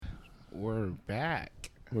We're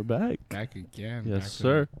back. We're back. Back again. Yes, back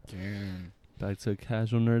sir. Again. Back to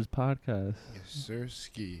Casual Nerds Podcast. Yes, sir.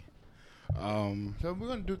 Ski. So we're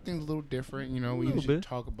gonna do things a little different. You know, we Little usually bit.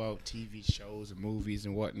 talk about TV shows and movies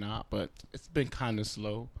and whatnot, but it's been kind of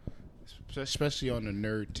slow, especially on the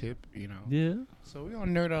nerd tip. You know. Yeah. So we're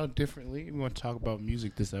gonna nerd out differently. We want to talk about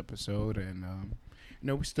music this episode, and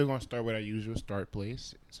we're still gonna start with our usual start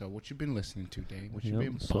place. So what you been listening to, Dave? What you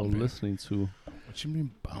been So bumping? What you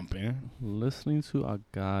been bumping? I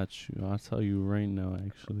got you. I'll tell you right now,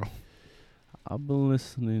 actually. I've been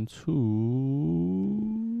listening to...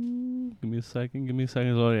 Give me a second.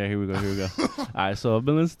 Oh, yeah, here we go. All right, so I've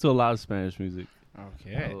been listening to a lot of Spanish music.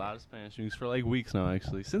 Okay. A lot of Spanish music for like weeks now,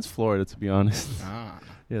 actually. Since Florida, to be honest.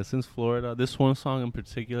 Yeah, since Florida. This one song in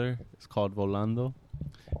particular is called Volando.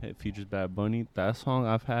 It features Bad Bunny. That song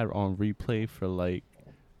I've had on replay for like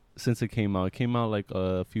since it came out. It came out like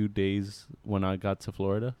a few days when I got to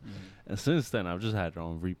Florida. And since then, I've just had it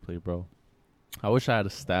on replay, bro. I wish I had a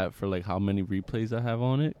stat for like how many replays I have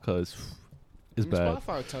on it, because it's bad.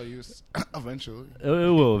 Spotify will tell you eventually. It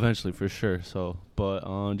will eventually, for sure. So, but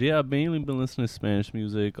yeah, I've mainly been listening to Spanish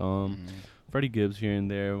music. Freddie Gibbs here and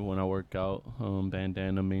there when I work out.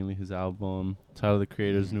 Bandana, mainly his album. Tyler the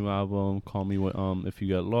Creator's new album. Call Me If You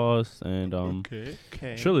Get Lost. And Okay.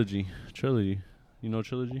 Trilogy. You know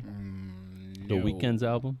Trilogy? The No. Weeknd's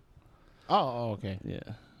album. Oh, okay. Yeah.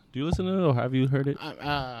 Do you listen to it or have you heard it?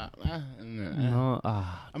 No. No.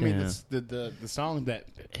 I mean, the song that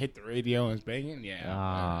hit the radio and is banging,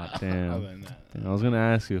 yeah. Damn. Other than that, I was gonna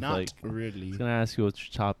ask you if not like really. I was gonna ask you what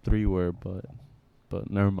your top 3 were, but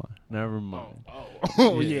never mind.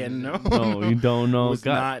 Yeah, no. No, you don't know. It's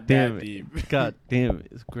God not damn that it. deep. God damn it.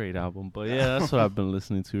 It's a great album. But yeah, that's what I've been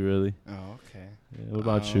listening to, really. Oh, okay. Yeah, what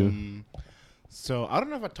about you? So I don't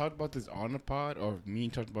know if I talked about this on the pod or me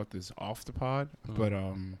talked about this off the pod, but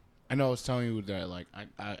I know I was telling you that like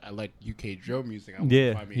I like UK drill music. I want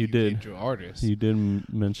to find me you a UK did. drill artist. You did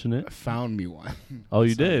mention it. I found me one. Oh,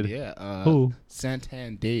 you So, did? Yeah. Who?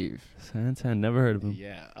 Santan Dave. Santan, never heard of him.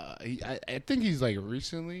 Yeah. I think he's like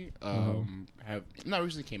recently not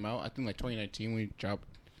recently came out. I think like 2019 when he dropped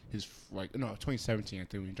his 2017 I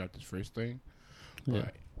think when he dropped his first thing. Yeah.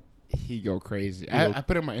 But he go crazy. I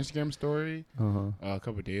put it on my Instagram story Uh-huh. a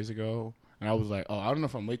couple of days ago, and I was like, "Oh, I don't know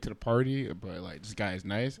if I'm late to the party, but like this guy is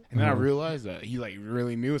nice." And then I realized that he like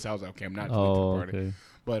really knew, so I was like, "Okay, I'm not late to the party." Okay.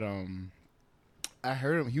 But I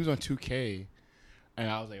heard him. He was on 2K, and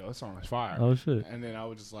I was like, "Oh, this song is fire." Oh shit. And then I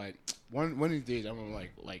was just like, one of these days, I'm gonna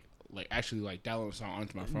like actually like download a song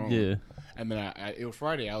onto my phone. Yeah. And then it was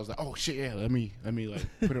Friday. I was like, "Oh shit, yeah, let me like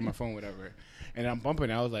put it on my phone, whatever." And I'm bumping.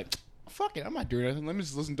 And I was like, fuck it, I'm not doing nothing. Let me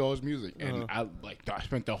just listen to all his music. And I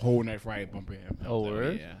spent the whole night Friday bumping him. Oh,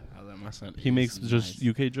 word? Yeah, I let my son. He makes just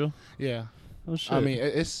UK drill? Yeah. Oh shit. I mean,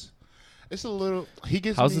 it's a little. He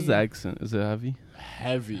gets. How's his accent? Is it heavy?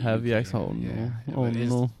 Heavy accent. Oh no. Yeah. Oh But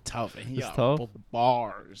no. It's tough. And he It's got tough?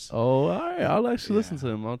 bars. Oh, all right. I'll actually listen to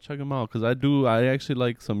him. I'll check him out because I actually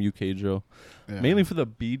like some UK drill, mainly for the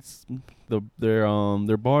beats.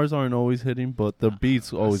 Their bars aren't always hitting, but the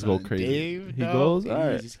beats always go crazy. Dave, He goes. All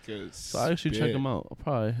right. He's good. So I actually check him out.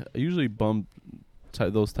 I usually bump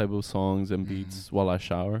those type of songs and beats while I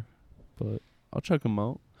shower, but I'll check him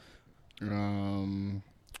out.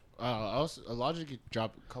 Logic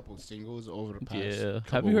dropped a couple singles over the past. Yeah.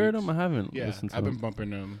 couple Have you heard weeks. him? I haven't Yeah, listened to I've him. been bumping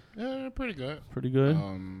them. Yeah, pretty good. Pretty good.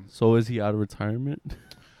 So is he out of retirement?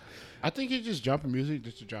 I think he's just dropping music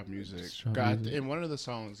just to drop music. Just drop God, music. in one of the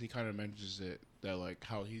songs, he kind of mentions it that like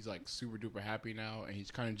how he's like super duper happy now, and he's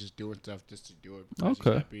kind of just doing stuff just to do it. Because Okay.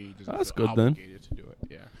 he's happy. He doesn't That's feel good then. obligated to do it.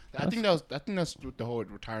 Yeah, I think that's what the whole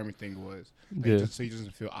retirement thing was. Like, Yeah. just so he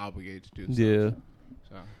doesn't feel obligated to do. Yeah. Stuff.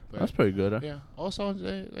 So, but, That's pretty good. Huh? yeah. All songs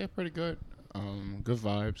they're pretty good. Good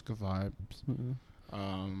vibes. Mhm.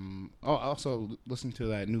 I also listened to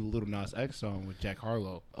that new Little Nas X song with Jack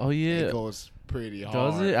Harlow. Oh yeah. It goes pretty hard.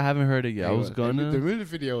 Does it? I haven't heard it yet. I was gonna. The music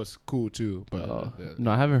video is cool too, but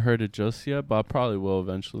No, I haven't heard it just yet, but I probably will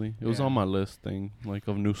eventually. It was Yeah. on my list thing, like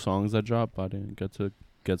of new songs that dropped. But I didn't get to it.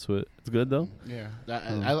 It's good though. Yeah,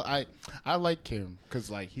 I like him because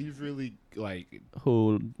like he's really like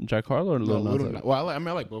Who, Jack Harlow or Lil Nas X? Well, I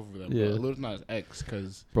like both of them. Yeah. Yeah, Lil Nas X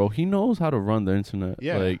because Bro, he knows how to run the internet.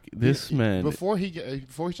 yeah, Like this man. before he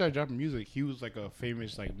started dropping music, he was like a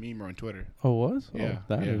famous like memer on Twitter. Oh, was? Yeah,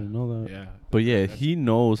 Oh, I yeah. didn't know that. Yeah, But yeah, That's- he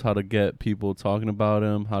knows how to get people talking about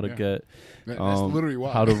him, how to Yeah. get that's literally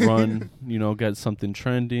why. how to run, get something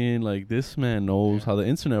trending. Like this man knows Yeah. how the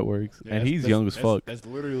internet works, Yeah, and that's- he's that's- young as that's- fuck. That's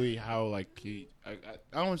literally how like I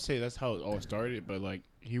don't want to say that's how it all started, but like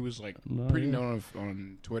he was like pretty known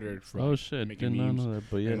on Twitter for making didn't memes. Know that,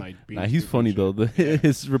 but yeah, and, like, he's funny though.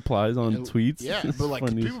 His replies on tweets, but like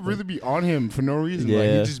people really be on him for no reason. Yeah. Like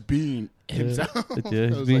he's just being himself. Yeah,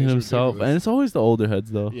 he's being himself, and it's always the older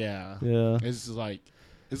heads though. Yeah. It's like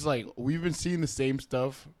we've been seeing the same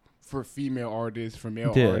stuff for female artists, for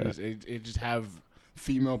male artists. It just have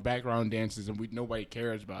female background dances, and nobody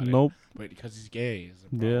cares about it. Nope. But because he's gay.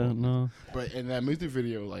 Yeah, no. But in that music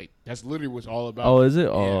video, like that's literally what's all about. Oh, is it? Yeah,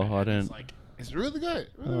 Oh, I didn't. It's really good.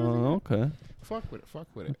 Okay. Fuck with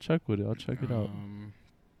it. I'll check it out.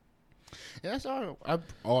 Yeah, that's all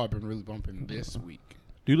I've been really bumping this week.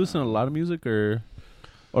 Do you listen to a lot of music, or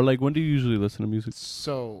like when do you usually listen to music?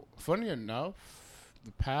 So funny enough,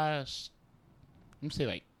 the past, let me say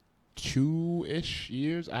like 2-ish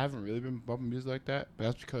years, I haven't really been bumping music like that. But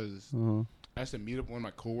that's because I used to meet up with one of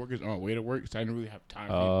my coworkers on my way to work, so I didn't really have time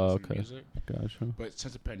to listen to music. Gotcha. But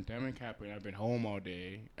since the pandemic happened, I've been home all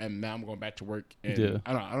day, and now I'm going back to work. And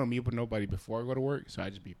I don't meet up with nobody before I go to work, so I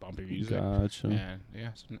just be bumping music. Gotcha. And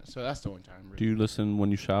so that's the only time. Really. Do you listen when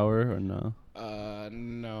you shower or no?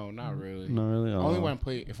 No, not really. Not really. Only when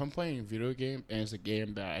if I'm playing a video game and it's a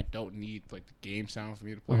game that I don't need like the game sound for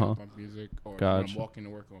me to play, I'll bump music, or when I'm walking to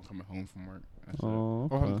work or I'm coming home from work. Or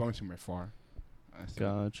if I'm going somewhere far.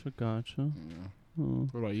 Gotcha. Yeah.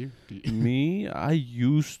 What about you? Me, I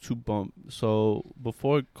used to bump. So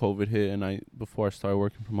before COVID hit and before I started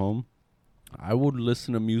working from home, I would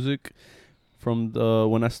listen to music from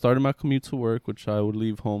when I started my commute to work, which I would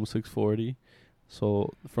leave home 6:40.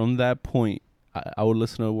 So from that point, I would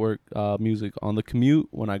listen to work music on the commute.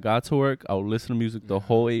 When I got to work, I would listen to music the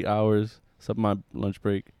whole 8 hours, except my lunch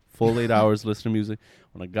break. Full 8 hours, listen to music.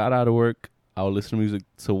 When I got out of work, I would listen to music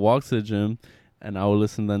to walk to the gym. And I would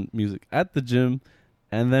listen to music at the gym,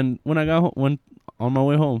 and then when I got home, on my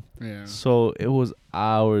way home. Yeah. So it was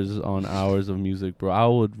hours on hours of music, bro. I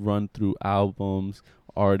would run through albums,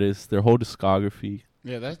 artists, their whole discography.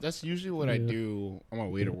 Yeah, that's usually what I do on my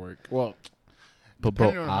way to work. Well, but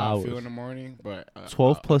depending on how I feel in the morning, but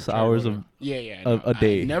 12 plus hours of a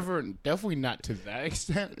day. Definitely not to that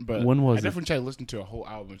extent. But when was I definitely try to listen to a whole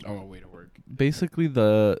album on my way to work. Basically,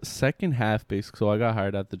 the second half, so I got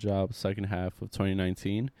hired at the job second half of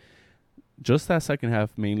 2019. Just that second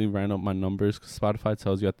half mainly ran up my numbers because Spotify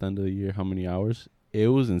tells you at the end of the year how many hours. It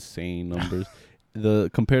was insane numbers.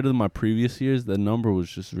 Compared to my previous years, the number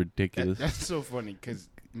was just ridiculous. That's so funny because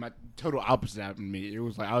my total opposite happened to me. It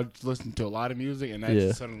was like I would listen to a lot of music and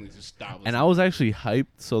I suddenly just stopped. And I was actually hyped.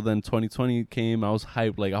 So then 2020 came. I was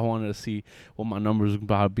hyped. Like I wanted to see what my numbers would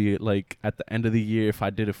about be like at the end of the year if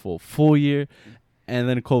I did it for a full year. And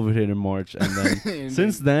then COVID hit in March. And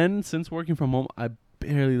then since working from home, I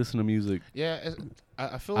barely listen to music. Yeah,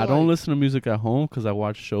 I feel I don't listen to music at home because I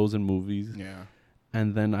watch shows and movies. Yeah.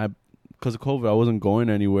 And then because of COVID, I wasn't going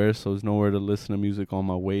anywhere, so there's nowhere to listen to music on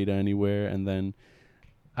my way to anywhere. And then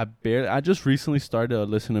I just recently started to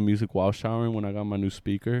listen to music while showering when I got my new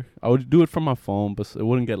speaker. I would do it from my phone, but it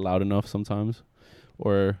wouldn't get loud enough sometimes.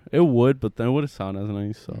 Or it would, but then it wouldn't sound as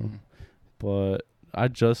nice. So, But I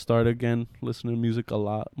just started again listening to music a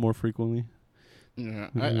lot more frequently. Yeah,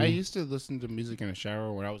 I used to listen to music in the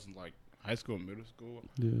shower when I was in like high school and middle school.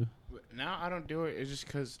 Yeah. But now I don't do it. It's just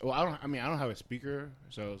because I don't have a speaker,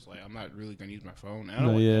 so it's like I'm not really gonna use my phone.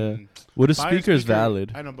 Well, the speaker is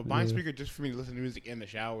valid. I know, but buying a speaker just for me to listen to music in the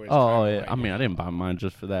shower. Oh yeah. Like, I mean, I didn't buy mine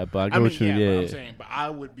just for that, but I get what you mean. Yeah, I'm saying, but I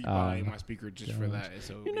would be buying my speaker just for that.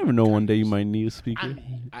 So you never know. One day you might need a speaker.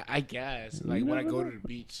 I guess like when I go to the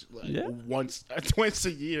beach, once twice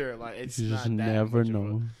a year, like it's you not just that never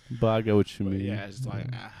know. But I get what you mean. Yeah, it's like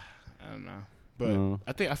I don't know. But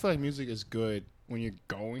I feel like music is good when you're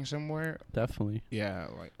going somewhere. Definitely. Yeah,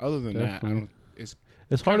 like other than that,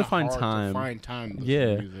 it's hard to find time.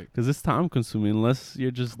 Yeah, because it's time consuming unless you're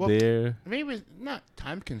just there. Maybe it's not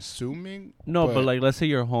time consuming. No, but like let's say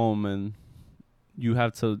you're home and you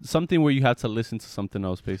have to something where you have to listen to something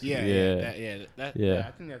else, basically. I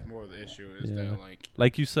think that's more of the issue. Is that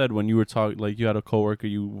like you said when you were talking, like you had a coworker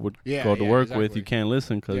you would go to work with, you can't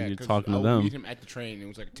listen because you're talking to them. I meet him at the train. It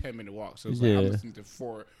was like a 10-minute walk, so it's like I'm listening to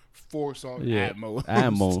four songs at most.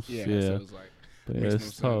 At most, So it's like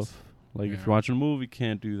it's tough. Sense. Like if you're watching a movie,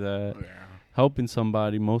 can't do that. Yeah. Helping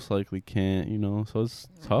somebody most likely can't. So it's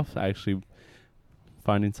tough actually.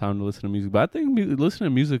 Finding time to listen to music, but I think listening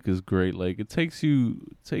to music is great. Like it takes you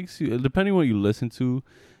depending on what you listen to,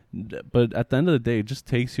 but at the end of the day, it just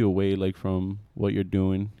takes you away like from what you're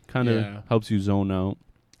doing. Kind of helps you zone out.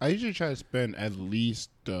 I usually try to spend at least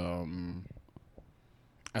 1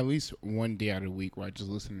 day out of the week where I just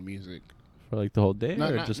listen to music for like the whole day,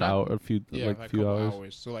 a few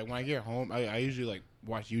hours. So like when I get home, I usually like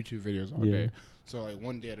watch YouTube videos all day. So like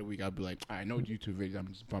one day of the week, I'll be like, I know YouTube videos. I'm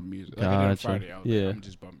just bumping music. Like Gotcha. I did on Friday, I was like, I'm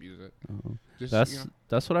just bumping music.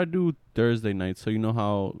 That's what I do Thursday night. So you know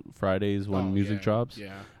how Fridays when music drops.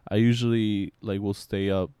 Yeah. I usually will stay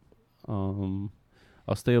up. I'll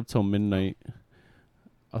stay up till midnight.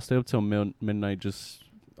 I'll stay up till midnight just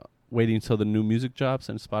waiting until the new music drops.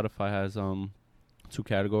 And Spotify has 2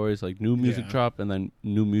 categories, like new music drop and then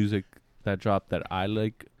new music that dropped that I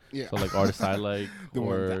like. Yeah. So like artists I like the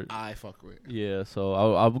one that I fuck with. Yeah. So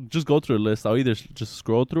I'll just go through a list. I'll either just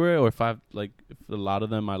scroll through it, or if a lot of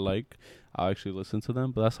them I like, I'll actually listen to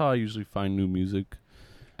them. But that's how I usually find new music.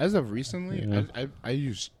 As of recently,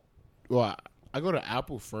 I go to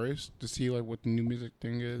Apple first to see like what the new music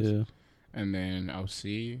thing is, and then I'll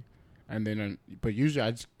see, and then but usually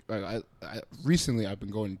I just recently I've been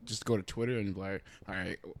going to Twitter and be like, all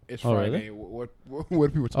right, it's Friday. Really? What are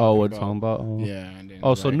people talking about? Oh, what talking about? Oh. Yeah, and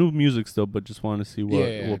then so new music still, but just want to see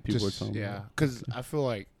what people are talking about. Yeah, because I feel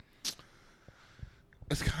like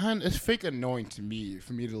it's fake annoying to me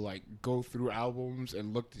for me to like go through albums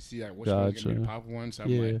and look to see like which one's gonna be the popular one. So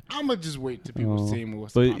I'm like, I'm gonna just wait till people see me.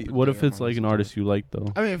 But what if it's like an artist you like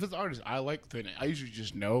though? I mean, if it's an artist I like, then I usually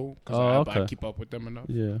just know because I keep up with them enough.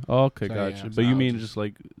 Yeah. Oh, okay, so, gotcha. But you mean just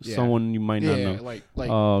like someone you might not know? Like.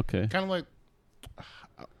 Oh, okay. Kind of like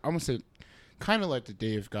I'm gonna say, kind of like the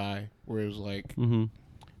Dave guy, where it was like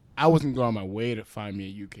I wasn't going on my way to find me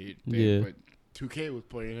a UK thing, but 2K was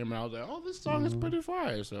playing him, and I was like, "Oh, this song is pretty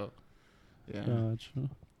fire." So, yeah, gotcha.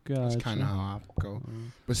 That's kind of how I go.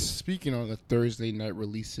 But speaking of the Thursday night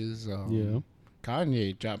releases,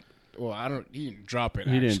 Kanye dropped. Well, he didn't drop it.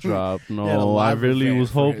 He didn't drop. No, I really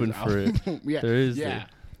was hoping for it. Thursday.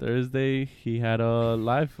 Thursday, he had a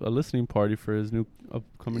listening party for his new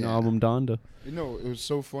upcoming album, Donda. You know, it was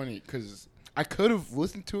so funny because I could have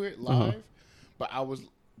listened to it live, but I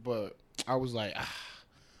was like.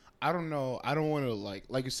 I don't know. I don't want to like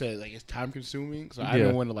you said, like it's time consuming. So I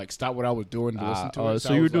didn't want to like stop what I was doing to listen to it.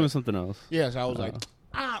 So you were doing something else. Yeah. So I was like,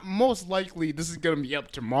 most likely this is gonna be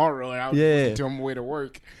up tomorrow, and I was listening to him on my way to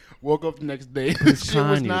work. Woke up the next day. It's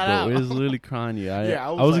Kanye, was not out. It was literally Kanye.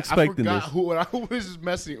 I was expecting I this. Who I was just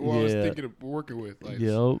messing. Who I was thinking of working with. Like,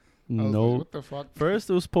 no. Like, what the fuck?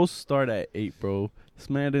 First, it was supposed to start at 8, bro. This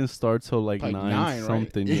man didn't start till like 9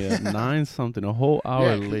 something. Right? Yeah, 9 something. A whole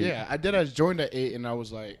hour late. Yeah, I did. I joined at 8, and I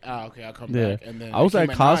was like, okay, I'll come back. And then I was at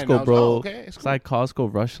Costco, bro. Like, okay, it's cool. Like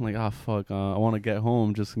Costco rushing, like, fuck, I want to get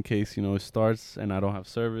home just in case it starts and I don't have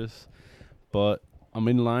service. But I'm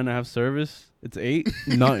in line. I have service. It's 8.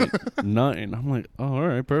 Nothing. I'm like, all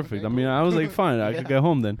right, perfect. Okay, I mean, I was like, fine. I could get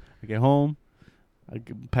home then. I get home. I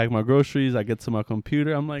pack my groceries. I get to my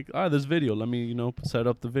computer. I'm like, this video. Let me, set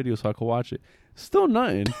up the video so I can watch it. Still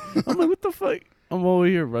nothing. I'm like, what the fuck? I'm over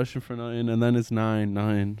here rushing for nothing. And then it's 9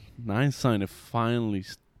 something. It finally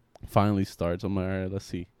starts. I'm like, all right, let's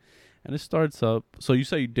see. And it starts up. So you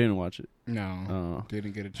say you didn't watch it? No.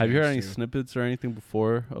 Didn't get a chance. Have you heard any snippets or anything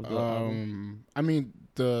before of the album? I mean,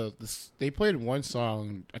 they played one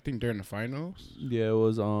song, I think, during the finals. Yeah, it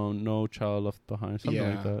was No Child Left Behind, something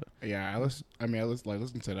like that. Yeah, I listened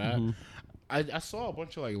to that. Mm-hmm. I saw a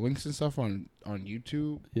bunch of like links and stuff on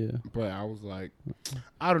YouTube. Yeah. But I was like,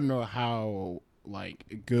 I don't know how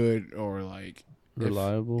like good or like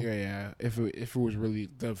reliable. If it was really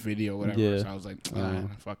the video, whatever. Yeah. So I was like,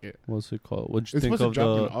 fuck it. What's it called? What'd you it's think supposed of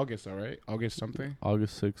to drop in August, all right? August something.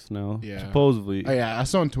 August 6th now. Yeah. Supposedly. Oh yeah, I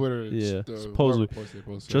saw on Twitter. Yeah. Supposedly.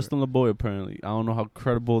 Justin LeBoy apparently. I don't know how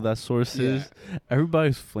credible that source is.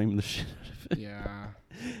 Everybody's flaming the shit out of it. Yeah.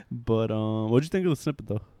 But what'd you think of the snippet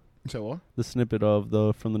though? So what? The snippet of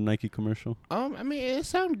from the Nike commercial. I mean, it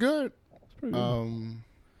sounded good. It's pretty good.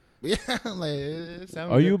 Yeah, like it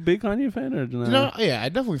sounds. Are you a big Kanye fan or no? I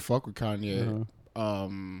definitely fuck with Kanye.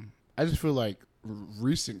 I just feel like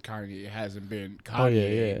recent Kanye hasn't been Kanye. Oh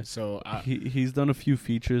yeah. So he's done a few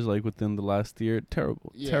features like within the last year.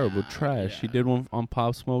 Terrible, trash. Yeah. He did one on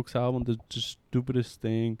Pop Smoke's album, the just stupidest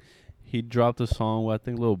thing. He dropped a song with, I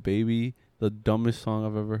think, Lil Baby. The dumbest song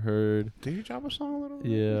I've ever heard. Did he drop a song, Little?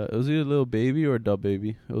 Yeah, it was either Lil Baby or Da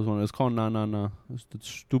Baby. It was one. It was called Nah Nah Nah. It was the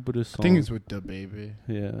stupidest song. I think it's with Da Baby.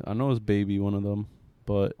 Yeah, I know it's Baby, one of them,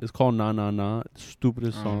 but it's called Nah Nah Nah. It's the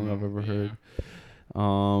stupidest song I've ever heard.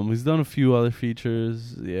 He's done a few other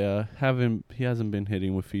features. Yeah, he hasn't been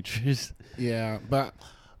hitting with features. Yeah, but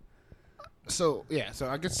so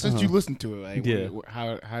I guess since you listened to it, like,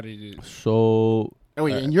 how did it? So,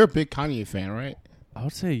 and you're a big Kanye fan, right? I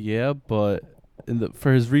would say yeah, but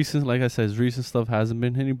for his recent, like I said, his recent stuff hasn't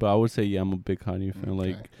been hitting. But I would say I'm a big Kanye fan.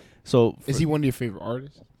 Okay. Like, so is he one of your favorite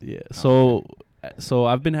artists? Yeah. So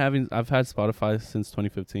I've had Spotify since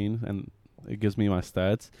 2015, and It gives me my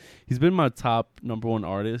stats. He's been my top #1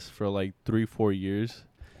 artist for like 3-4 years.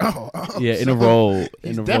 Yeah, in a row.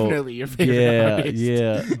 He's definitely your favorite artist.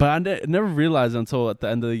 Yeah. But I never realized until at the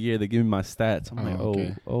end of the year they give me my stats. I'm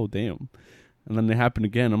like, oh, damn. And then it happened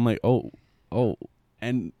again. I'm like, oh.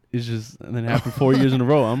 And it's just, and then it happened 4 years in a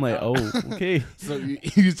row. I'm like, oh, okay. So you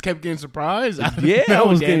just kept getting surprised? I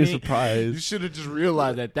was getting surprised. You should have just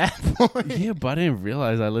realized at that point. Yeah, but I didn't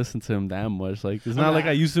realize I listened to him that much. Like, it's not like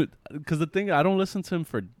I used to, because the thing, I don't listen to him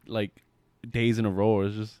for like days in a row.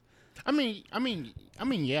 It's just. I mean,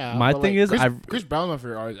 yeah. My thing is, Chris Brown's my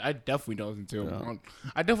favorite artist. I definitely don't listen to him.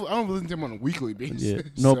 I don't listen to him on a weekly basis. Yeah.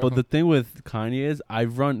 No, but the thing with Kanye is,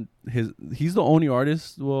 he's the only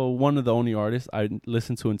artist. Well, one of the only artists I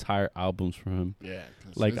listen to entire albums from him. Yeah,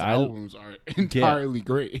 like his albums are entirely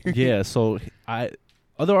great. Yeah, so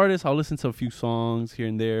other artists, I'll listen to a few songs here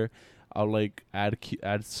and there. I'll like add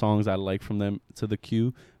songs I like from them to the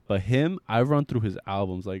queue. But him, I run through his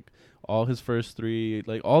albums, like all his first 3,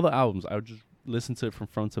 like all the albums. I would just listen to it from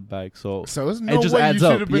front to back. So there's no way you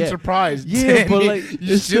should have been surprised. Yeah, but like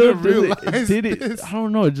you should have realized. Did it? I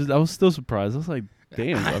don't know. I was still surprised. I was like,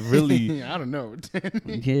 damn, I really. I don't know.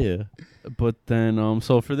 Yeah, but then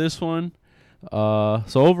so for this one, so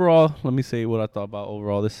overall, let me say what I thought about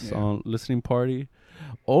overall this listening party.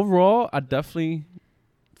 Overall, I definitely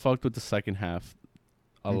fucked with the second half.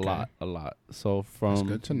 A lot. So from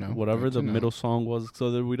good to know. Whatever the middle song was,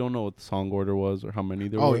 so that we don't know what the song order was or how many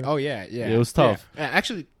there were. Oh yeah. It was tough. Yeah.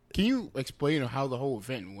 Actually, can you explain how the whole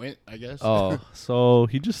event went, I guess? Oh, so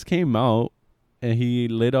he just came out and he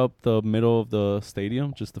lit up the middle of the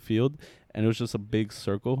stadium, just the field, and it was just a big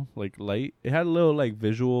circle, like light. It had a little like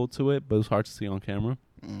visual to it, but it was hard to see on camera.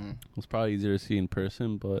 Mm-hmm. It was probably easier to see in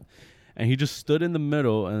person, and he just stood in the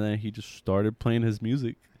middle and then he just started playing his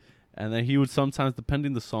music. And then he would sometimes,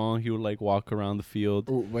 depending the song, he would like walk around the field.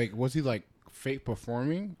 Oh, like, was he like fake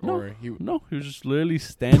performing? No, he was just literally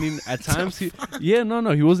standing. At times, he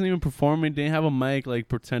wasn't even performing. Didn't have a mic, like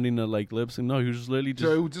pretending to like lip sync. No, he was just literally just.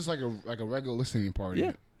 So it was just like a regular listening party.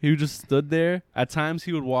 Yeah, he just stood there. At times,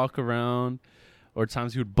 he would walk around, or at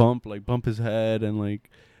times he would bump his head and like.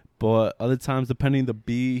 But other times, depending the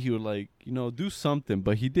beat, he would like do something.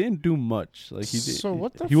 But he didn't do much. Like he did. So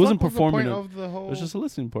what the? He wasn't was performing. The point of the whole... It was just a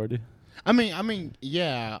listening party. I mean,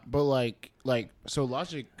 yeah, but like, so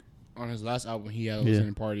Logic on his last album, he had a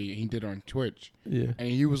listening party. He did it on Twitch. Yeah, and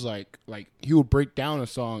he was like he would break down a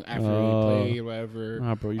song after he played or whatever.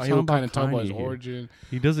 Nah, bro, he would kind of talk about his origin.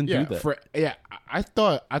 He doesn't do that. I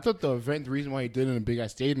thought the event, the reason why he did it in a big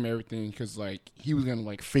ass stadium and everything, because like he was gonna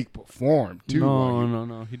like fake perform too.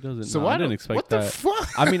 No, he doesn't. So I didn't expect that. What the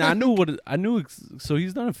fuck? I mean, I knew. So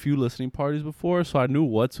he's done a few listening parties before, so I knew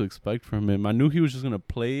what to expect from him. I knew he was just gonna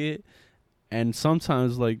play it. And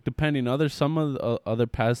sometimes, like, depending some of the other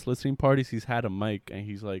past listening parties, he's had a mic and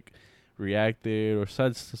he's like reacted or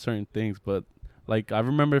said certain things. But like, I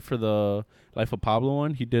remember for the Life of Pablo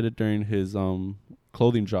one, he did it during his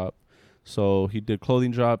clothing drop. So he did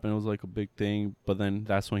clothing drop and it was like a big thing. But then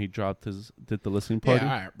that's when he did the listening party.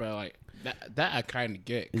 Yeah, all right, but like that I kind of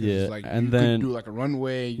get. Yeah, like, and you then could do like a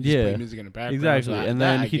runway. You just play music in the background. Exactly, so and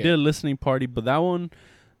then he did a listening party. But that one,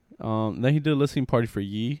 then he did a listening party for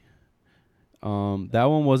Yee. That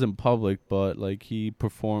one wasn't public, but like he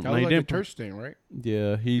performed. That was like a church thing, right?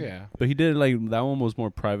 Yeah, but he did like that one was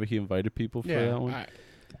more private. He invited people for that one.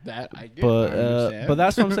 I get. But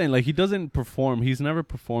that's what I'm saying. Like he doesn't perform. He's never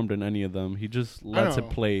performed in any of them. He just lets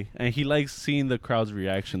it play, and he likes seeing the crowd's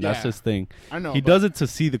reaction. That's his thing. I know he does it to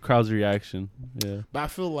see the crowd's reaction. Yeah, but I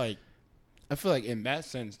feel like in that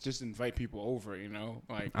sense, just invite people over,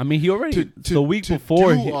 Like, I mean, he already the week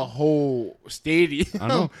before do a whole stadium. I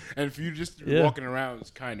know, and if you just walking around,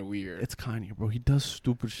 it's kind of weird. It's Kanye, bro. He does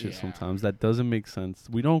stupid shit sometimes that doesn't make sense.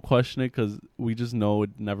 We don't question it because we just know it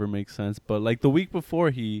never makes sense. But like the week before,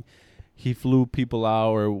 he flew people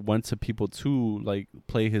out or went to people to like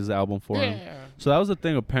play his album for him. So that was the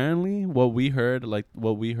thing. Apparently, what we heard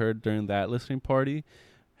during that listening party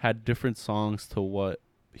had different songs to what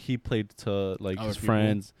he played to like his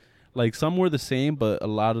friends. Like some were the same, but a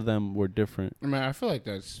lot of them were different. I mean, I feel like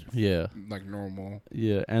that's like normal.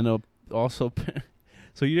 Yeah, and also,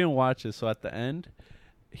 so you didn't watch it. So at the end,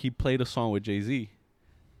 he played a song with Jay-Z,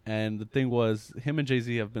 and the thing was, him and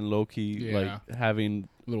Jay-Z have been low key like having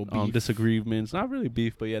little beef. Disagreements. Not really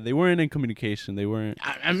beef, but they weren't in communication. They weren't.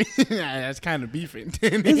 I mean, that's kind of beefing.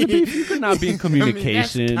 It's a beef. You could not be in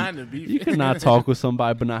communication. That's kind of beefing. You could not talk with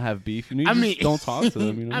somebody but not have beef. You just don't talk to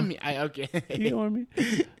them. You know? I mean, okay. You know what I mean?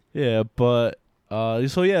 Yeah, but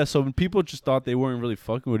so people just thought they weren't really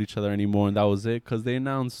fucking with each other anymore, and that was it because they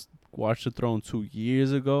announced Watch the Throne 2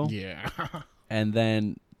 years ago. Yeah, and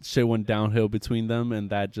then shit went downhill between them, and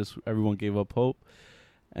that just everyone gave up hope,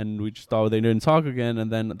 and we just thought they didn't talk again.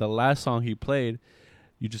 And then the last song he played,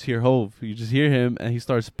 you just hear Hove, you just hear him, and he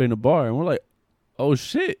starts spinning a bar, and we're like, oh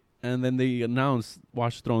shit! And then they announced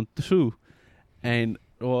Watch Throne 2, and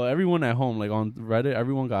well, everyone at home, like on Reddit,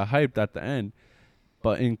 everyone got hyped at the end,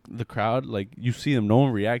 but in the crowd, like you see them, no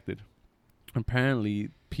one reacted. Apparently,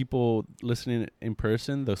 people listening in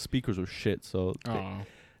person, the speakers were shit, so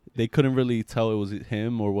they couldn't really tell it was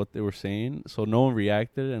him or what they were saying. So no one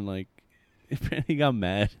reacted, and like he got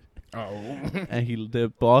mad. And he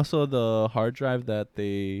did. But also, the hard drive that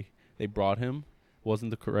they brought him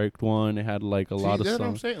wasn't the correct one. It had like a lot of songs. What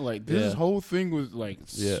I'm saying? Like this whole thing was like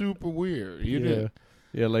super weird.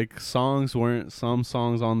 Yeah, like some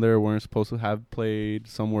songs on there weren't supposed to have played.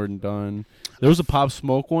 Some weren't done. There was a Pop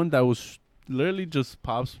Smoke one that was literally just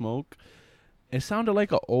Pop Smoke. It sounded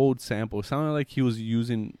like an old sample. It sounded like he was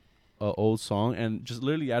using an old song and just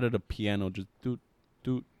literally added a piano. Just do.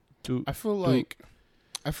 I feel like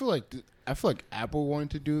Apple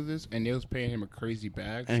wanted to do this, and they was paying him a crazy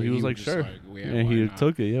bag, and so he was like, "Sure," and he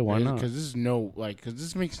took it. Yeah, why not? Because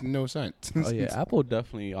this makes no sense. Oh yeah, Apple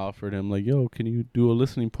definitely offered him like, "Yo, can you do a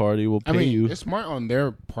listening party? We'll pay you." It's smart on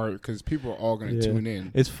their part because people are all gonna tune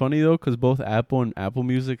in. It's funny though because both Apple and Apple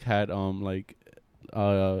Music had Kanye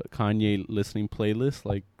listening playlists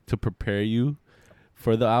like to prepare you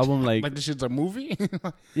for the album, like this shit's a movie.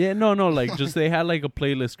 Yeah, no, like just they had like a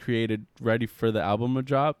playlist created ready for the album to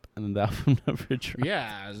drop, and then the album never dropped.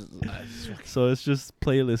 Yeah, so it's just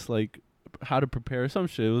playlists like how to prepare some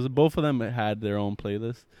shit. It was both of them had their own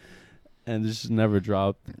playlist, and it just never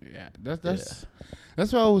dropped. Yeah, that's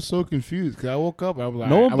why I was so confused because I woke up and I was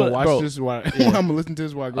like, I'm gonna watch this while I'm gonna listen to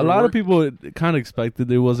this while I go. A to lot work. of people kind of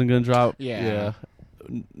expected it wasn't gonna drop. Yeah.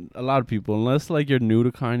 A lot of people, unless like you're new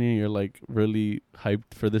to Kanye and you're like really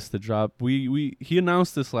hyped for this to drop. He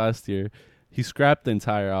announced this last year. He scrapped the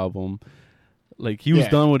entire album. Like he was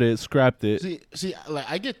done with it, scrapped it. See, like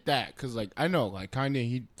I get that because like I know like Kanye,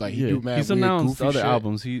 he do mad. He's weird, announced other shit.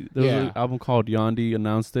 albums. There was an album called Yandi.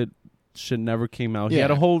 Announced it. Shit never came out. He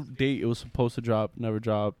had a whole date. It was supposed to drop, never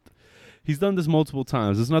dropped. He's done this multiple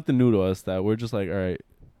times. It's nothing new to us that we're just like, all right.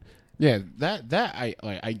 Yeah, that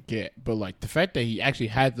I get, but like the fact that he actually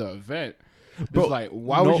had the event, bro, like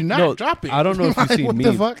why would you not drop it? I don't know if you've seen what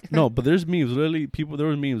memes. The fuck? No, but there's memes. Literally, there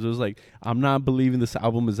were memes. It was like, I'm not believing this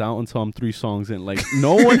album is out until I'm 3 songs in. Like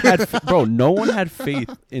no one had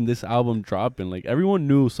faith in this album dropping. Like everyone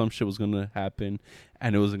knew some shit was gonna happen,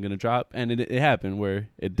 and it wasn't gonna drop, and it happened where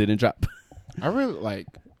it didn't drop. I really like.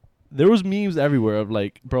 There was memes everywhere of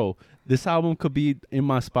like, bro, this album could be in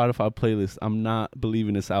my Spotify playlist. I'm not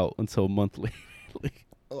believing it's out until a month later.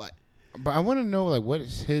 But I want to know like what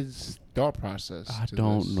is his thought process? I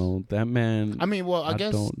don't know that man. I mean, well, I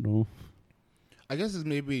guess don't know. I guess it's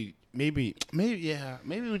maybe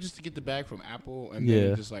it was just to get the bag from Apple, and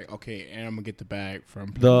then just like okay, and I'm gonna get the bag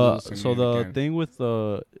from the thing with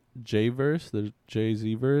the J verse, the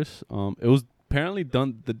Jay-Z verse, it was apparently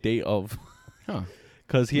done the day of. Huh.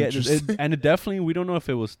 Because he had, it definitely, we don't know if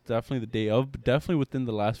it was definitely the day of, but definitely within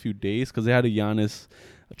the last few days, because they had a Giannis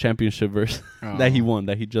championship verse that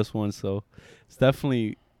he just won. So it's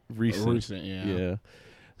definitely recent. Yeah.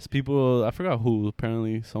 So people, I forgot who.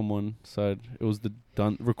 Apparently, someone said it was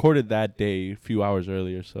recorded that day, a few hours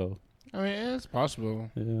earlier. So I mean, it's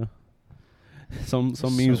possible. Yeah. Some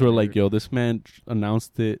memes were like, "Yo, this man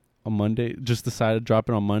announced it on Monday, just decided to drop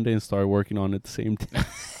it on Monday and started working on it the same day."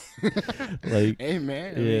 Like, hey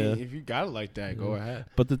man, I mean, if you got it like that, go ahead.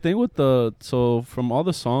 But the thing with from all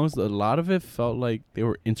the songs, a lot of it felt like they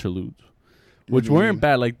were interludes, which weren't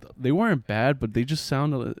bad. Like they weren't bad, but they just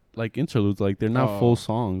sounded like interludes. Like they're not full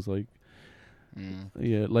songs. Like,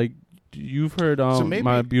 like you've heard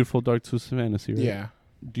My Beautiful Dark Twisted Fantasy, right? Yeah.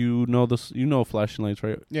 Do you know this? You know Flashing Lights,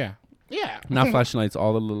 right? Yeah. Yeah. Not Flashing Lights,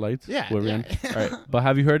 all the little lights. Yeah. All right. But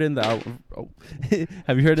have you heard in the album?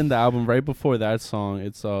 Have you heard in the album right before that song?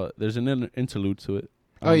 It's there's an interlude to it.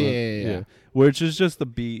 Yeah. Which is just the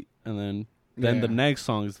beat, and then the next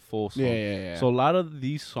song is the full song. Yeah. So a lot of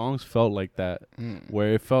these songs felt like that,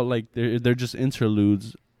 where it felt like they're just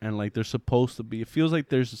interludes, and like they're supposed to be. It feels like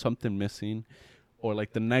there's something missing, or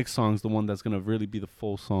like the next song's the one that's gonna really be the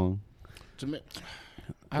full song. To me,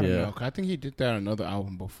 I don't know. 'Cause I think he did that on another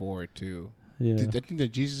album before too. Yeah. I think the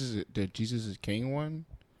Jesus is King one.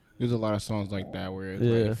 There's a lot of songs like that where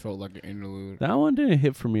it felt like an interlude. That one didn't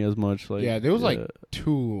hit for me as much. Like there was like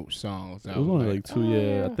 2 songs. It was only like 2.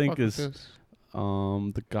 Yeah, I think it's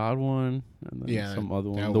the God one and then some other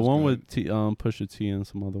one. The one with Pusha T and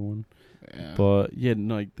some other one. Yeah. But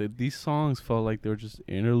these songs felt like they were just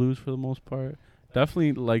interludes for the most part.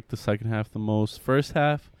 Definitely like the second half the most. First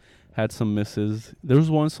half had some misses. There was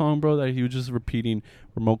one song, bro, that he was just repeating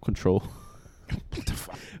remote control. What the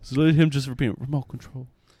fuck? It's literally him just repeating remote control.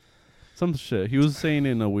 Some shit. He was saying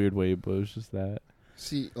it in a weird way, but it was just that.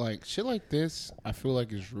 See, like, shit like this, I feel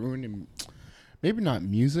like it's ruining, maybe not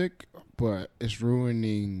music, but it's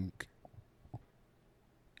ruining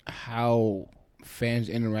how fans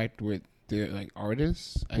interact with their, like,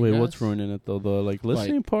 artists, I Wait, guess. what's ruining it, though? The, like,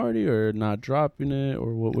 listening party or not dropping it?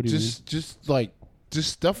 Or what do you mean? Just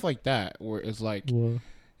stuff like that, where it's like,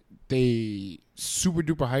 they super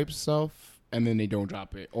duper hype stuff and then they don't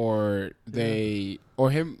drop it, or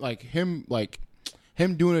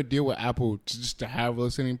him doing a deal with Apple just to have a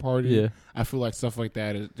listening party. Yeah, I feel like stuff like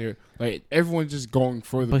that is they're like everyone's just going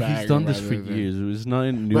for the bag. But he's done this for years. It's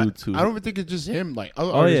nothing new to. I don't even think it's just him. Like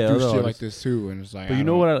other artists do shit like this too, and it's like. But you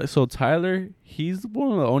know what? So Tyler, he's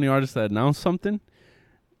one of the only artists that announced something,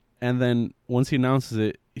 and then once he announces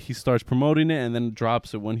it, he starts promoting it and then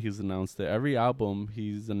drops it when he's announced it. Every album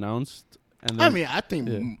he's announced. And then, I mean,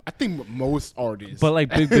 I think most artists, but like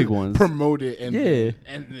big ones, promote it and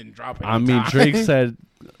then drop it. I mean, Drake said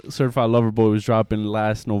 "Certified Lover Boy" was dropping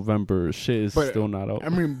last November. Shit is still not out. I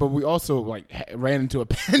mean, but we also like ran into a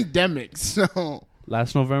pandemic, so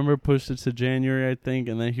last November pushed it to January, I think,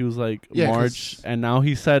 and then he was like March, and now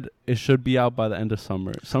he said it should be out by the end of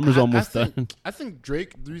summer. Summer's almost done. I think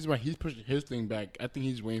Drake, the reason why he's pushing his thing back, I think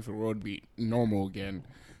he's waiting for the world to be normal again.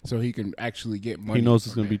 So he can actually get money. He knows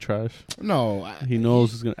it's gonna be trash. No, he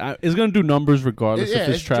knows it's gonna do numbers regardless if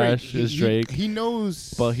it's trash. It's Drake. He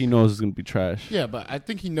knows, but he knows it's gonna be trash. Yeah, but I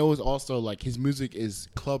think he knows also like his music is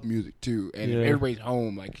club music too, and everybody's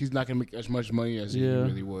home. Like he's not gonna make as much money as he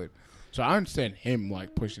really would. So I understand him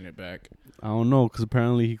like pushing it back. I don't know because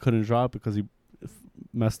apparently he couldn't drop because he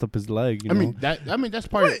messed up his leg. You know? That's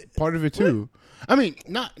part of it too. I mean,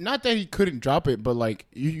 not that he couldn't drop it, but like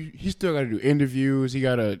he still got to do interviews. He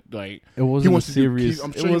got to like. It wasn't a serious.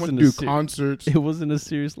 I'm sure he wants to do concerts. It wasn't a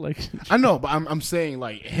serious like. I know, but I'm saying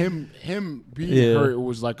like him being hurt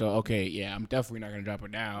was like I'm definitely not gonna drop it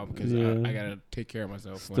now because I gotta take care of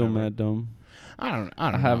myself. Still mad dumb. I don't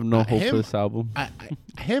I have no hope for this album. I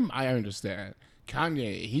understand.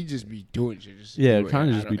 Kanye, he just be doing shit.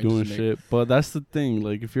 Kanye just be doing shit. But that's the thing.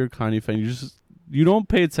 Like, if you're a Kanye fan, you don't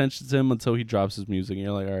pay attention to him until he drops his music, and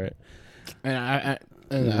you're like, all right.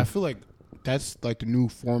 And I feel like that's like the new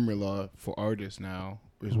formula for artists now,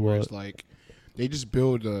 is where it's like they just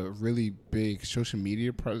build a really big social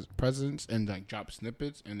media presence and like drop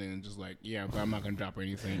snippets, and then just like but I'm not gonna drop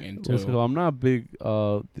anything until. I'm not big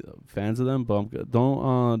fans of them, but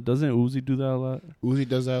doesn't Uzi do that a lot? Uzi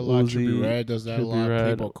does that a lot. Trippie Redd does that a lot.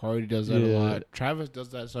 Playboi Carti does that a lot. Travis does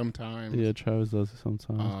that sometimes. Yeah, Travis does it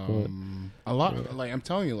sometimes. But a lot. Like I'm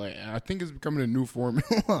telling you, like I think it's becoming a new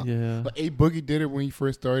formula. Yeah. Like A Boogie did it when he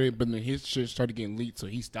first started, but then his shit started getting leaked, so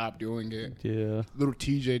he stopped doing it. Yeah. Little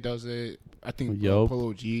TJ does it. I think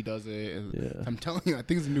Polo G does it. Yeah. I'm telling you, I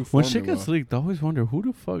think it's a new formula. When shit gets leaked, I always wonder who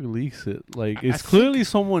the fuck leaks it. Like, it's clearly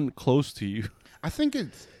someone close to you. I think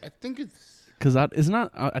it's because it's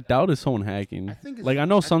not. I doubt it's someone hacking. I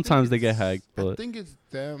know sometimes they get hacked, but I think it's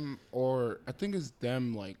them,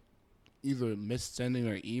 like either missending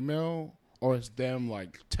their email, or it's them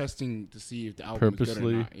like testing to see if the album is good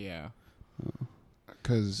or not. Yeah,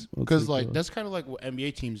 because like that's kind of like what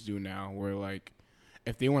NBA teams do now, where like.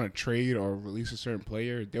 If they want to trade or release a certain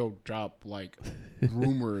player, they'll drop like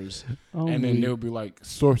rumors, and then they'll be like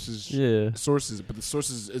sources. But the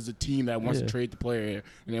sources is a team that wants to trade the player,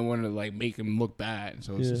 and they want to like make him look bad.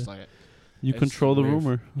 So it's just like you control the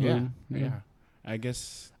rumor. Yeah. I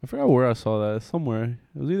guess I forgot where I saw that somewhere.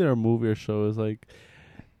 It was either a movie or show. It was like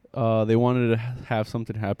they wanted to have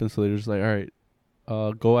something happen, so they're just like, all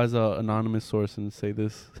right, go as an anonymous source and say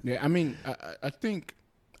this. Yeah, I mean, I think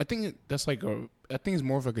that's like I think it's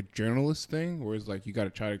more of like a journalist thing, where it's like you got to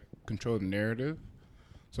try to control the narrative.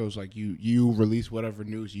 So it's like you release whatever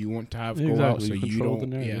news you want to have go out, so you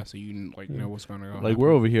don't, so you like know what's going on. Like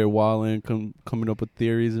we're over here wilding, coming up with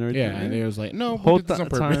theories and everything. Yeah, and it was like, no, we did this on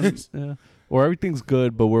purpose. Or everything's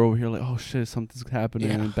good, but we're over here like, oh shit, something's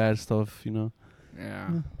happening and bad stuff, you know. Yeah.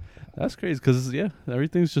 That's crazy because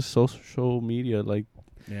everything's just social media, like.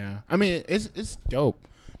 Yeah, I mean it's dope.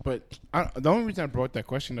 But the only reason I brought that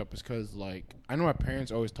question up is because, like, I know my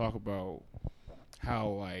parents always talk about how,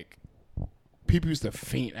 like, people used to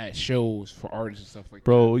faint at shows for artists and stuff like that.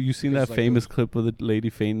 Bro, you seen that famous clip of the lady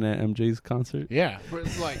fainting at MJ's concert? Yeah. But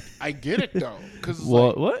it's like, I get it, though. Cause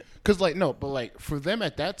what? Cause like no, but like for them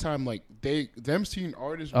at that time, like them seeing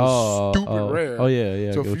artists was stupid rare. Oh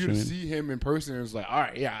yeah. So for you to see him in person, it was like, all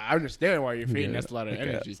right, yeah, I understand why you're fading. That's a lot of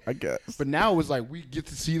energy. I guess. But now it's like we get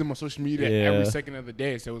to see them on social media every second of the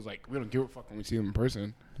day. So it's like we don't give a fuck when we see them in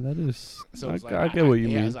person. That is. So it's I get what you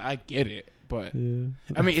mean. I get it. But I mean,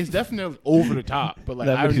 it's definitely over the top. But like,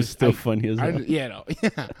 that is still funny as well.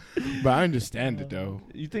 But I understand it though.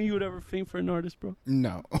 You think you would ever faint for an artist, bro?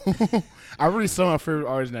 No, I already saw my favorite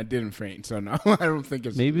artist and I didn't faint. So no, I don't think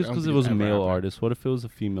it's. Maybe it's because it was a male artist. What if it was a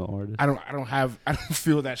female artist? I don't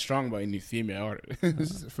feel that strong about any female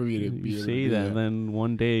artist for me to be. You say that, and then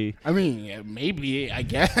one day. I mean, maybe I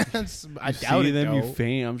guess. I doubt it. Then you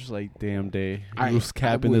faint. I'm just like, damn day. I was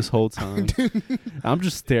capping this whole time. I'm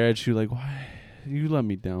just staring at you like, why? You let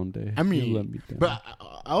me down, Day. I mean, you let me down. But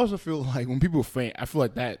I also feel like when people faint, I feel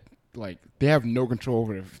like that, like they have no control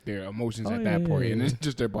over their emotions at that point, and it's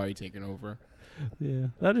just their body taking over. Yeah,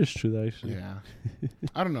 that is true, actually. Yeah,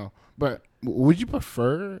 I don't know, but would you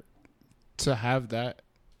prefer to have that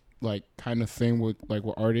like kind of thing with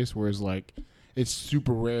artists, where it's like it's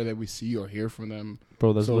super rare that we see or hear from them?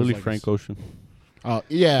 Bro, that's literally Frank Ocean. Oh,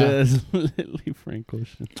 yeah. That's literally Frank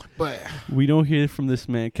Ocean. But we don't hear from this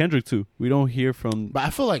man. Kendrick, too. We don't hear from... But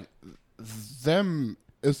I feel like them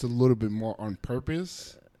is a little bit more on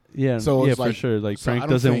purpose. Yeah, so yeah, for sure. Like, Frank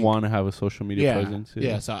doesn't want to have a social media presence.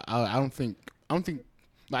 Yeah, so I think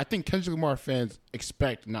Kendrick Lamar fans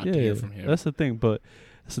expect not to hear from him. That's the thing, but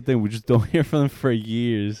that's the thing. We just don't hear from him for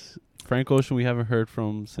years. Frank Ocean, we haven't heard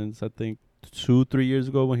from since, I think, 2-3 years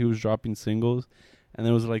ago when he was dropping singles. And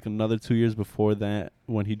there was like another 2 years before that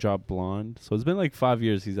when he dropped Blonde. So it's been like 5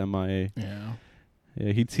 years he's MIA. Yeah.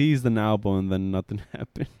 Yeah, he teased an album and then nothing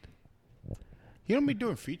happened. He don't be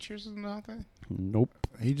doing features and nothing? Nope.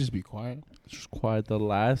 He just be quiet? Just quiet. The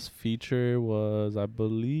last feature was, I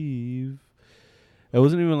believe... It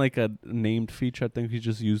wasn't even like a named feature. I think he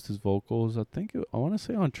just used his vocals. I want to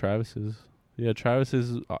say on Travis's. Yeah,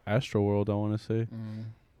 Travis's Astroworld, I want to say,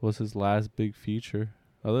 was his last big feature.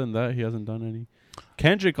 Other than that, he hasn't done any.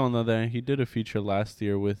 Kendrick, on the other hand, he did a feature last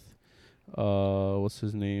year with, what's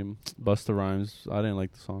his name? Busta Rhymes. I didn't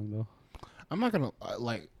like the song, though. I'm not going to,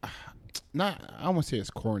 I don't want to say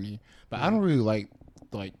it's corny, but I don't really like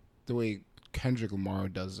the way Kendrick Lamar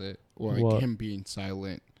does it, or him being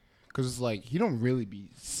silent. Because it's like, he don't really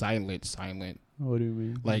be silent. What do you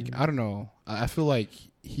mean? Like, I don't know. I feel like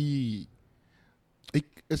it's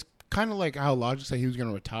kind of like how Logic said he was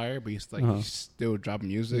gonna retire, but he's like he's still dropping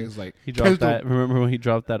music. It's like he dropped that. Remember when he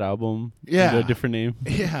dropped that album? Yeah, under a different name.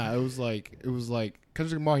 Yeah, it was like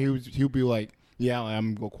Kendrick Lamar. He'll be like, yeah,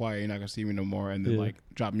 I'm gonna go quiet. You're not gonna see me no more, and then like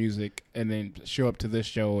drop music, and then show up to this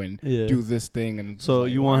show and do this thing. And so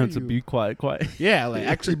you want him to be quiet? Yeah, like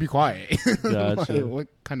actually be quiet. Gotcha. Like, what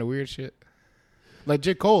kind of weird shit? Like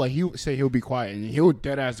J. Cole, like he say he'll be quiet, and he'll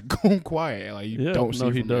dead ass go quiet. Like you don't see. No,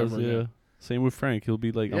 he does. Yeah. Same with Frank. He'll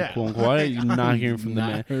be like, I'm cool and quiet. You're not hearing from the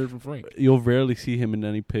man. Heard from Frank. You'll rarely see him in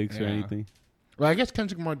any pics or anything. Well, I guess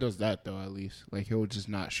Kendrick Lamar does that, though, at least. Like, he'll just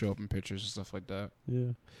not show up in pictures and stuff like that.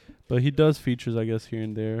 Yeah. But he does features, I guess, here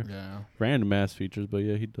and there. Yeah. Random ass features, but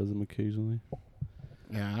yeah, he does them occasionally.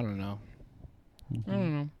 Yeah, I don't know. I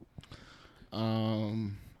don't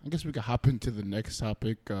know. I guess we could hop into the next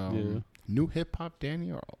topic. New hip-hop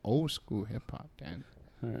Danny or old school hip-hop Danny?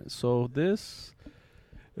 All right, so this...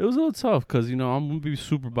 It was a little tough because, I'm going to be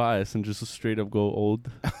super biased and just straight up go old.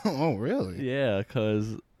 Oh, really? Yeah,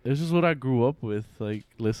 because it's just what I grew up with, like,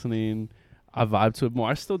 listening. I vibe to it more.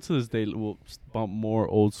 I still, to this day, will bump more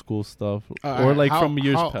old school stuff. Or, like, from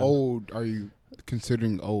years past. How old are you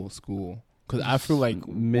considering old school? Because I feel like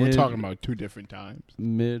we're talking about two different times.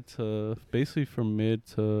 Basically from mid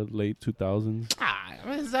to late 2000s.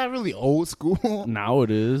 Is that really old school? Now it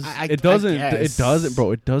is. It doesn't,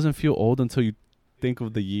 bro. It doesn't feel old until you think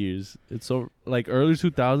of the years. It's so like early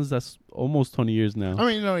 2000s. That's almost 20 years now. I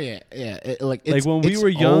mean, no, yeah. Like when we were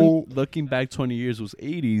young, looking back 20 years was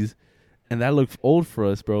 80s, and that looked old for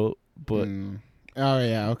us, bro. But oh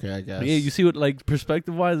yeah, okay, I guess. Yeah, you see what, like,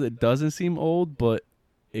 perspective wise, it doesn't seem old, but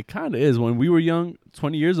it kind of is. When we were young,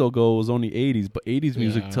 20 years ago, it was only 80s, but 80s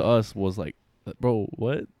music to us was like, bro,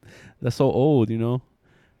 what? That's so old,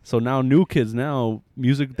 So now new kids now,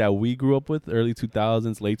 music that we grew up with, early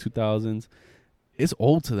 2000s, late 2000s, it's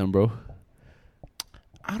old to them, bro.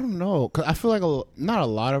 I don't know, cause I feel like not a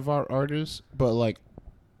lot of our artists, but like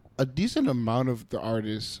a decent amount of the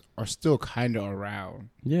artists are still kind of around.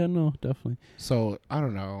 Yeah, no, definitely. So I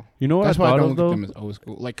don't know. You know what? That's why I don't look at them as old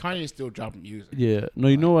school. Like Kanye's still dropping music. Yeah, no.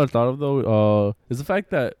 You know what I thought of though? Is the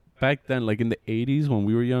fact that back then, like in the 80s when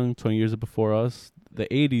we were young, 20 years before us, the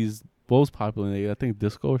 80s what was popular? I think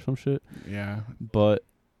disco or some shit. Yeah, but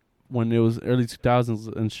when it was early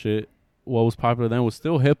 2000s and shit, what was popular then was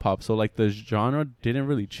still hip hop. So like the genre didn't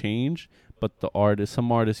really change, but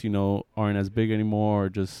some artists, aren't as big anymore, or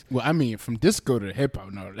just. Well, I mean, from disco to hip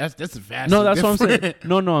hop, no, that's vastly No, that's different. what I'm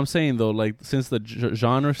saying. No, I'm saying though, like since the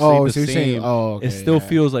genre stayed the same, okay, it still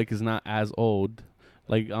feels like it's not as old.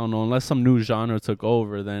 Like I don't know, unless some new genre took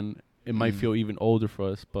over, then it might feel even older for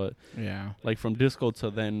us. But yeah, like from disco to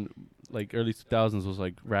then, like early 2000s was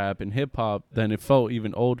like rap and hip hop. Then it felt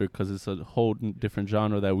even older because it's a whole different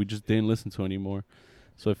genre that we just didn't listen to anymore.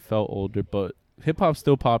 So it felt older, but hip hop's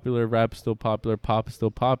still popular, rap's still popular, pop is still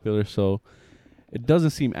popular. So it doesn't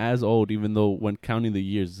seem as old, even though when counting the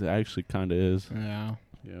years, it actually kind of is. Yeah.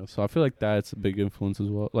 Yeah. So I feel like that's a big influence as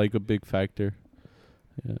well, like a big factor.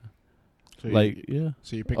 Yeah. So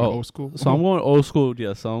So you're picking old school? So I'm going old school.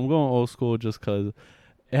 Yeah. So I'm going old school just because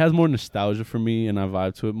it has more nostalgia for me and I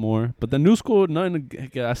vibe to it more. But the new school,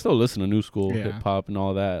 I still listen to new school hip hop and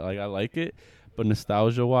all that. Like I like it, but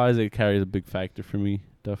nostalgia wise, it carries a big factor for me.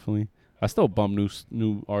 Definitely. I still bump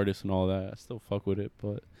new artists and all that. I still fuck with it,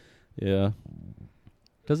 but yeah,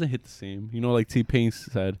 doesn't hit the same. Like T-Pain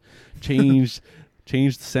said, change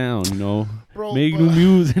the sound. Bro, make new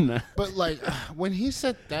music. But like when he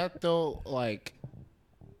said that though, like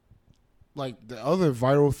the other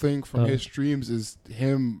viral thing from his streams is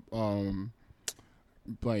him. I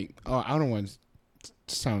don't want to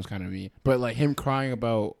sounds kind of mean, but like him crying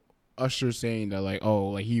about Usher saying that like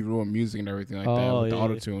he ruined music and everything like that with the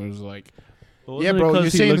autotune. It was like, yeah, bro, you're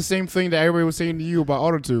saying the same thing that everybody was saying to you about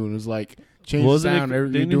autotune. It was like change the sound. You're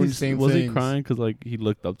doing the same thing. Was he crying because like he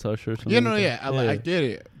looked up to Usher or something? I get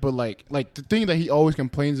it, but like the thing that he always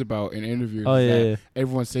complains about in interviews is that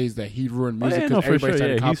everyone says that he ruined music because everybody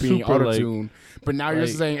started copying autotune. But now you're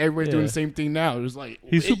saying everybody's doing the same thing now. It was like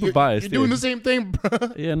he's super biased. You're doing the same thing, bro.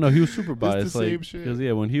 Yeah, no, he was super biased. It's the same shit. Because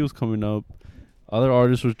when he was coming up, other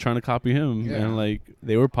artists were trying to copy him, and like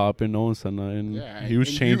they were popping. No one said nothing. Yeah, he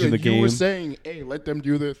was changing the game. You were saying, "Hey, let them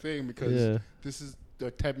do their thing because this is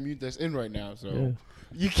the type of music that's in right now." So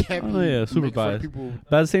you can't. Super biased.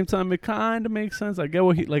 But at the same time, it kind of makes sense. I get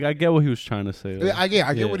what he was trying to say. Like. I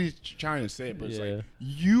get what he's trying to say, but it's like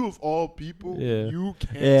you of all people, you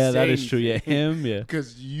can't. Yeah, that is true. Yeah, him. Yeah,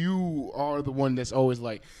 because you are the one that's always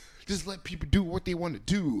like, just let people do what they want to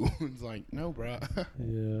do. It's like, no, bro.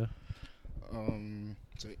 Yeah.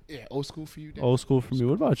 So old school for you. Old school for me.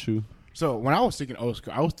 What about you? So when I was thinking old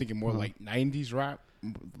school, I was thinking more like 90s rap,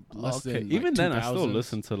 less than like even then 2000s. I still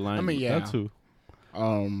listen to line. I mean, that too.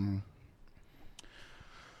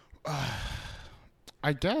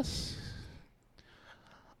 I guess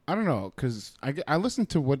I don't know because I listen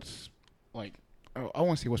to what's like I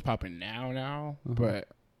want to say what's popping now, but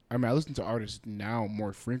I mean I listen to artists now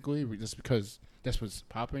more frequently just because that's what's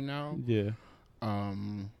popping now. Yeah.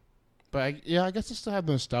 But I guess I still have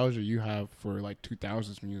the nostalgia you have for like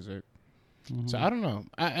 2000s music. Mm-hmm. So I don't know.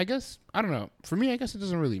 I guess I don't know. For me, I guess it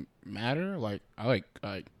doesn't really matter. Like I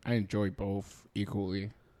enjoy both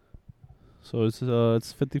equally. So it's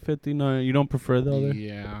 50-50. No, you don't prefer the other.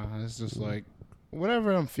 Yeah, it's just like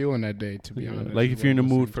whatever I'm feeling that day. To be honest, like if you're in the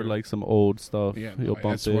mood for like some old stuff, you'll bump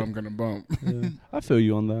that's it. what I'm gonna bump. I feel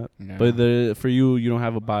you on that. Yeah. But for you don't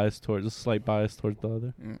have a slight bias towards the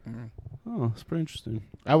other. Mm-mm. Oh, it's pretty interesting.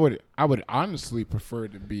 I would honestly prefer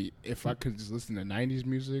to be if I could just listen to 90s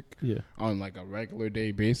music on like a regular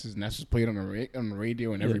day basis, and that's just played on the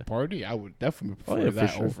radio in every party. I would definitely prefer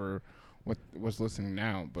that over what's listening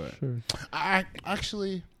now. But I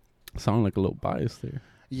actually sound like a little biased there.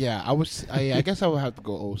 Yeah, I guess I would have to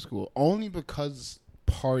go old school only because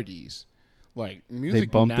parties. Like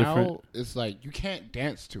music now, different. It's like you can't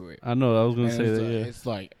dance to it. I know. I was gonna say that. It's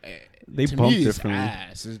like they bump differently.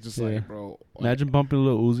 It's just like, bro. Like, imagine bumping a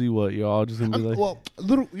Little Uzi. What you're all just gonna be like? Well,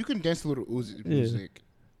 you can dance to Little Uzi music,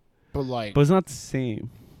 but it's not the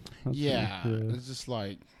same. It's just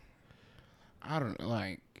like I don't know.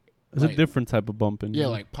 Like it's a different type of bumping. Yeah,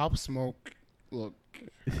 like Pop Smoke. Look.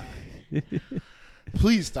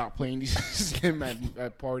 Please stop playing these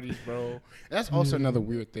at parties, bro. That's also another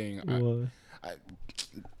weird thing.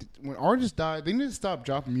 When artists die, they need to stop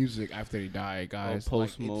dropping music after they die, guys.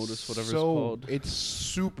 Post modus, whatever it's called. It's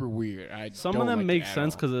super weird. Some of them make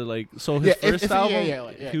sense because they're like, so his first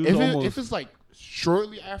album, if it's like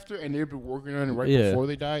shortly after and they've been working on it before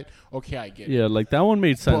they died, okay, I get it. Yeah, like that one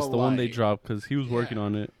made sense, the one they dropped, because he was working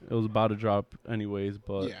on it. It was about to drop anyways,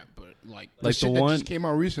 but... Yeah, but like the shit that just came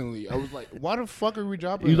out recently, I was like, why the fuck are we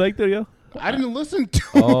dropping You liked it, yo? I didn't listen to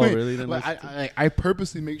it. Oh, really? Like, I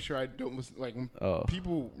purposely make sure I don't listen. Like when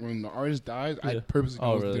when the artist dies, I purposely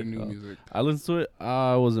don't listen to their new music. I listened to it.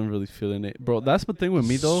 I wasn't really feeling it, bro. That's the thing with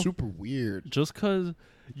me though. Super weird. Just cause,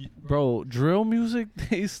 bro, drill music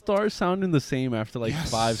they start sounding the same after like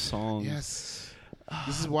 5 songs. Yes.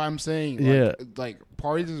 This is why I'm saying, like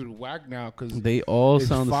parties is whack now because they all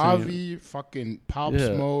sound the same. Favi, fucking Pop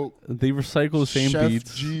Smoke. They recycle the same Chef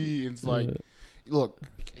beats. G. It's like, look,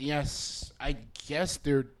 yes, I guess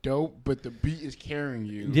they're dope, but the beat is carrying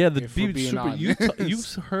you. Yeah, the beat is super.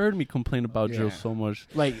 You've heard me complain about drill so much.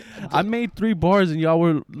 Like, I made 3 bars and y'all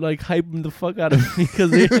were like hyping the fuck out of me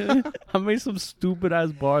because I made some stupid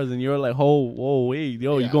ass bars and you're like, whoa, wait,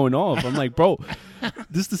 you're going off. I'm like, bro,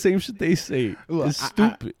 this is the same shit they say. Look, it's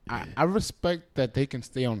stupid. I respect that they can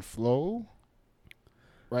stay on flow,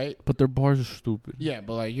 right? But their bars are stupid. Yeah,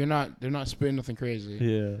 but like they're not spitting nothing crazy.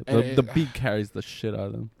 Yeah, the beat carries the shit out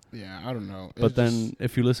of them. Yeah, I don't know. But then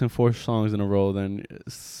if you listen 4 songs in a row, then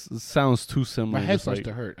it sounds too similar. My head starts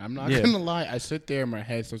to hurt. I'm not gonna lie. I sit there and my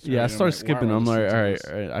head starts to hurt. Yeah, I start skipping. I'm like, all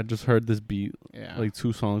right, I just heard this beat like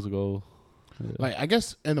 2 songs ago. Yeah. Like, I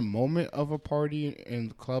guess in a moment of a party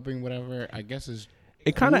and clubbing, whatever, I guess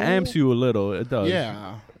it kind of amps you a little. It does.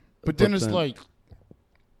 Yeah. But then it's like,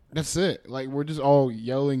 that's it. Like, we're just all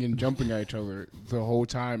yelling and jumping at each other the whole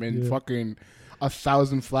time and fucking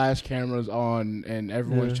 1,000 flash cameras on and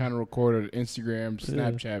everyone's trying to record an Instagram,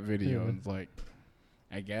 Snapchat video. And it's like,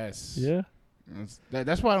 I guess. Yeah.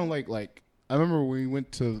 That's why I don't like, I remember when we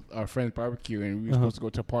went to our friend's barbecue and we were supposed to go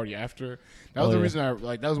to a party after. That was the reason that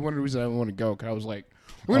was one of the reasons I didn't want to go. Cause I was like,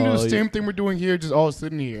 we're going to do the same thing we're doing here, just all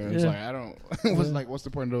sitting here. And it's like, I don't, what's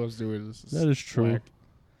the point of us doing this? That is true. Whack.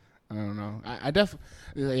 I don't know. I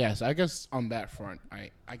definitely, yes, I guess on that front,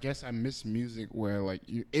 I guess I miss music where like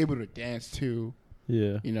you're able to dance to.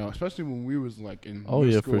 Yeah. You know, especially when we was like in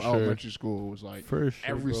school, elementary school, it was like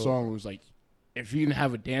every song was like, if you didn't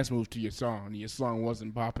have a dance move to your song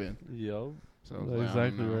wasn't popping. Yo. So that's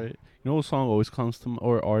exactly right. You know what song always comes to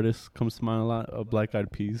or artist comes to mind a lot? Black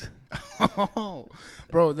Eyed Peas. Oh,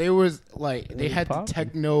 bro, they was like they had the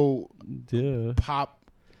techno pop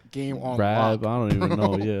game on rap. lock. I don't even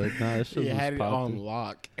know. Yeah, nah, that shit was had it on popping.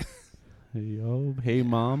 lock. Yo, Hey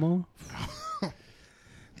Mama.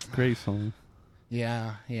 Great song.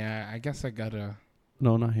 Yeah. I guess I gotta.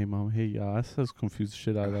 No, not Hey Mama. Hey Ya. I just confused the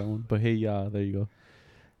shit out of that one. But Hey Ya, there you go.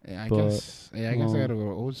 Yeah, I guess I gotta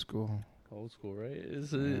go old school. Old school, right?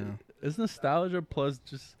 It's nostalgia plus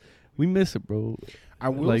just we miss it, bro. I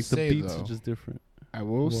will like say the beats though, are just different. I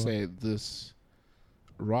will say this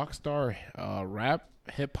rockstar rap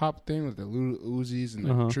hip hop thing with the Little Uzis and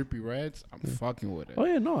the Trippy Reds. I'm fucking with it. Oh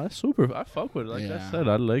yeah, no, that's super. I fuck with it. Like I said,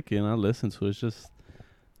 I like it and I listen to it. It's just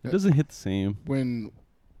it doesn't hit the same. When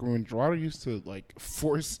Gerardo used to like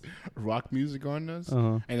force rock music on us,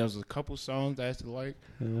 and there was a couple songs I used to like.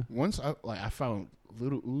 Yeah. Once I found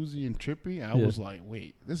Little Uzi and Trippy, I was like,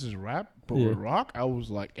 wait, this is rap, but with rock. I was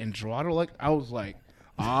like, and Gerardo, like, I was like,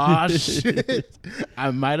 ah, shit,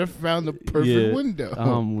 I might have found the perfect window.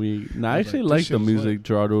 I actually like the music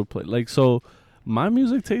Gerardo would play. Like, so my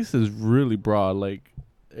music taste is really broad. Like,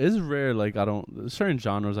 it's rare. Like, I don't certain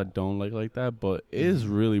genres I don't like that, but it is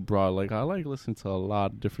really broad. Like, I like listening to a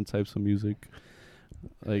lot of different types of music.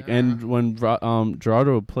 Like, and when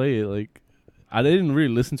Gerardo would play it, like, I didn't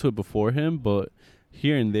really listen to it before him, but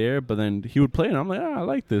here and there. But then he would play it, and I'm like, I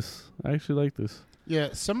like this. I actually like this.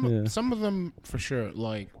 Yeah, some of them for sure.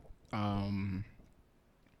 Like, the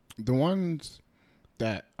ones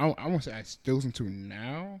that I won't say I still listen to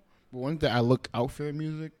now. The ones that I look out for the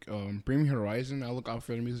music, Bring Me Horizon, I look out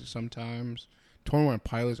for the music sometimes. 21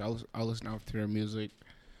 Pilots, I listen out to their music.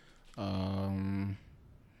 Who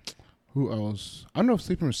else? I don't know if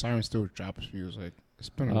Sleeping with Sirens still drops music. It's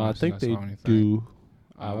been a while I think they do.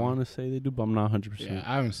 I want to say they do, but I'm not 100%. Yeah,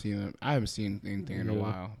 I haven't seen them. I haven't seen anything in a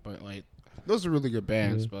while. But like, those are really good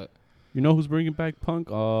bands. But you know who's bringing back punk?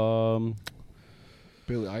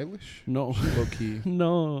 Billie Eilish? No. She low key.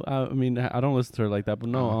 No, I mean, I don't listen to her like that, but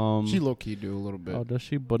no. She low key do a little bit. Oh, does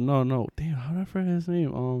she? But no. Damn, how did I forget his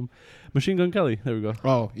name? Machine Gun Kelly. There we go.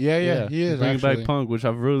 Oh, yeah. He is bringing back punk, which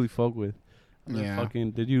I've really fucked with. Yeah.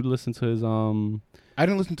 Did you listen to his I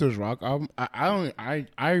didn't listen to his rock album.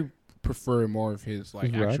 I prefer more of his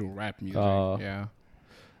like his actual rap music. Yeah.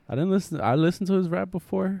 I didn't listen. I listened to his rap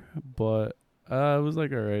before, but it was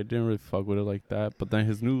like alright. Didn't really fuck with it like that. But then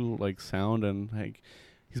his new like sound and like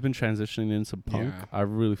he's been transitioning into punk. Yeah. I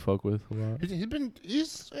really fuck with a lot. He's been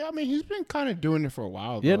kind of doing it for a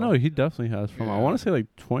while. Yeah, no, he definitely has. From I want to say like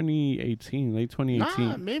 2018, late 2018.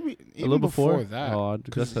 Nah, maybe a little before that. Oh,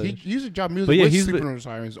 he used to drop music with Sleeping on the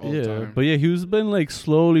Sirens all the time. But yeah, he's been like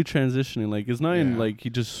slowly transitioning. Like it's not even like he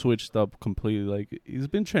just switched up completely. Like he's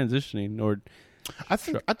been transitioning. Or I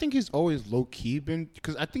think he's always low key been,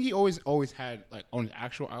 because I think he always had like on his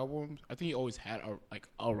actual albums. I think he always had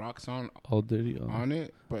a rock song. Oh, did he? On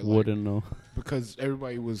it, but wouldn't know, because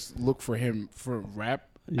everybody was look for him for rap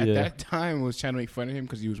at that time, was trying to make fun of him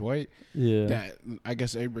because he was white. Yeah, that I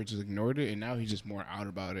guess everybody just ignored it, and now he's just more out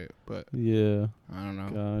about it. But yeah, I don't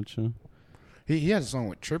know. Gotcha. He has a song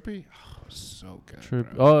with Trippy. Oh, so good.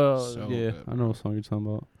 Trippy. Oh so yeah, good, I know what song you're talking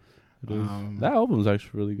about. That album's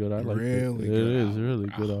actually really good. I like it. It is a really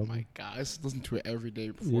good album. Oh my god, I listen to it every day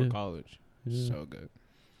before college. So good.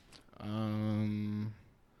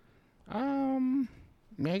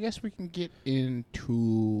 I guess we can get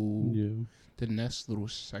into the next little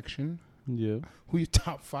section. Yeah. Who your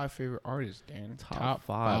top 5 favorite artists, Dan? Top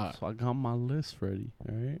five. So I got my list ready.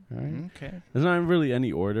 All right. Okay. There's not really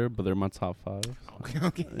any order, but they're my top 5.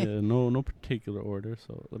 Okay. Yeah, no particular order.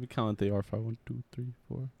 So let me count. They are 5. 1, 2, 3,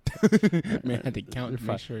 4. Man, I had to count to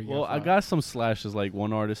make sure. Well, I got some slashes, like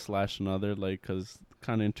one artist / another, like because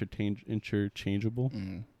kind of interchangeable.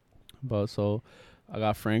 Mm. But so I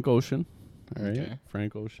got Frank Ocean. All right. Okay.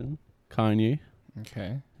 Frank Ocean. Kanye.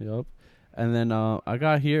 Okay. Yep. And then I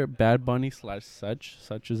got here Bad Bunny / Such.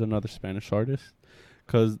 Such is another Spanish artist.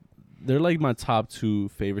 Because they're like my top 2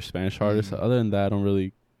 favorite Spanish artists. Other than that, I don't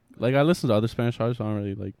really... Like, I listen to other Spanish artists, but I don't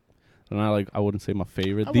really like... They're not like... I wouldn't say my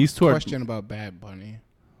favorite. These two are... question about Bad Bunny.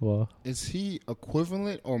 What? Is he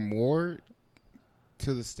equivalent or more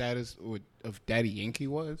to the status of Daddy Yankee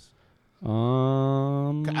was?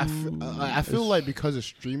 I feel like because of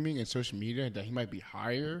streaming and social media that he might be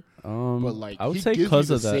higher, but like I would say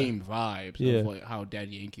because of the same vibes of like how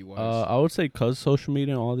Daddy Yankee was. I would say because social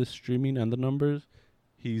media and all this streaming and the numbers,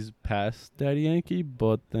 he's past Daddy Yankee.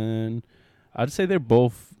 But then I'd say they're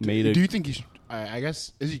both made it. Do you think he's? I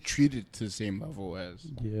guess is he treated to the same level as?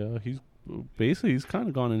 Yeah, he's kind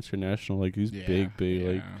of gone international. Like he's big.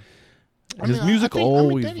 Like. His music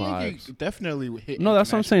always vibes. Definitely hit. No,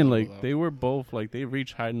 that's what I'm saying. Like they were both like they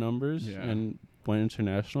reached high numbers and went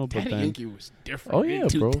international. But Daddy then Yankee was different. Oh yeah,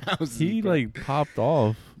 bro. He like popped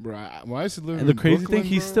off. Bro, when I used to live and the crazy thing,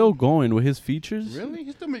 he's still going with his features. Really?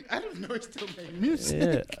 He still make? I didn't know he still made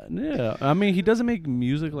music. Yeah. I mean, he doesn't make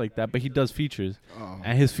music like that, but he does features,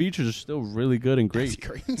 and his features are still really good and great.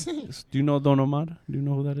 That's crazy. Do you know Don Omar? Do you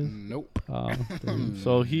know who that is? Nope.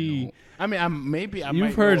 So he. No. I mean,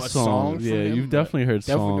 you've heard songs. Yeah, you've definitely heard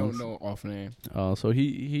songs. Definitely don't know off name. So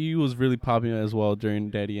he was really popular as well during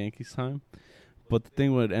Daddy Yankee's time. But the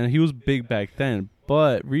thing and he was big back then.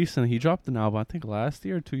 But recently, he dropped an album, I think last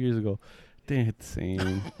year or 2 years ago. They didn't hit the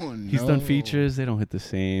same. He's done features, they don't hit the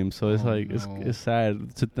same. So it's like, it's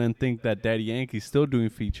sad to then think that Daddy Yankee's still doing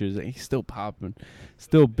features and he's still popping,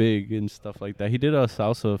 still big and stuff like that. He did a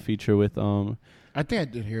salsa feature with I think I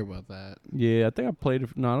did hear about that. Yeah, I think I played it.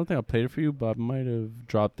 No, I don't think I played it for you, but I might have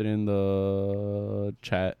dropped it in the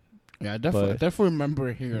chat. Yeah, I definitely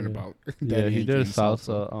remember hearing about Daddy he did a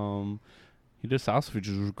salsa. He did salsa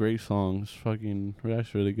features, was great songs. Fucking,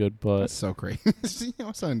 that's really good. But that's so crazy.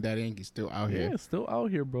 I'm saying Daddy Yankee's still out here. Yeah, still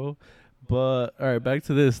out here, bro. But all right, back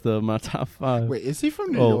to this. My top 5. Wait, is he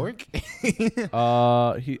from New York? He's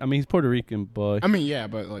Puerto Rican, but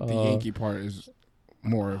but like the Yankee part is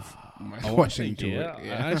more of my question to it.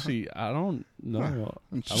 Yeah. Actually, I don't know.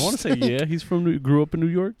 I want to say he's grew up in New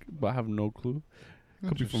York, but I have no clue.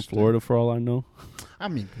 Could be from Florida for all I know. I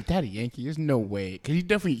mean, Daddy Yankee, there's no way.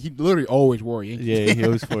 Because he literally always wore Yankees. Yeah, he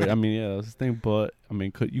always wore it. I mean, yeah, that's the thing. But, I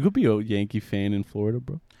mean, you could be a Yankee fan in Florida,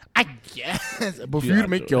 bro. I guess. But for you to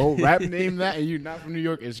make your whole rap name that and you're not from New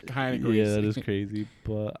York is kind of crazy. Yeah, that is crazy.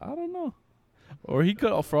 But I don't know. Or he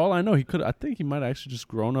could, for all I know, I think he might have actually just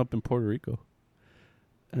grown up in Puerto Rico.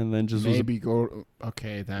 And then just maybe go.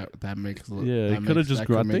 Okay, that makes. Yeah, he could have just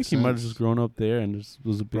grown. I think he might have just grown up there and just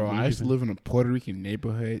was a big. Bro, I used to live in a Puerto Rican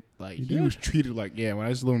neighborhood. Like he was treated like when I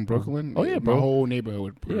used to live in Brooklyn. Oh yeah, bro. My whole neighborhood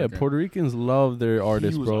was Puerto Rican. Puerto Ricans love their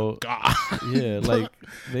artists, bro. Yeah, like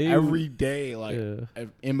they every day, like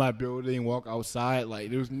in my building, walk outside,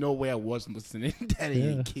 like there was no way I wasn't listening to Daddy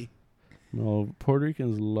Yankee. No, Puerto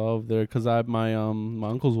Ricans love because my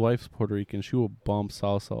uncle's wife's Puerto Rican. She will bump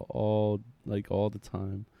salsa all the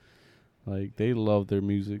time. Like they love their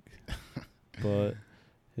music. But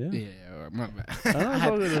yeah, my bad. I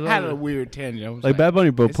had a weird tangent. I was like Bad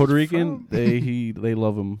Bunny, bro. Puerto Rican, they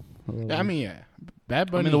love him. I mean,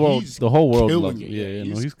 Bad Bunny. The whole world loves him. Yeah,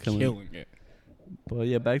 he's killing it. But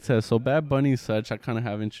yeah, back to that. So Bad Bunny and Such, I kind of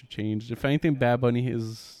have interchanged. If anything, Bad Bunny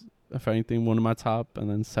is, if anything, one of my top, and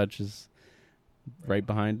then Such is right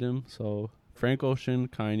behind him. So Frank Ocean,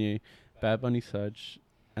 Kanye, Bad Bunny, Such,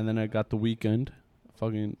 and then I got The Weeknd.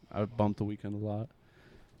 I bumped The Weeknd a lot.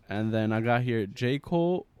 And then I got here J.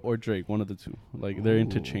 Cole or Drake, one of the two. Like, they're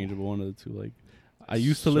interchangeable, one of the two. Like, I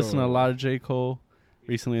used to listen to a lot of J. Cole.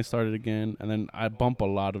 Recently, I started again, and then I bump a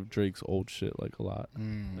lot of Drake's old shit, like a lot,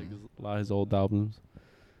 like a lot of his old albums.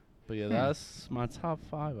 But yeah, that's my top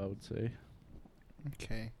 5, I would say.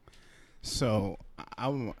 Okay, so I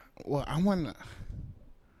want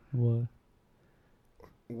to.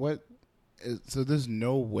 What? So there's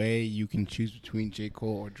no way you can choose between J.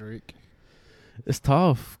 Cole or Drake. It's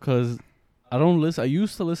tough because I don't listen. I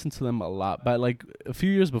used to listen to them a lot, but like a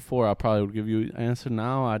few years before, I probably would give you an answer.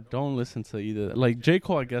 Now I don't listen to either. Like J.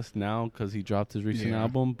 Cole, I guess now because he dropped his recent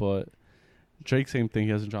album, but Drake, same thing. He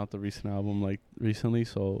hasn't dropped the recent album like recently,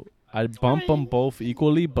 so I bump them both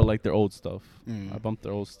equally, but like their old stuff. I bump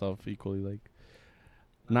their old stuff equally, like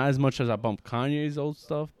not as much as I bump Kanye's old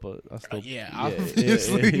stuff, but I still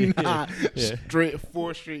obviously not. Straight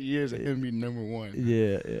 4 straight years of him being number 1.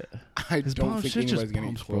 Yeah. I don't think anybody's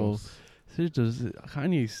gonna be close.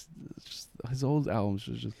 Kanye's just, his old albums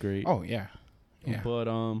was just great. Oh yeah. But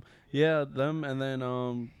them, and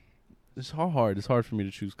then it's hard. It's hard for me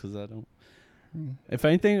to choose because I don't. If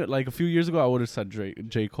anything, like a few years ago, I would have said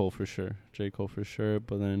J. Cole for sure.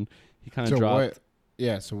 But then he kind of dropped.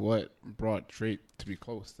 So what brought Drake to be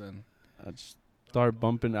close then? I just started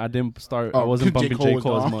bumping. I wasn't bumping J.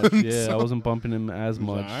 Cole as much. Yeah, I wasn't bumping him as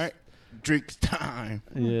much. All right, Drake's time.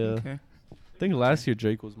 Yeah. Okay. I think last year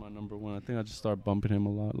Drake was my number 1. I think I just started bumping him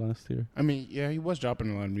a lot last year. I mean, yeah, he was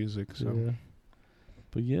dropping a lot of music. So. Yeah.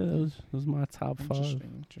 But yeah, that was my top 5.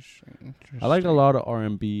 Interesting. I like a lot of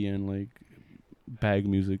R&B and like bag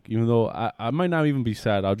music. Even though I might not even be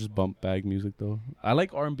sad, I'll just bump bag music though. I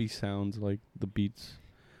like R&B sounds, like the beats.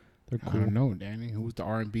 They're cool. I don't know, Danny. Who's the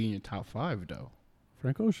R&B in your top 5 though?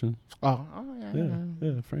 Frank Ocean. Oh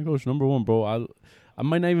yeah. Frank Ocean, number 1, bro. I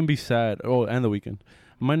might not even be sad. Oh, and The Weeknd.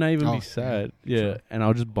 I might not even be sad. Yeah, sure. And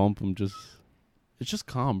I'll just bump them. It's just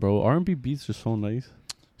calm, bro. R&B beats are so nice.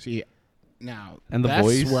 See, now and that's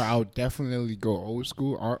voice where I'll definitely go old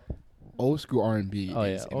school R&B. Oh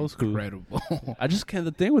yeah, old school. Incredible. I just can't.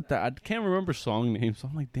 The thing with that, I can't remember song names. So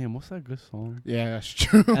I'm like, damn, what's that good song? Yeah, that's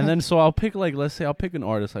true. And then so I'll pick let's say I'll pick an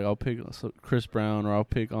artist. Like I'll pick Chris Brown, or I'll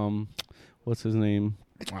pick what's his name?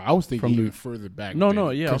 I was thinking even further back.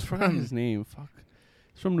 No, yeah, I was forgetting his name. Fuck,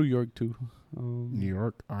 he's from New York too. New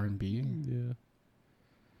York R&B. Yeah.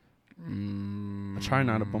 I try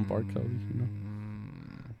not to bump R. Kelly,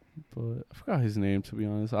 but I forgot his name, to be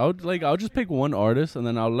honest. I'll just pick one artist and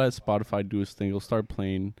then I'll let Spotify do his thing. It'll start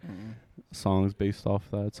playing songs based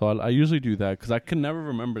off that. So I usually do that because I can never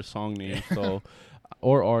remember song names,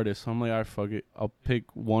 or artists. So I'm like, all right, fuck it. I'll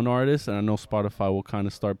pick one artist and I know Spotify will kind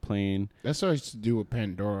of start playing. That's what I used to do with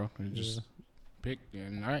Pandora. Just pick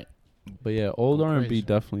and all right. But yeah, old R&B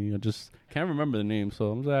definitely. I just can't remember the name, so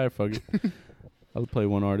I'm like, all right, fuck it. I'll play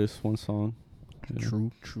one artist, one song. Yeah.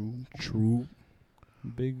 True.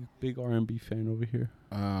 Big R&B fan over here.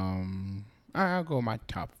 I'll go my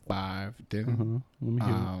top 5 then. Let me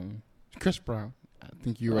hear Chris Brown. I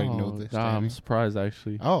think you already know this. I'm surprised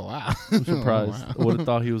actually. Oh wow, I'm surprised. I would have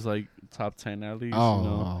thought he was like top 10 at least.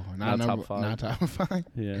 Not top 5. Not top 5.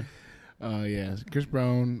 Yeah. Yeah. Chris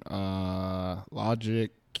Brown. Logic.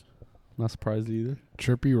 Not surprised either.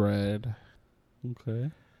 Trippie Redd.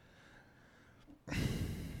 Okay.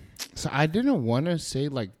 So I didn't want to say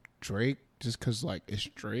like Drake just because like it's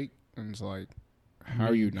Drake and it's like how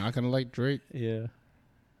are you not gonna like Drake? Yeah.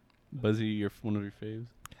 But is he one of your faves?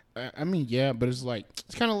 I mean, yeah, but it's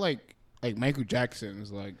kind of like Michael Jackson.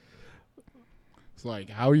 It's like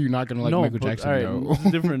how are you not gonna like Michael Jackson? All right,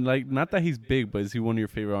 it's different. Like, not that he's big, but is he one of your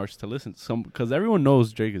favorite artists to listen to? Because everyone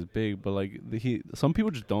knows Drake is big, but like some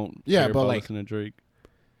people just don't. Yeah, care but about like listening to Drake.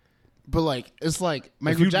 But like it's like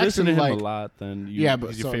Michael Jackson. If you listen to him like, a lot, then he's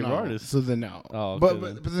your favorite artist. So then no. Oh,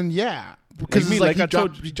 okay, but then yeah, because like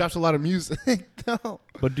he drops a lot of music. No.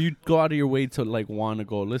 But do you go out of your way to like want to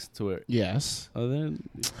go listen to it? Yes. But then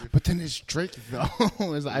it's Drake though.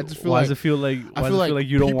 I just feel why like does it feel like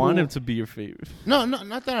you don't want him to be your favorite? No,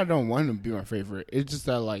 not that I don't want him to be my favorite. It's just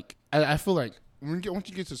that like I feel like once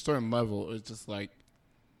you get to a certain level, it's just like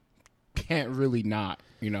can't really not,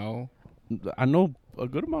 I know a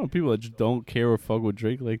good amount of people that just don't care or fuck with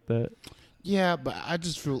Drake like that. Yeah, but I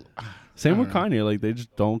just feel same with Kanye. Like they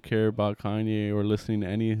just don't care about Kanye or listening to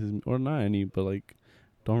any of his, or not any, but like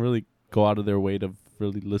don't really go out of their way to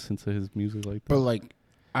really listen to his music like that. But like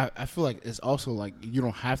I feel like it's also like you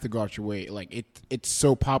don't have to go out your way. Like it's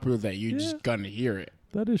so popular that you're just gonna hear it.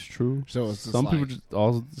 That is true. So it's some people just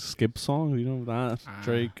also skip songs. You know, not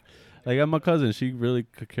Drake. Like, I got my cousin. She really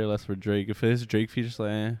could care less for Drake. If it's Drake feature, she's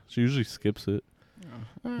like, she usually skips it.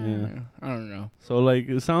 Yeah, I don't know. So like,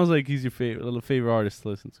 it sounds like he's your favorite artist to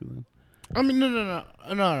listen to then. I mean, no.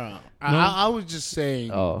 I was just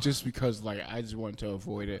saying, just because like I just wanted to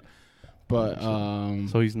avoid it, but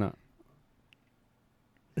so he's not.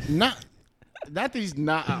 Not that he's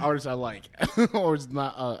not an artist I like, or it's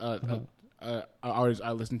not an artist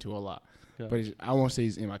I listen to a lot. Yeah. But I won't say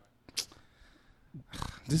he's in my.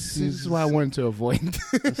 This is why I wanted to avoid.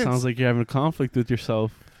 It sounds like you're having a conflict with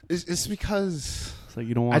yourself. It's because it's like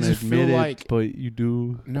you don't want to admit it, but you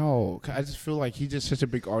do. No, I just feel like he's just such a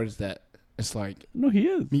big artist that it's like no, he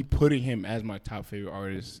is. Me putting him as my top favorite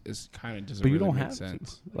artist is kind of doesn't. But you really don't make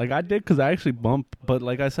sense. Like I did because I actually bump, but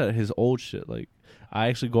like I said, his old shit. Like I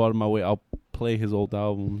actually go out of my way. I'll play his old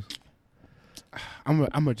albums. I'm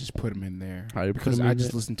gonna just put him in there because I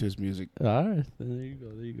just listen to his music. All right, there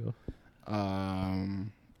you go.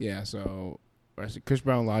 Yeah. So I said Chris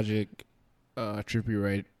Brown, Logic, Trippie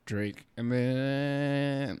Redd, Drake, and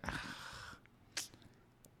then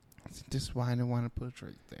this is why I didn't want to put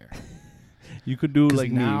Drake there. You could do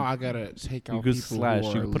like now me. I gotta take out. You could slash.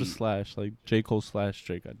 You could put a slash like J. Cole slash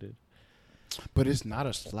Drake. I did. But it's not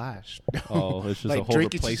a slash. Oh, it's just like a whole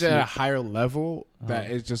Drake replacement. is just at a higher level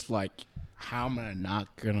that it's just like, how am I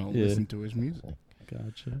not gonna listen to his music?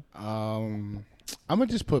 Gotcha. I'm gonna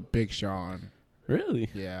just put Big Sean. Really?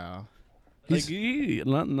 Yeah. Like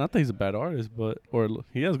not that he's a bad artist, but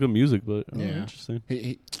he has good music, but interesting.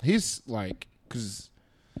 He's like, because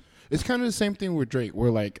it's kind of the same thing with Drake,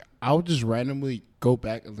 where like I'll just randomly go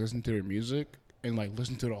back and listen to their music and like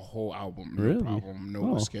listen to the whole album. No problem,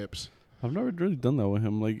 no skips. I've never really done that with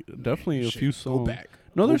him. Like definitely a few songs. Go back.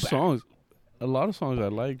 No, there's songs. A lot of songs I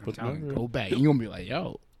like, but never. Go back. You're gonna be like,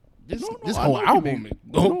 yo. This whole album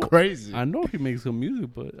is crazy. I know he makes good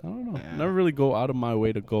music, but I don't know. Yeah. Never really go out of my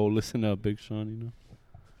way to go listen to Big Sean, you know?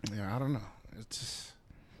 Yeah, I don't know. It's just,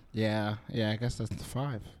 yeah, I guess that's the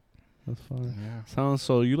 5. That's fine. Yeah.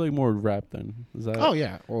 So you like more rap then? Is that? Oh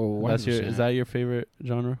yeah. Well, is that your favorite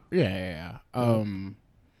genre? Yeah.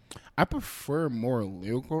 I prefer more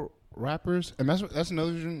lyrical rappers, and that's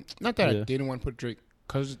another reason. Not that I didn't want to put Drake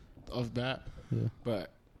because of that,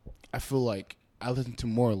 but I feel like I listen to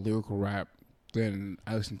more lyrical rap than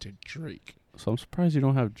I listen to Drake. So I'm surprised you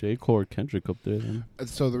don't have J. Cole or Kendrick up there then.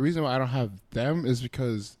 So the reason why I don't have them is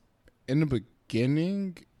because in the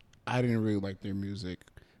beginning, I didn't really like their music.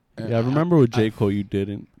 Yeah, I remember with J. Cole you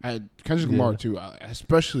didn't. Kendrick Lamar too,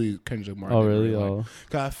 especially Kendrick Lamar. Oh, really?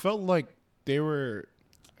 Because I felt like they were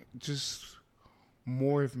just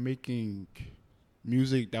more of making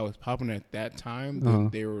music that was popping at that time than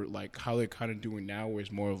they were like how they're kind of doing now, where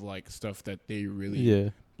it's more of like stuff that they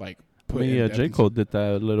really like put in. J. Cole did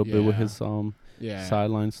that a little bit with his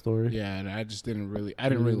sideline story. Yeah, and I just didn't really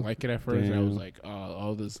like it at first. And I was like,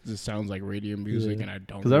 oh, this sounds like radio music, and I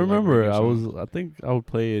don't. Because I remember I think I would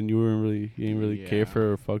play it and you didn't really care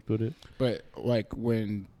for it or fucked with it. But like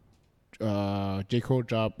when J. Cole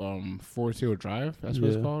dropped 4 Drive, that's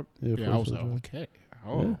what it's called. Yeah, I was like, okay.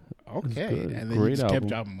 Okay. And then he just kept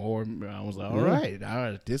dropping more. I was like, all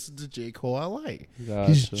right, this is the J. Cole I like. Gotcha.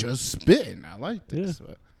 He's just spitting. I like this.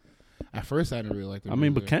 But at first, I didn't really like the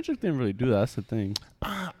music. But Kendrick didn't really do that. That's the thing.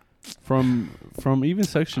 From even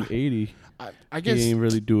Section 80, I guess he didn't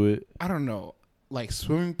really do it. I don't know. Like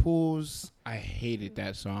Swimming Pools, I hated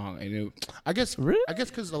that song. And I guess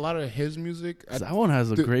because a lot of his music. That one has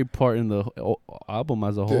a great part in the album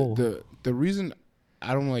as a whole. The reason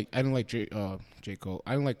I didn't like J. Cole.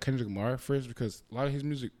 I didn't like Kendrick Lamar at first because a lot of his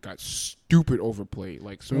music got stupid overplayed.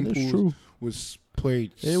 Like Swimming Pools was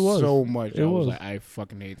played so much. I was like, I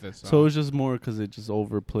fucking hate this song. So it was just more because it just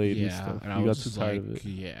overplayed and stuff. And I got too tired of it.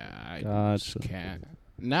 Yeah, I just can't.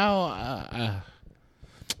 Now,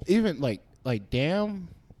 even like damn,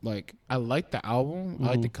 like I like the album. I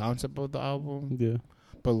like the concept of the album. Yeah,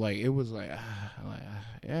 but like it was like, all right,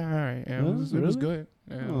 yeah, it was good.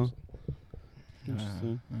 Yeah.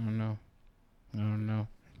 Interesting. I don't know.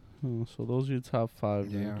 So those are your top 5.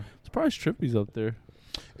 Yeah. Man. Surprised Trippie's up there.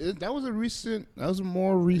 That was a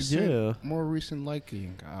more recent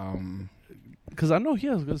liking. Because I know he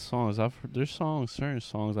has good songs. There's certain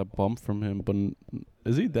songs I bump from him, but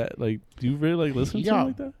is he that, like, do you really, like, listen to him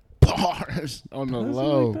like that? Bars on the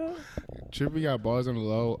low. Like Trippie got bars on the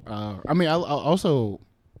low. I mean, I also...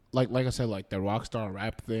 Like I said, like the rock star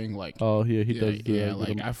rap thing, like he does. Yeah,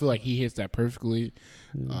 like I feel like he hits that perfectly.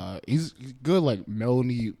 Yeah. He's good, like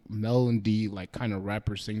melody, like kind of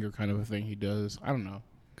rapper singer kind of a thing he does. I don't know.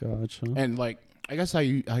 Gotcha. And like, I guess how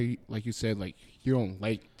you like you said, like you don't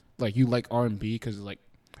like you like R&B because like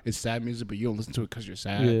it's sad music, but you don't listen to it because you're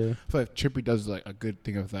sad. Yeah. I feel like Trippy does like a good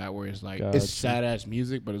thing of that, where it's like it's sad ass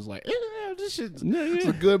music, but it's like this shit's it's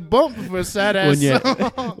a good bump for a sad ass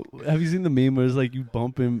song. Have you seen the meme where it's like you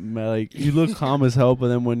bumping, like you look calm as hell, but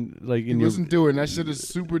then when like you listen to it, and that shit is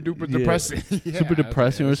super duper depressing, super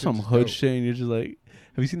depressing, or some hood shit, and you're just like,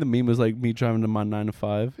 have you seen the meme? It's like me driving to my 9 to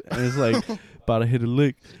 5, and it's like about to hit a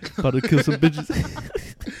lick, about to kill some bitches.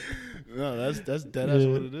 No, that's dead ass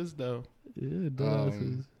what it is though. Yeah, dead ass.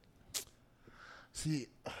 See,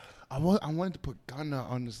 I wanted to put Gunna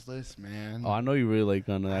on this list, man. Oh, I know you really like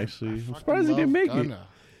Gunna, actually. I'm surprised he didn't make Gunna. it.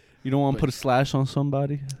 You don't want to put a slash on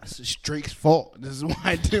somebody? It's Drake's fault. This is why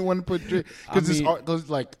I didn't want to put Drake. Because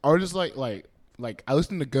like artists like I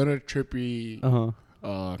listen to Gunna, Trippy,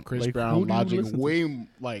 Chris like, Brown, Logic, way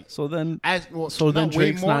like. So then,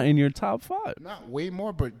 Drake's more, not in your top 5. Not way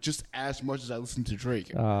more, but just as much as I listen to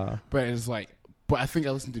Drake. But it's like. But I think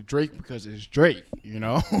I listen to Drake because it's Drake, you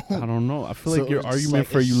know? I don't know. I feel like your argument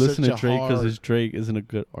for you listen to Drake because it's Drake isn't a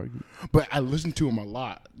good argument. But I listen to him a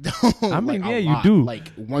lot. I mean, yeah, you do.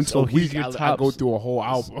 Like once a week, I go through a whole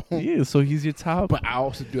album. Yeah, so he's your top. But I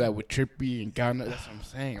also do that with Trippy and Gunna. That's what I'm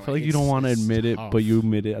saying. I feel like you don't want to admit it, but you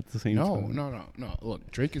admit it at the same time. No.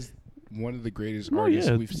 Look, Drake is one of the greatest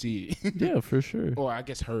artists we've seen. Yeah, for sure. Or I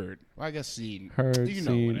guess heard. Well, I guess seen. Heard, you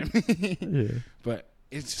seen. know what I mean? Yeah. But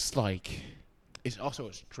it's just like... It's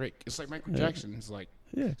Drake. It's like Michael Jackson. It's like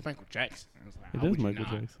it's Michael Jackson. It's like, it is Michael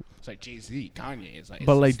Jackson. It's like Jay-Z, Kanye. It's like,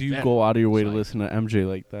 but like, do you go out of your way to listen to MJ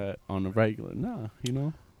like that on a regular? Nah, you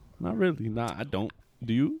know, not really. Nah, I don't.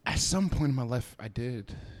 Do you? At some point in my life, I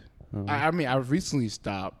did. I mean, I recently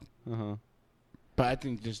stopped. But I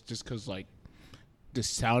think just because like the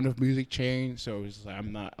sound of music changed, so it's like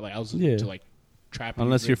I'm not like I was listening to like trap.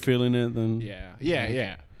 Unless music. you're feeling it, then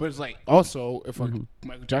yeah. But it's like also if a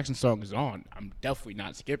Michael Jackson song is on, I'm definitely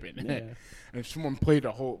not skipping. Yeah. And if someone played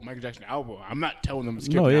a whole Michael Jackson album, I'm not telling them to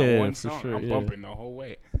skip that one song. Sure, I'm bumping the whole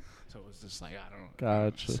way. So it's just like I don't.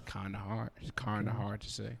 Gotcha. It's kind of hard. It's kind of hard to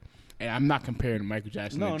say. And I'm not comparing Michael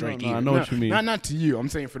Jackson to Drake. No, I know what you mean. Not to you. I'm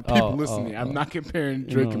saying for the people listening. I'm not comparing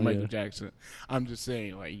Drake and Michael Jackson. I'm just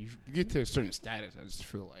saying like you get to a certain status, I just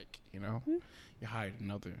feel like you're higher than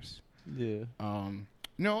others. Yeah.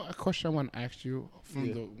 No, a question I want to ask you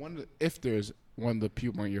from if there's one of the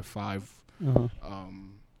people in your 5,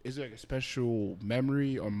 is there like a special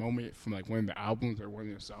memory or moment from like one of the albums or one of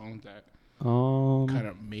your songs that kind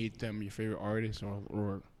of made them your favorite artist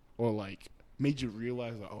or like made you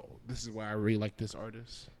realize like, oh, this is why I really like this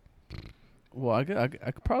artist? Well, I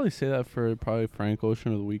could probably say that for probably Frank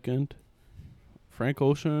Ocean of the Weeknd. Frank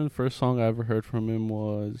Ocean, first song I ever heard from him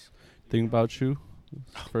was "Thinking About You."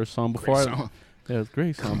 First song before it was a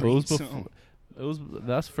great song. But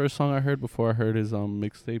that's the first song I heard before I heard his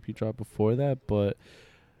mixtape he dropped before that. But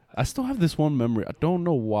I still have this one memory. I don't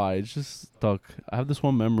know why. It's just stuck. I have this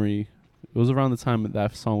one memory. It was around the time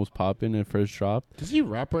that song was popping and it first dropped. Does he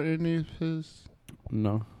rap on any of his?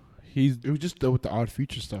 No. It was just with the Odd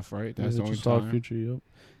Future stuff, right? That's the only time. Odd Future, yep.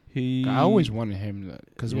 I always wanted him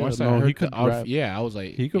because once I heard the Odd, I was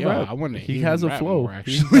like, he could rap. I want to. He has a flow. More,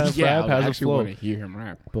 actually. Rap has I a flow. want to hear him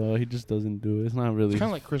rap, but he just doesn't do it. It's not really. It's kind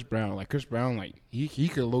of like Chris Brown. Like Chris Brown, like he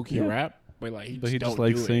could low key rap, but like he just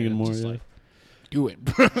likes singing more. Like, do it,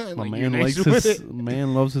 bro. My man likes his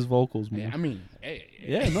man loves his vocals, man. Yeah, I mean,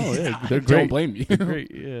 they're great. Don't blame you. They're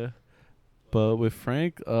great, yeah. But with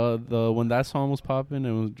Frank, when that song was popping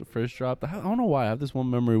and was first dropped, I don't know why I have this one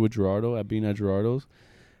memory with Gerardo at being at Gerardo's.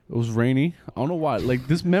 It was rainy. I don't know why. Like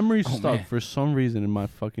this memory stuck for some reason in my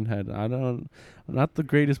fucking head. Not the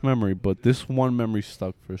greatest memory, but this one memory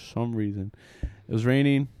stuck for some reason. It was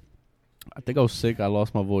raining. I think I was sick. I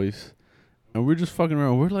lost my voice. And we were just fucking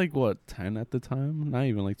around. We're like, 10 at the time? Not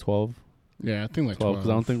even, like 12. Yeah, I think like 12. Because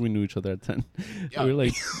I don't think we knew each other at 10. We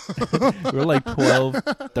were like 12,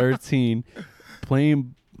 13,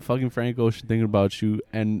 playing fucking Frank Ocean, Thinking About You.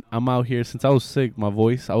 And I'm out here. Since I was sick, my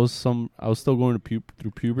voice, I was still going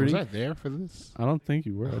through puberty. Was I there for this? I don't think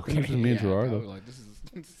you were. I think it was just me and Gerardo. This is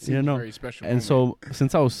very special and moment. So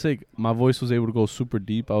since I was sick, my voice was able to go super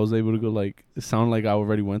deep. I was able to go like it sounded like I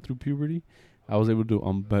already went through puberty. I was able to do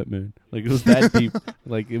I'm Batman. Like it was that deep.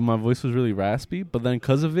 Like my voice was really raspy, but then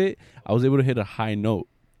because of it, I was able to hit a high note.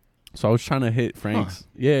 So I was trying to hit Frank's.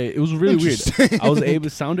 Yeah, it was really weird. I was able.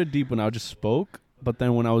 It sounded deep when I just spoke, but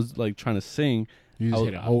then when I was like trying to sing, you just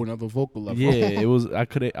hit a whole other vocal level. Yeah, it was.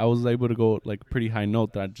 I was able to go like pretty high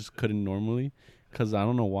note that I just couldn't normally. Because I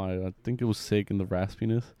don't know why. I think it was sick and the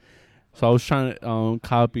raspiness. So I was trying to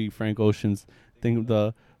copy Frank Ocean's thing.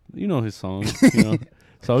 You know his song. You know,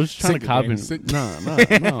 So I was just trying to copy.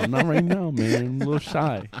 No, not right now, man. I'm a little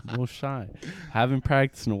shy. Haven't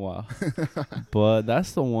practiced in a while. But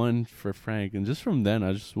that's the one for Frank. And just from then,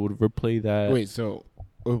 I just would replay that. Wait, so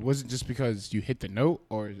was it just because you hit the note,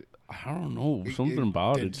 or I don't know, something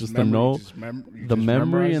about it. Just the note, the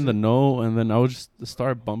memory and the note, and then I would just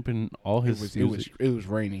start bumping all his music. It was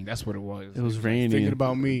raining. That's what it was. It was raining. Like thinking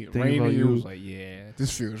about me, raining. It was like, yeah,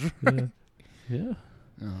 this feels right. Yeah.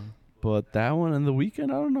 But that one and The Weeknd,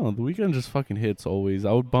 I don't know. The Weeknd just fucking hits always.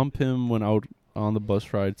 I would bump him when I would on the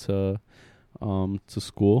bus ride to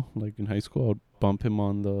school, like in high school. I would bump him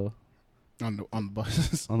on the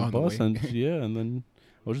bus, on the bus, and and then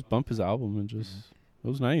I would just bump his album and just. It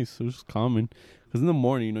was nice. It was just calming. Because in the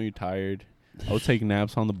morning, you're tired. I would take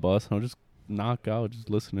naps on the bus, and I would just knock out just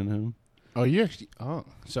listening to him. Oh, you actually... Oh.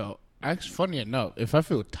 So, actually, funny enough, if I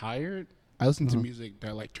feel tired, I listen to music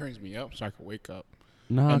that, like, turns me up so I can wake up.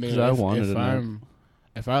 No, because I wanted it.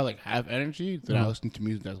 If I, like, have energy, then I listen to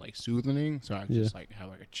music that's, like, soothing, so I can just, like, have,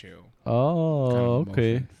 like, a chill. Oh,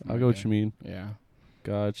 okay. I get what you mean. Yeah.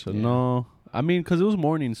 Gotcha. Yeah. No. I mean, because it was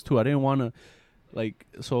mornings, too. I didn't want to, like...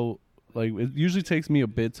 So... Like, it usually takes me a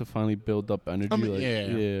bit to finally build up energy. I mean, like,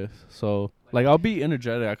 yeah. So, like, I'll be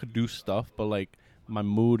energetic. I could do stuff, but, like, my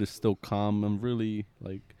mood is still calm. I'm really,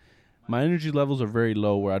 like, my energy levels are very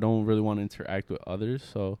low where I don't really want to interact with others.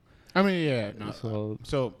 So, I mean, yeah. No,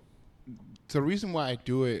 so the reason why I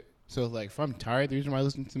do it, so, like, if I'm tired, the reason why I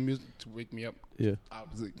listen to music to wake me up,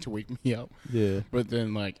 obviously to wake me up. Yeah. But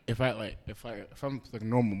then, like, if I'm like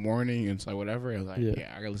normal morning and it's like whatever, I'm like,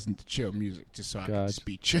 I gotta listen to chill music just so I can just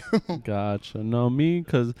be chill. Gotcha. No, me,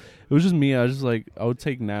 because it was just me. I was just like, I would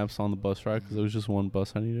take naps on the bus ride because it was just one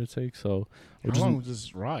bus I needed to take. So, how long was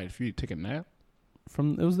this ride for you to take a nap?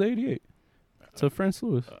 It was the 88 to Francis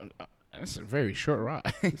Louis. That's a very short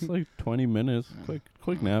ride. It's like 20 minutes.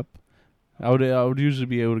 Quick nap. I would usually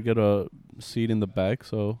be able to get a seat in the back,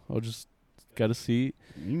 so I would just get a seat.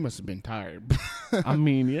 You must have been tired. I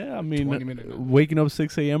mean, waking up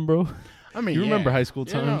 6 a.m., bro. I mean, you remember high school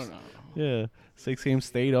times? No. Yeah, 6 a.m.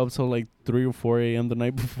 stayed up till like 3 or 4 a.m. the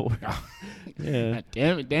night before. Yeah. God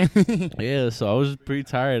damn it. Yeah, so I was pretty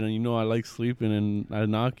tired, and I like sleeping, and I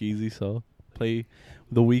knock easy, so play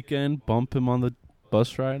The Weeknd, bump him on the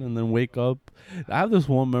bus ride, and then wake up. I have this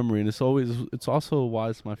one memory, and it's also why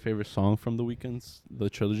it's my favorite song from The Weeknd's the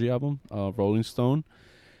trilogy album, Rolling Stone.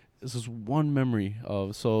 This is one memory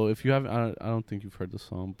of, so if you haven't, I don't think you've heard the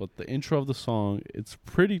song, but the intro of the song, it's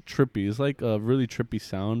pretty trippy. It's like a really trippy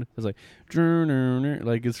sound. It's like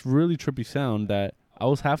it's really trippy sound that I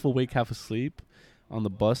was half awake, half asleep on the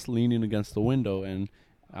bus, leaning against the window, and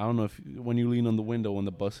I don't know if when you lean on the window when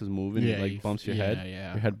the bus is moving, it like bumps your head.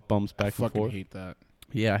 Yeah. Your head bumps back and forth. I fucking hate that.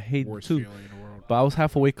 Yeah, I hate Worst too. feeling in the world. But I was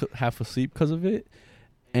half awake, half asleep because of it,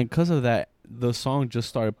 and because of that, the song just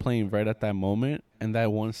started playing right at that moment, and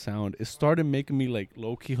that one sound, it started making me like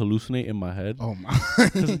low key hallucinate in my head. Oh my!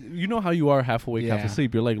 'Cause you know how you are half awake, half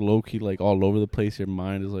asleep. You're like low key, like all over the place. Your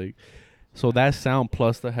mind is like. So that sound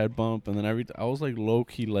plus the head bump and then everything, I was like low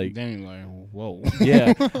key like. Then like, whoa.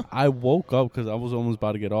 Yeah, I woke up because I was almost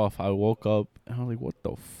about to get off. I woke up and I was like, what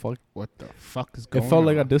the fuck? What the fuck is going on? It felt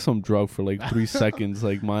like I did some drug for like 3 seconds.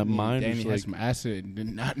 Like my mind Danny was had like. some acid and did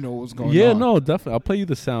not know what was going on. Yeah, no, definitely. I'll play you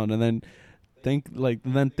the sound and then think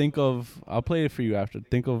of. I'll play it for you after.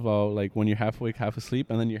 Think of like when you're half awake, half asleep,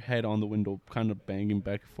 and then your head on the window, kind of banging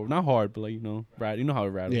back and forth. Not hard, but like you know how it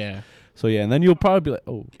rattles. Yeah. So yeah, and then you'll probably be like,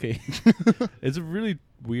 "Oh, okay." It's a really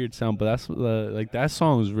weird sound, but that's like that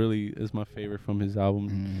song is my favorite from his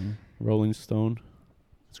album, Rolling Stone.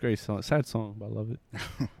 It's a great song, sad song, but I love it.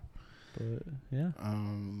 But yeah,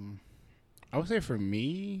 I would say for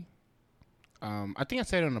me. I think I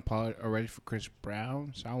said it on the pod already for Chris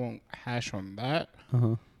Brown, so I won't hash on that.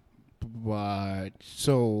 But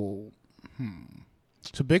so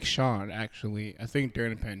Big Sean actually. I think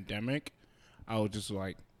during the pandemic, I was just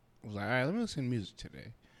like, all right, let me listen to music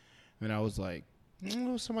today. And I was like,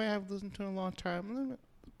 somebody I haven't listened to in a long time,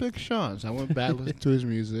 Big Sean. So I went back listened to his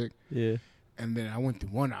music. Yeah. And then I went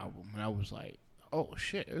through one album, and I was like, oh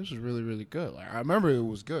shit, this is really, really good. Like I remember it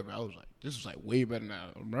was good, but I was like, this was like way better than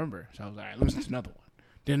I remember. So I was like, all right, listen to another one.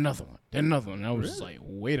 Then another one. Then another one. And I was just like,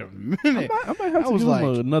 wait a minute. I might have to give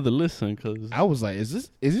him another listen because I was like, is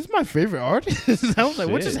this my favorite artist? I was like,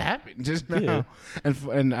 what just happened just now? Yeah.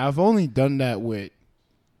 And I've only done that with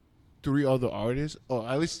 3 other artists, or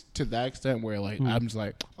at least to that extent where like I'm just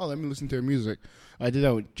like, oh, let me listen to their music. I did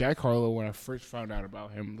that with Jack Harlow when I first found out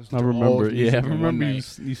about him. I remember. Yeah, I remember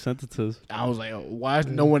you sent it to us. I was like, why has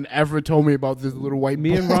no one ever told me about this little white boy?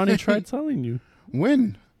 Me and Ronnie tried telling you.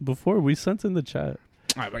 When? Before we sent in the chat.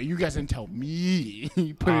 All right, but you guys didn't tell me.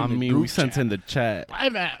 We sent in the chat.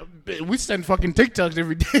 We send fucking TikToks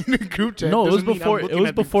every day in the group chat. No, it was before. It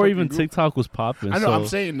was before even TikTok was popping. I know. So. I'm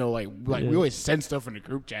saying though, like we always send stuff in the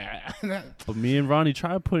group chat. But me and Ronnie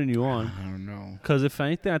tried putting you on. I don't know. Because if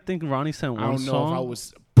anything, I think Ronnie sent one song. I don't know if I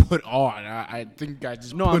was put on. I think I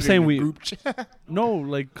just. No, put I'm saying in the group chat. No,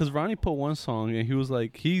 like because Ronnie put one song and he was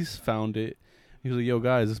like, he's found it. He was like, "Yo,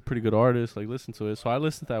 guys, it's a pretty good artist. Like, listen to it." So I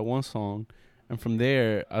listened to that one song. And from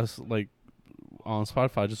there, I was like, on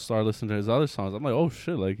Spotify, I just started listening to his other songs. I'm like, oh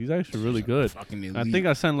shit, like he's actually really good. I think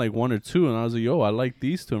I sent like one or two, and I was like, yo, I like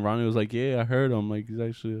these two. And Ronnie was like, yeah, I heard him. Like he's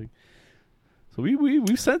actually like. So we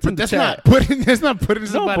sent him the chat. That's not putting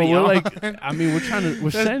somebody no, but we're on. like, I mean,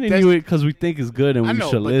 we're sending you it because we think it's good and we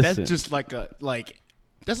should listen. That's just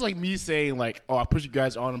that's like me saying like, oh, I put you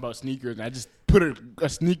guys on about sneakers, and I just put a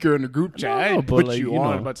sneaker in the group chat. I didn't put you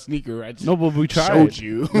on about sneaker. I just but we tried. Showed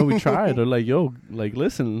you. No, we tried. They're like, yo, like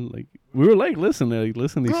listen, like we were like, listen to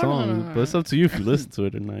these songs. But it's up to you if you listen to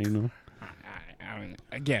it or not. You know.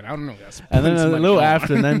 I don't know. And then a little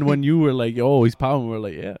after, and then when you were like, "Oh, he's popping," we're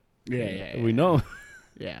like, "Yeah, we know."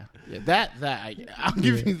 Yeah. That I'll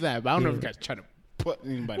give you that. But I don't know if you guys try to put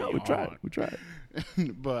anybody on. We tried.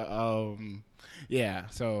 But yeah.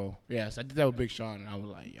 So I did that with Big Sean, and I was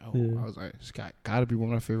like, I was like, this guy gotta be one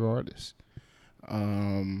of my favorite artists.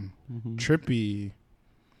 Trippy.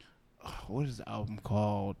 What is the album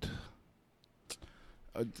called?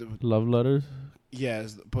 Love Letters.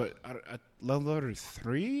 Yes, but Love Letter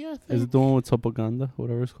 3, I think. Is it the one with Topaganda,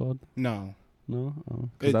 whatever it's called? No.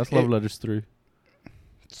 Because that's Love Letters 3.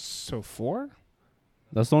 So 4?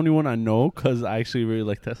 That's the only one I know because I actually really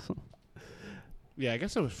like that song. Yeah, I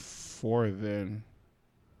guess it was 4 then.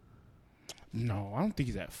 No, I don't think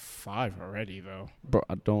he's at 5 already though. Bro,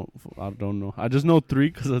 I don't know. I just know 3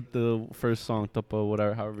 because of the first song, Topa,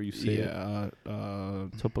 whatever, however you say it.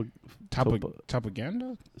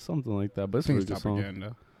 Topaganda? Something like that, but it's a really good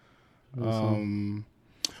song.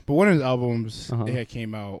 But one of his albums it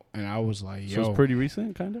came out, and I was like, yo. So it's pretty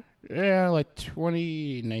recent, kind of? Yeah, like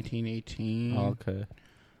 2019, 18. Oh, okay.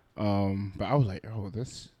 But I was like, oh,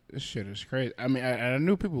 this shit is crazy. I mean, I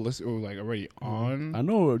knew people were like already on. I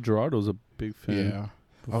know Gerardo's a big fan. Yeah.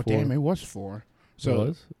 Before. Oh, damn, it was 4.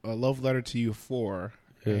 So, Love Letter to You 4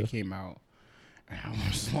 it came out. And I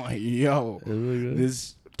was like, yo,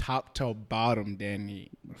 this top to bottom,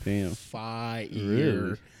 Danny. Damn. Fire.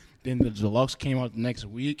 Really? Then the deluxe came out the next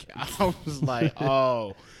week. I was like,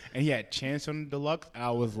 oh. And he had Chance on the deluxe.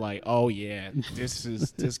 I was like, oh yeah,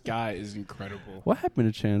 this guy is incredible. What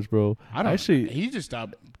happened to Chance, bro? He just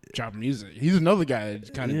stopped dropping music. He's another guy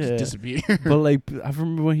that kind of just disappeared. But like, I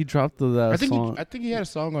remember when he dropped that song. I think he had a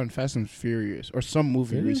song on Fast and Furious or some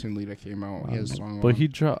movie recently that came out. He has a song. But he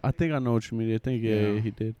dropped. I think I know what you mean. I think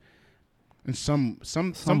he did. And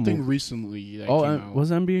something recently that came out.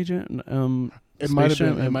 Was NBA Jam? It might have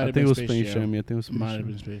been. I think it was Space Jam. Yeah, I think it was Space Jam. Might have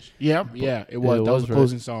been Space. Yeah, it was. That was the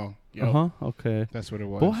closing song. Yep. Okay. That's what it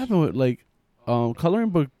was. But what happened with like, Coloring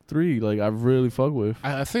Book 3? Like, I really fuck with.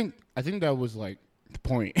 I think that was like the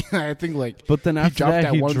point. I think like. But then after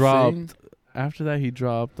that, he dropped. After that, he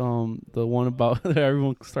dropped the one about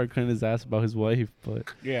everyone started cutting his ass about his wife. But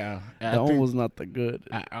that one was not that good.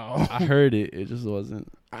 I heard it. It just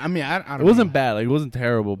wasn't. I mean, I don't. It wasn't bad. Like, it wasn't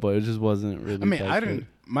terrible, but it just wasn't really. I mean, I didn't.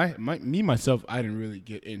 Myself, I didn't really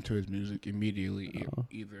get into his music immediately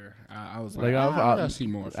either. I was like, I gotta see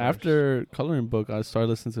more. After Coloring Book, I started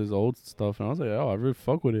listening to his old stuff, and I was like, oh, I really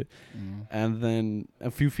fuck with it. And then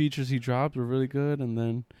a few features he dropped were really good, and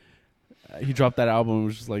then he dropped that album, and it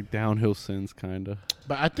was just like downhill since, kind of.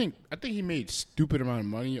 But I think he made stupid amount of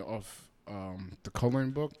money off the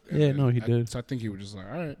Coloring Book. Yeah, no, he did. So I think he was just like,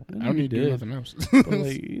 all right, I don't need to do nothing else. But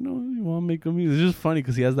like, you want to make good music. It's just funny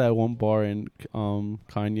because he has that one bar in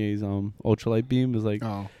Kanye's Ultralight Beam. Is like,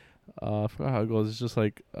 I forgot how it goes. It's just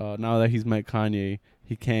like now that he's met Kanye,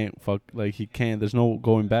 he can't there's no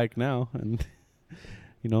going back now, and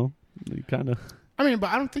he kind of. I mean, but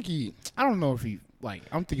I don't know if he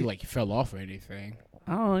fell off or anything.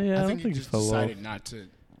 I think he just decided not to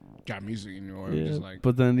got music anymore. Yeah, just like,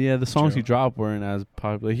 but then the songs he dropped weren't as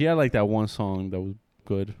popular. He had like that one song that was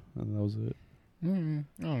good, and that was it. I don't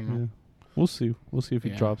know. Yeah. We'll see if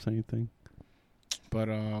he drops anything. But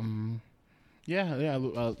I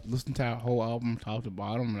listened to that whole album top to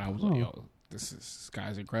bottom, and I was like, yo, this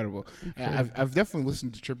guy's incredible. And I've definitely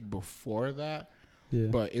listened to Trippy before that,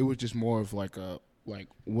 but it was just more of like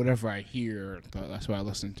whatever I hear, that's what I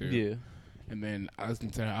listen to. Yeah. And then I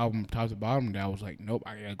listened to the album top to bottom, and I was like, nope,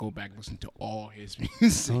 I gotta go back and listen to all his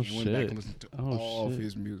music. Oh, shit. Went back and listened to all of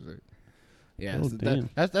his music. Yeah, so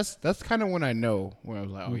that's kind of when I know when I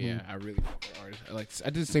was like, oh yeah, I really fuck with artists. Like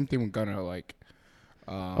I did the same thing with Gunna. Like,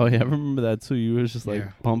 oh yeah, I remember that too. You was just like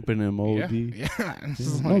bumping him OD. Yeah.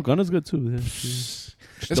 No, Gunna's good too. It's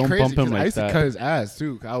don't crazy bump him like I used that. to cut his ass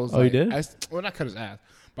too. I was you like, did? Well, not cut his ass,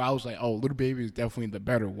 but I was like, oh, Little Baby is definitely the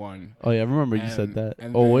better one. Oh yeah, I remember you said that.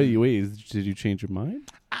 Oh wait, did you change your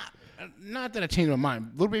mind? Not that I changed my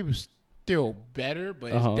mind. Little Baby was still better,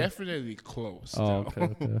 but it's definitely close. Oh,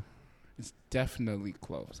 okay. It's definitely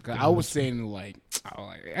close. Cause I was saying like,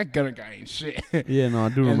 that Gunna guy ain't shit. Yeah, no, I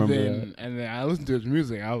do remember that. And then I listened to his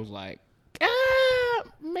music. I was like,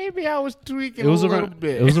 maybe I was tweaking a little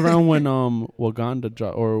bit. It was around when Waganda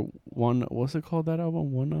dropped, or one. What's it called? That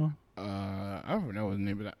album, One. I don't know what the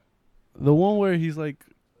name of that. The one where he's like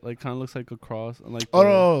kind of looks like a cross, and like.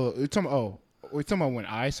 We're talking about when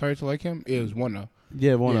I started to like him. It was One.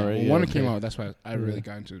 Yeah, One. Right. When One came out, that's why I really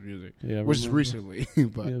got into his music. Yeah, which is recently,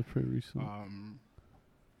 but yeah, pretty recent.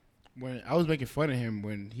 When I was making fun of him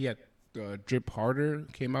when he had Drip Harder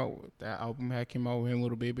came out, that album came out with him and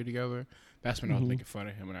Little Baby together. That's when I was making fun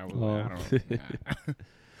of him, and I was like, I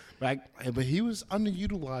don't. But he was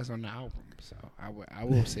underutilized on the album, so I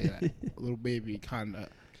will say that Little Baby kind of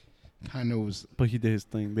was. But he did his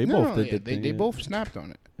thing. They both did their thing. They both snapped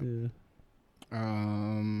on it.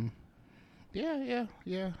 Yeah.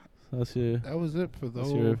 Yeah. That was it for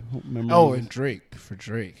those. And Drake. I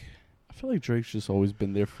feel like Drake's just always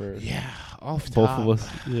been there for off both top. of us.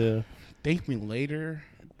 Yeah. Thank Me Later.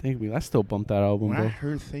 I still bump that album. When bro. I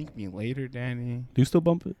heard Thank Me Later, Danny. Do you still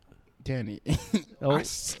bump it? Danny. I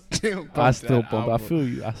still bump it. I feel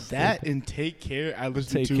you. That and Take Care, I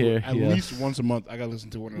listen to at least once a month. I gotta listen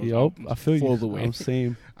to one of those albums. I feel you. The way. I'm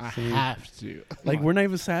same. I have to. Like we're not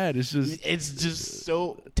even sad. It's just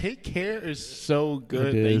so. Take Care is so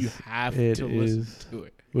good that you have to listen to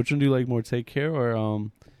it. Which one do you like more, Take Care or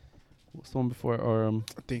what's the one before or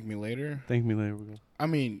Thank Me Later? Thank Me Later. We go. I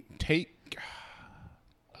mean,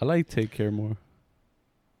 I like Take Care more.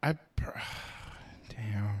 Damn.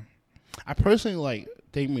 I personally like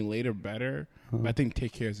Thank Me Later better, but I think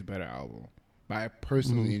Take Care is a better album. But I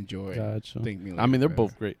personally enjoy Thank Me Later. I mean, they're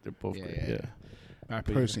both great. They're both great. Yeah. I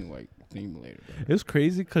personally like Thank Me Later better. It's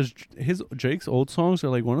crazy because Drake's old songs are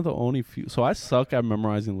like one of the only few. So I suck at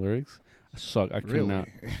memorizing lyrics. I suck. I cannot.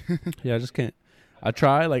 Yeah, I just can't. I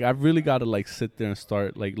try. Like I really got to like sit there and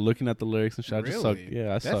start like looking at the lyrics and shit. I just suck.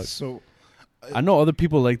 Yeah, I suck. So. I know other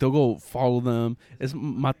people like they'll go follow them.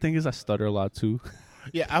 My thing is I stutter a lot too.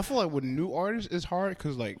 Yeah, I feel like with new artists it's hard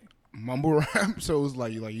because like mumble rap, so it's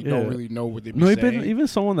like you don't really know what they be saying. Even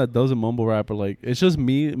someone that doesn't mumble rap, or like it's just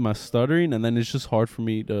me, my stuttering, and then it's just hard for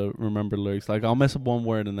me to remember lyrics. Like I'll mess up one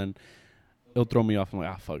word and then it'll throw me off. I'm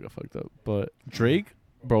like, fuck, I fucked up. But Drake,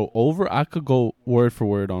 bro, I could go word for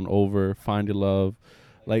word on Over, Find Your Love.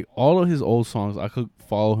 Like, all of his old songs, I could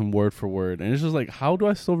follow him word for word. And it's just like, how do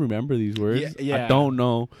I still remember these words? Yeah. I don't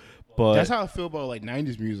know. But that's how I feel about, like,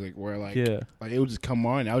 90s music, where, like, it would just come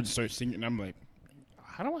on, and I would just start singing, and I'm like,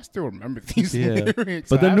 how do I still remember these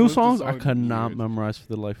lyrics? But the new songs, I could not memorize for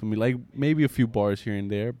the life of me. Like, maybe a few bars here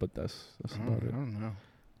and there, but that's about it. I don't know.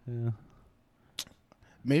 Yeah.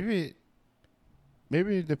 Maybe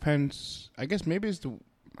it depends. I guess maybe it's the...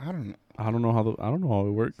 I don't know. I don't know how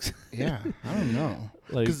it works. Yeah, I don't know.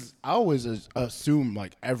 Because I always assume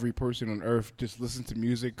like every person on earth just listens to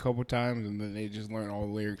music a couple times and then they just learn all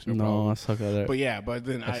the lyrics. No, I suck at that. But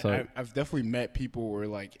then I've definitely met people where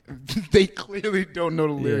like they clearly don't know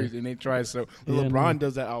the lyrics and they try. So LeBron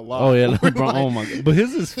does that a lot. Oh yeah, LeBron. Like, oh my god. But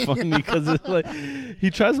his is funny because it's like he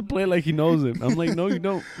tries to play it like he knows it. I'm like, no, you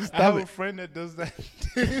don't. Stop I have a friend that does that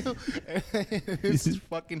too. This is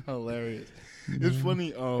fucking hilarious. It's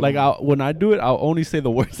funny. Like when I do it, I'll only say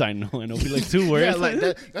the words I know, and it'll be like 2 words. Yeah, like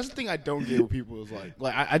that's the thing I don't get with people is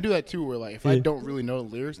like I do that too. Where like if I don't really know the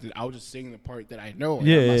lyrics, then I'll just sing the part that I know. And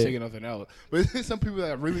I'm not singing nothing else. But there's some people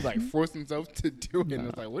that really like force themselves to do it, and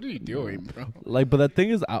it's like, what are you doing, bro? Like, but the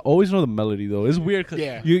thing is, I always know the melody though. It's weird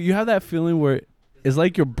because you have that feeling where it's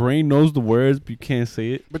like your brain knows the words, but you can't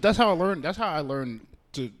say it. But that's how I learned. That's how I learned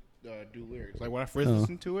to do lyrics. Like when I first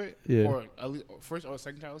listened to it, or at least first or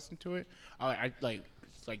second time I listened to it, I like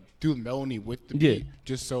do the melody with the beat,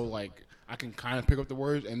 just so like I can kind of pick up the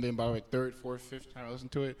words, and then by like third, fourth, fifth time I listen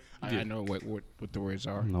to it, I know what the words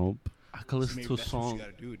are. Nope. I could listen to a song. What you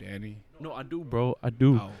gotta do, Danny. No, I do, bro. I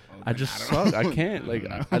do. I just suck. I can't. Like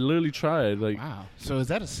I literally tried. Like wow. So is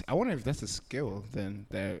that I wonder if that's a skill then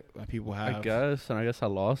that people have. I guess I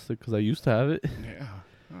lost it because I used to have it. Yeah.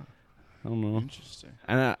 I don't know. Interesting.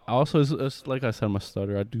 And I also, it's like I said, my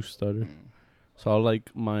stutter. I do stutter. So I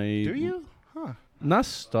like my... Do you? Huh. not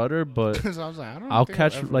stutter, but Because I was like, I don't I'll think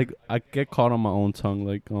catch ever... like I get caught on my own tongue,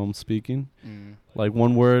 like speaking. Like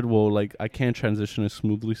one word will like I can't transition it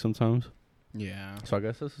smoothly sometimes. Yeah. So I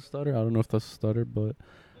guess that's a stutter. I don't know if that's a stutter, but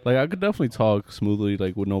like I could definitely talk smoothly,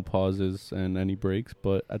 like with no pauses and any breaks.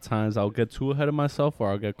 But at times I'll get too ahead of myself, or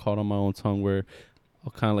I'll get caught on my own tongue where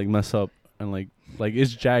I'll kind of like mess up and like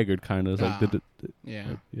it's jagged kind of. Like yeah.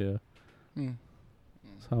 Like, yeah. Mm.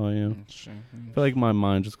 That's how I am. I feel like my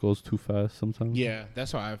mind just goes too fast sometimes. Yeah,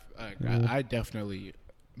 that's why I definitely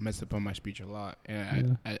mess up on my speech a lot,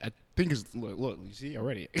 and I think it's look you see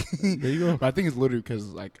already. There you go. But I think it's literally because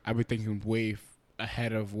like I've been thinking way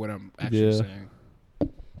ahead of what I'm actually saying.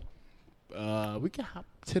 We can hop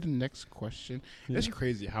to the next question. Yeah. It's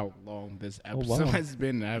crazy how long this episode has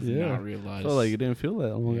been. I've not realized. I felt like it didn't feel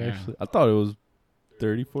that long actually. I thought it was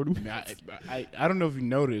 30, 40 minutes. I don't know if you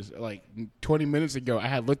noticed, like 20 minutes ago, I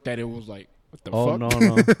had looked at it and was like, what the fuck? Oh,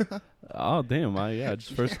 no. Oh, damn.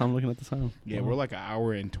 Just first time looking at the time. Yeah, we're like an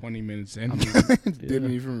hour and 20 minutes in.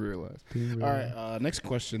 Didn't even realize. All right, next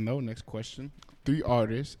question, though. Next question. 3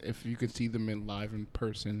 artists, if you could see them live in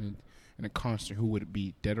person in a concert, who would it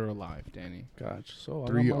be, dead or alive, Danny? Gotcha. So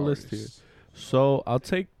 3 I got my artists. list here. So I'll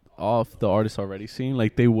take off the artists already seen.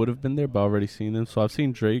 Like they would have been there, but I already seen them. So I've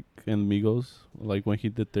seen Drake and Migos. Like when they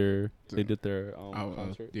did their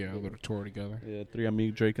concert. Yeah, a little tour together. Yeah,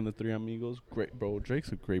 Drake and the 3 Amigos. Great, bro.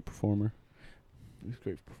 Drake's a great performer. He's a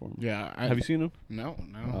great performer. Yeah. Have you seen him?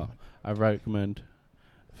 No. I recommend.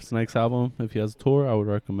 If it's next album, if he has a tour, I would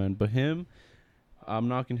recommend. But him, I'm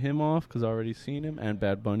knocking him off because I already seen him. And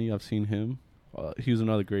Bad Bunny, I've seen him. He was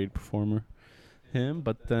another great performer. Him,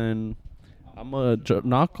 but then I'm going to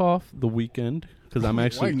knock off The Weeknd because I'm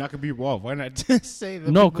actually... Why are you knocking people off? Why not just say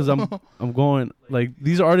that? No, because I'm going... Like,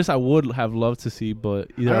 these are artists I would have loved to see,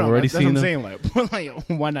 but either I've already seen them... That's what I'm saying.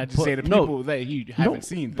 Like, why not just say the people that you haven't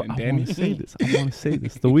seen? But I want to say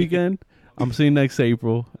this. The Weeknd, I'm seeing next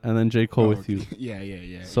April, and then J. Cole with you.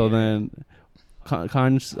 Yeah. So then...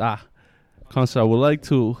 Concert I would like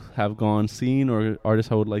to have seen, or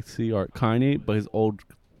artists I would like to see are Kanye, but his old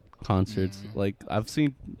concerts. Like I've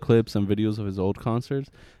seen clips and videos of his old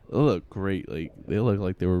concerts. They look great. Like they look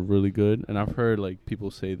like they were really good, and I've heard like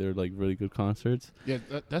people say they're like really good concerts. Yeah,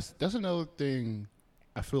 that's another thing.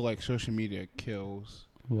 I feel like social media kills.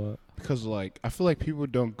 What? Because like I feel like people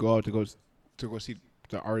don't go out to go see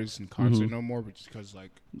the artists in concert no more, but just because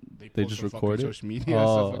like they just record it social media and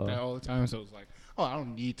stuff like that all the time. So it's like, oh, I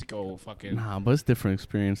don't need to go fucking. Nah, but it's different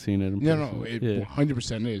experience seeing it in person. No, it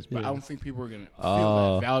 100% is. But I don't think people are gonna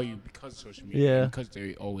feel that value because of social media. Yeah, because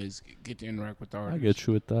they always get to interact with the artists. I get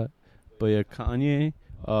you with that. But yeah, Kanye.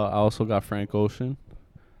 I also got Frank Ocean.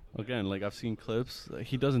 Again, like I've seen clips.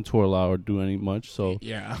 He doesn't tour a lot or do any much, so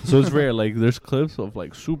so it's rare. Like there's clips of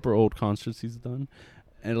like super old concerts he's done,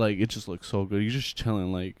 and like it just looks so good. He's just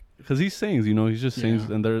chilling, like because he sings, you know, he just sings,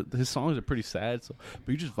 and his songs are pretty sad. So,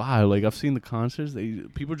 but you just vibe. Like I've seen the concerts,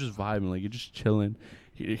 people are just vibing. Like you're just chilling,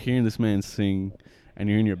 hearing this man sing, and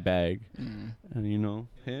you're in your bag, and you know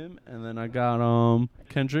him. And then I got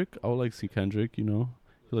Kendrick. I would like to see Kendrick. You know,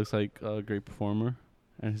 he looks like a great performer.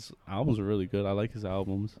 And his albums are really good. I like his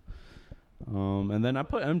albums. And then I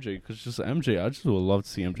put MJ because just MJ. I just would love to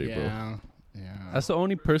see MJ, bro. Yeah. That's the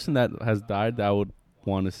only person that has died that I would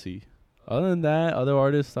want to see. Other than that, other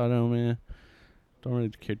artists, I don't know, man. Don't really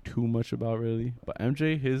care too much about really. But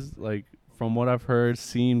MJ, his like from what I've heard,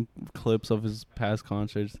 seen clips of his past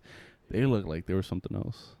concerts, they look like they were something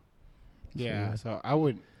else. Yeah. So I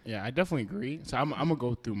would. Yeah, I definitely agree. So I'm gonna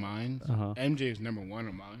go through mine. MJ is number 1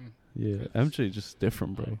 on mine. Yeah, MJ just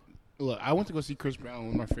different, bro. Look, I went to go see Chris Brown,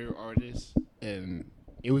 one of my favorite artists, and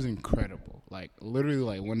it was incredible. Like, literally,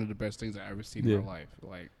 like, one of the best things I've ever seen in my life.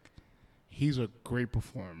 Like, he's a great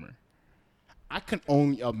performer. I can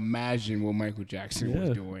only imagine what Michael Jackson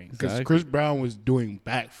was doing. Because Chris Brown was doing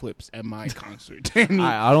backflips at my concert.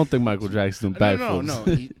 I don't think Michael Jackson's doing backflips.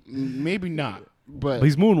 No. Maybe not. But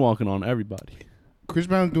he's moonwalking on everybody. Chris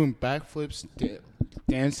Brown doing backflips,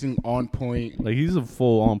 dancing on point. Like he's a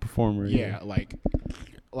full-on performer. Yeah, like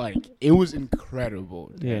it was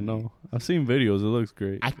incredible. Yeah, no, I've seen videos. It looks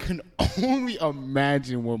great. I can only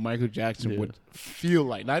imagine what Michael Jackson would feel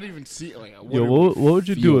like. Not even see like. What would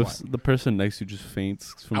you do if the person next to you just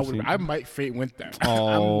faints? I might faint with them. Oh,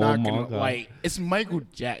 I'm not gonna God. like. It's Michael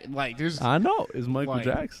Jackson. Like there's. I know it's Michael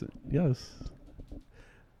Jackson. Yes.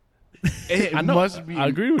 It must be. I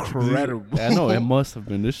agree with incredible. You. I know it must have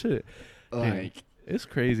been this shit. Like it's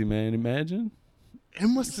crazy, man. Imagine. It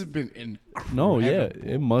must have been incredible. No, yeah,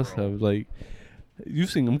 it must have. Like,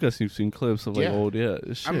 I'm guessing you've seen clips of like old,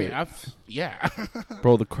 shit. I mean,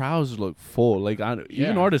 Bro, the crowds look full. Like,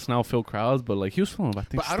 even artists now fill crowds, but like he was filling, I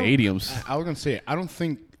think, stadiums. I was gonna say, I don't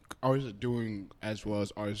think artists are doing as well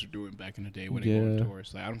as artists were doing back in the day when they go on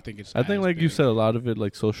tours. Like, I don't think it's. I think, like big. You said, a lot of it,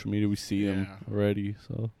 like social media, we see them already.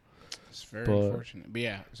 So it's very unfortunate. But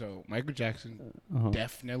yeah, so Michael Jackson,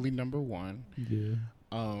 definitely number one. Yeah.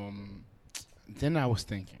 Then I was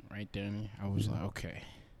thinking, right, Danny? I was like, okay,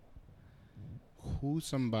 who's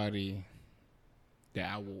somebody that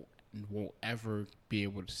I won't ever be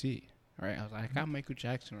able to see? Right? I was like, I got Michael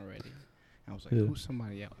Jackson already. And I was like, who's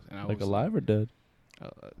somebody else? And I like was alive or dead?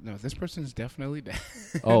 No, this person's definitely dead.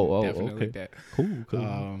 Definitely okay. Dead. Cool.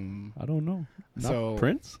 I don't know. Not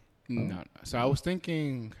Prince? No. So I was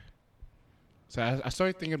thinking. So I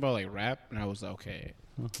started thinking about like rap, and I was like, okay,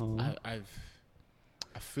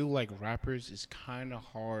 I feel like rappers is kind of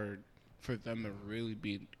hard for them to really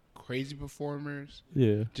be crazy performers.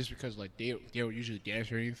 Yeah. Just because like they don't usually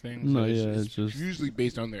dance or anything. So no, it's just usually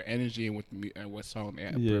based on their energy and what song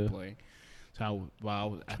they're playing. So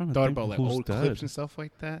I thought about like old clips and stuff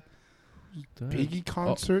like that. Biggie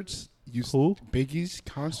concerts Biggie's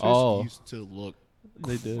concerts used to look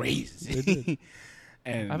crazy. They did.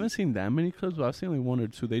 And I haven't seen that many clips, but I've seen like one or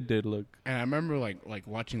two. They did look. And I remember like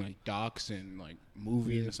watching like docs and like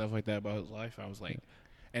movies and stuff like that about his life. I was like,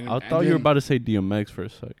 I thought you were about to say DMX for a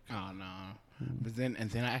sec. Oh no! But then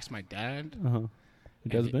I asked my dad. Your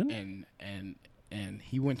dad's been? And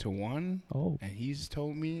he went to one. Oh. And he's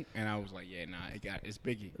told me, and I was like, yeah, nah, it's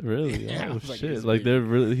Biggie. Really? Yeah, oh shit! Like they're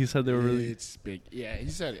really. He said they were really. It's big. Yeah, he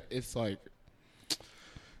said it's like.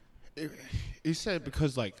 He said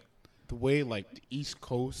because like. The way like the East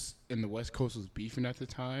Coast and the West Coast was beefing at the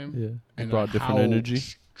time, and brought different energy.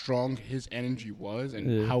 Strong his energy was,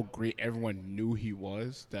 and how great everyone knew he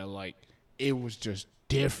was. That like it was just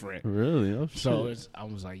different. Really? Oh, so I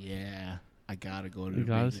was like, yeah, I gotta go to the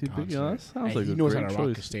Biggie concert. That sounds like he knows how to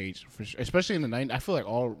rock the stage, for sure. Especially in the 90s. I feel like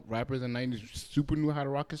all rappers in the 90s super knew how to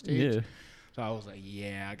rock the stage. Yeah. So I was like,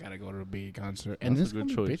 yeah, I gotta go to the Biggie concert. And there's good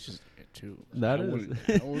choice. Bitches there too. So that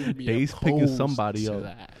is. He's picking somebody up.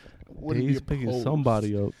 He's picking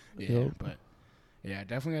somebody up. Yeah, but yeah,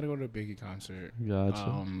 definitely got to go to a Biggie concert.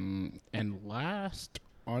 Gotcha. And last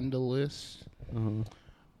on the list,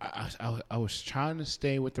 I was trying to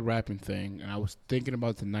stay with the rapping thing, and I was thinking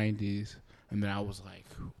about the 90s, and then I was like,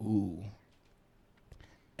 ooh,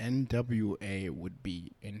 NWA would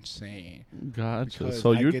be insane. Gotcha.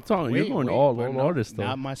 So you're going all artists, though.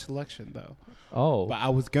 Not my selection, though. Oh. But I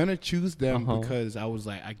was going to choose them because I was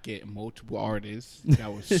like, I get multiple artists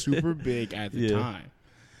that was super big at the time.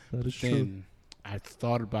 That is true. Then I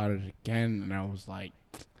thought about it again, and I was like,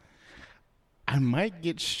 I might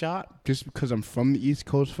get shot just because I'm from the East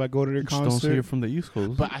Coast if I go to their concert. Don't say you're from the East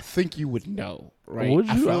Coast. But I think you would know, right? Would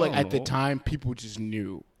you? I feel like at the time, people just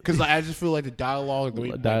knew. Because like, I just feel like the dialogue, the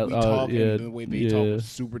way we talk and the way they talk was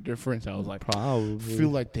super different. So I was like, probably. I feel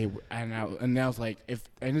like they were. And I was like, and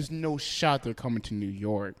there's no shot they're coming to New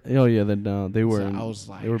York. Oh, yeah, they were. So I was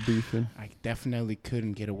like, they were beefing. I definitely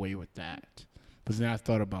couldn't get away with that. But then I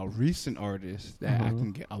thought about recent artists that I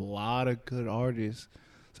can get a lot of good artists.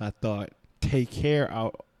 So I thought, Take Care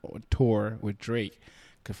out on tour with Drake.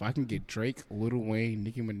 Cause if I can get Drake, Lil Wayne,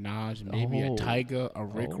 Nicki Minaj, maybe a Tyga, a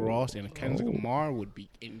Rick Ross, and a Kendrick Lamar would be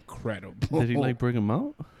incredible. Did he like bring him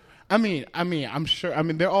out? I mean, I'm sure. I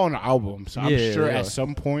mean, they're all on the album, so I'm sure at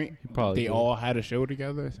some point they all had a show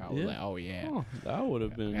together. So I was like, oh yeah, that would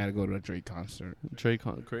have been. I gotta go to a Drake concert.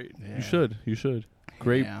 Great. Yeah. You should.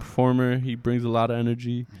 Great performer. He brings a lot of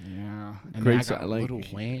energy. Yeah. And great. Like Lil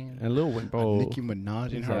Wayne. And Lil Wayne, bro. Nicki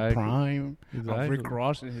Minaj in her prime. Rick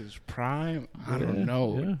Ross in his prime. I don't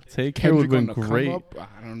know. Yeah. Take Care would have been great. I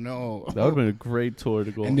don't know. That would have been a great tour to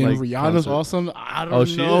go. And then Rihanna's awesome. I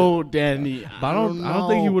don't know, Danny. But I don't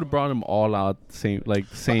think he would have brought them all out same I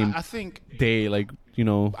think day. Like, you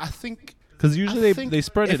know. I think. Because usually they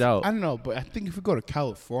spread it out. I don't know, but I think if we go to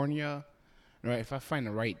California. Right, if I find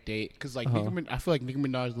the right date, because like I feel like Nicki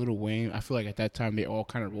Minaj, Lil Wayne, I feel like at that time they all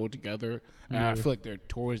kind of rolled together, and I feel like their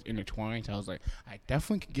tours intertwined. So I was like, I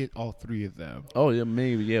definitely could get all three of them. Oh yeah,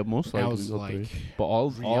 maybe most likely. I was like, but all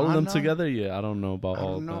of them together, I don't know about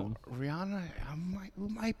all of them. Rihanna, we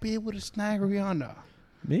might be able to snag Rihanna.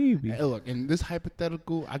 Maybe. Hey, look, in this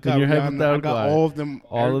hypothetical, I got Rihanna. I got all of them.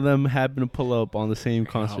 All of them happen to pull up on the same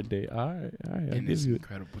concert date. All right. And it's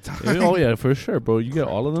incredible time. Oh yeah, for sure, bro. You get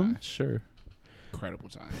all of them, sure. Incredible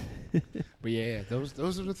time. But yeah, those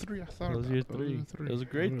are the three I thought those about. Are your three. Those are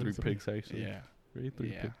great three picks, actually. Yeah. Great three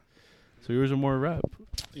picks. So yours are more rap.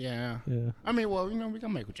 Yeah. I mean, well, we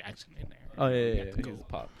got Michael Jackson in there. Oh, yeah. He's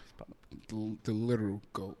pop. The literal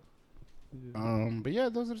GOAT. But yeah,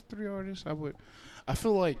 those are the 3 artists I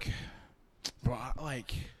feel like, bro,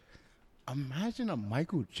 imagine a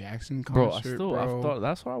Michael Jackson concert, bro. I've thought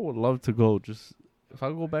that's why I would love to go. Just if I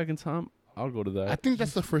go back in time, I'll go to that. I think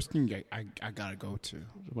that's the first thing I gotta go to.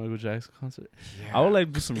 The Michael Jackson concert. Yeah, I would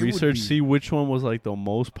like do some research, see which one was like the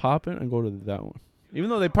most popping, and go to that one. Even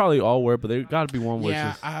though they probably all were, but there got to be one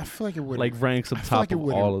where I feel like it would like ranks up top of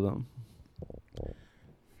all of them.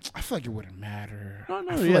 I feel like it wouldn't matter. No,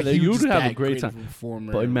 yeah, like you would have a great time.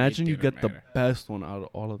 Performer, but imagine you get the best one out of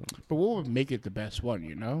all of them. But what would make it the best one?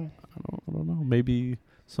 You know, I don't know. Maybe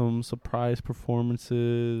some surprise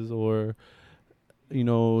performances, or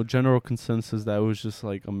general consensus that was just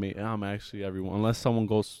like amazing. I'm actually everyone, unless someone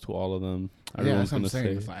goes to all of them. Everyone's gonna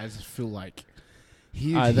say. Like, I just feel like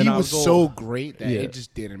he was so great that it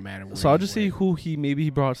just didn't matter. So I'll just see who maybe he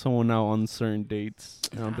brought someone out on certain dates,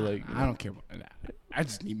 and I'll be like, I don't care about that. I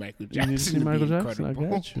just need Michael Jackson. You just need Michael Jackson.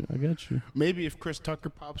 I got you. Maybe if Chris Tucker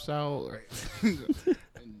pops out,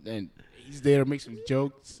 and he's there to make some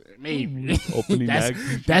jokes, maybe opening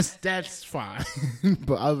that's fine.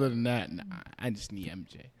 But other than that, nah, I just need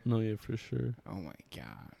MJ. No, yeah, for sure. Oh my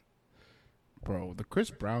god, bro, the Chris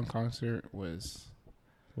Brown concert was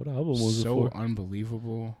what album was so it for?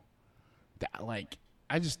 Unbelievable. That like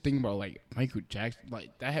I just think about like Michael Jackson,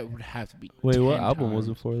 like that would have to be. Wait, what album was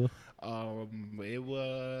it for though? It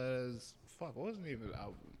was what was the name of the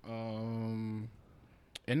album?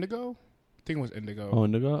 Indigo. I think it was Indigo. Oh,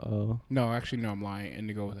 Indigo. Oh. No, actually, no, I'm lying.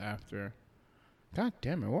 Indigo was after. God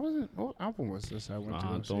damn it! What was it? What album was this? I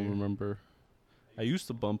don't remember. I used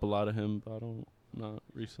to bump a lot of him, but not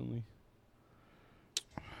recently.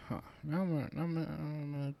 Huh. Now I'm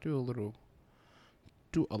gonna do a little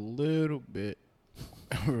bit.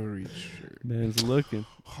 Man's looking.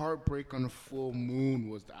 Heartbreak on the Full Moon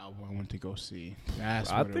was the album I went to go see. I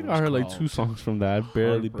think I heard like 2 songs from that. I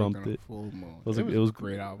barely bumped it. Full Moon. It was a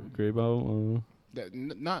great album. Great album.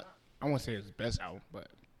 I won't say it's the best album, but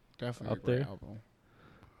definitely up a great there. Album.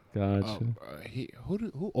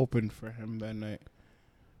 Gotcha. Who opened for him that night?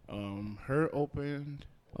 Her opened.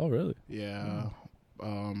 Oh really? Yeah.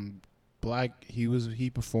 Black. He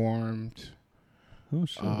performed. Oh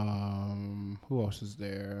shit. Who else is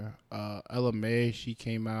there? Ella May, she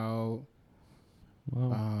came out.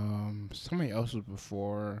 Wow. Somebody else was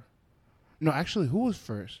before. No, actually, who was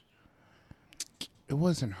first? It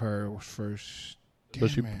wasn't her. It was first.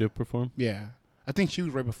 But she did perform? Yeah. I think she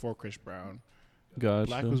was right before Chris Brown. Gotcha.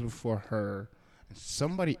 Black was before her. And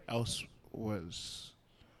somebody else was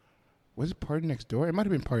it Party Next Door? It might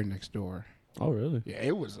have been Party Next Door. Oh, really? Yeah,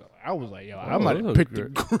 it was. I was like, yo, I might have picked the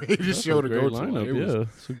greatest show to go to. Lineup,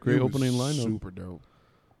 it's a great opening lineup. Super dope.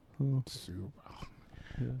 Oh. Super.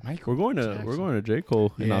 Yeah. We're going to J.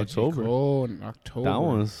 Cole in October. J. Cole in October.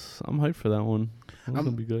 I'm hyped for that one. That's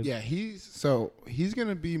gonna be good. Yeah, he's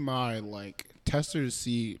gonna be my like tester to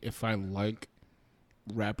see if I like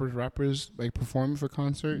rappers like performing for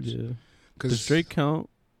concerts. Yeah. Does Drake count?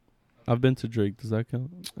 I've been to Drake. Does that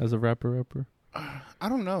count as a rapper? I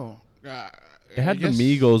don't know. It had the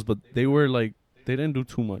Migos, but they didn't do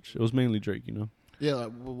too much. It was mainly Drake, Yeah,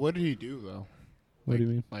 like, what did he do though? What do you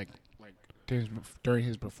mean? Like during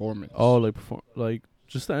his performance? Oh, like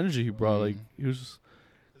just the energy he brought. Like he was,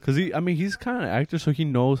 cause he's kind of an actor, so he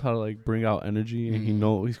knows how to like bring out energy, and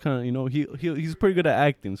he's kind of he's pretty good at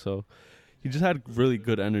acting. So he just had really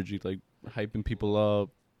good energy, like hyping people up,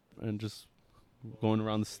 and just going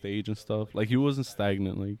around the stage and stuff. Like he wasn't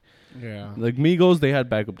stagnant. Like Migos, they had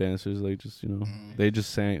backup dancers. Like just they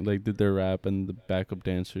just sang, like did their rap, and the backup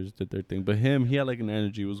dancers did their thing. But he had like an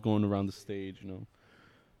energy. Was going around the stage.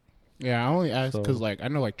 Yeah, I only asked because like I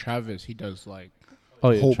know like Travis, he does like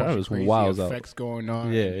Travis wild effects going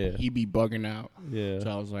on. Yeah. He be bugging out. Yeah. So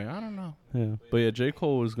I was like, I don't know. Yeah, but yeah, J.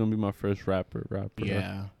 Cole was gonna be my first rapper.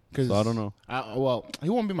 Yeah. So I don't know. He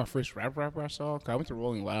won't be my first rapper I saw. Cause I went to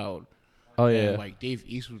Rolling Loud. Oh yeah. And, like Dave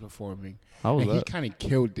East was performing. How was that? He kind of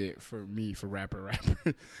killed it for me for rapper.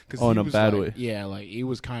 In a bad way. Yeah, like it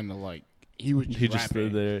was kind of like he just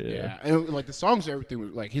stood there. Yeah. And like the songs, everything was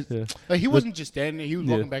like his. Yeah. Like he wasn't just standing there. He was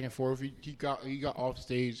walking back and forth. He got off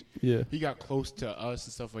stage. Yeah. He got close to us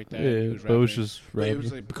and stuff like that. Yeah. But it was just rapping. It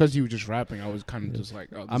was like because he was just rapping. I was kind of just like.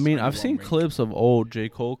 Oh, I've seen clips of old J.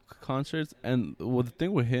 Cole concerts, and the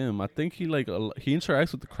thing with him, I think he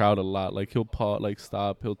interacts with the crowd a lot. Like he'll pause, like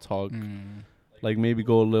stop, he'll talk, like maybe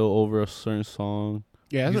go a little over a certain song.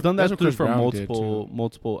 Yeah, he's done that for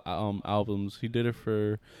multiple albums. He did it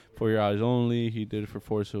for For Your Eyes Only. He did it for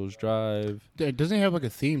Forest Hills Drive. Doesn't he have like a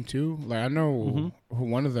theme too? Like I know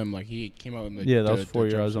one of them. Like he came out in the that was For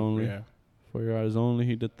Your Eyes Only. Yeah. For Your Eyes Only.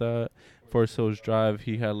 He did that. Forest Hills Drive.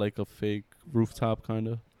 He had like a fake rooftop kind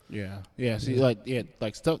of. Yeah. See, like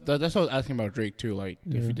stuff. That's what I was asking about Drake too. Like,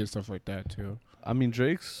 if he did stuff like that too. I mean,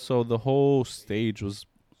 Drake's. So the whole stage was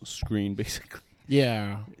screen basically.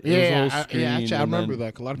 Yeah. Actually, I remember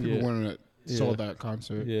like a lot of people wanted to saw that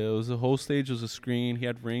concert. Yeah, it was the whole stage was a screen. He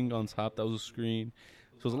had Ring on top. That was a screen.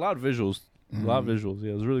 So it was a lot of visuals. A lot of visuals.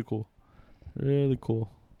 Yeah, it was really cool. Really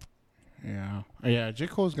cool. Yeah. J.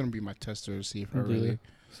 Cole's gonna be my tester to see if I really.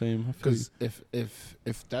 Same. Because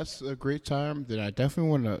if that's a great time, then I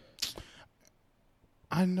definitely want to.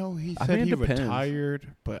 I know he said he retired,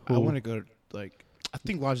 but I want to go. Like, I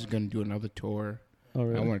think Lodge is gonna do another tour. Oh,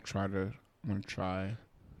 really? I want to try.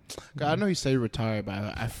 I know he said he retired, but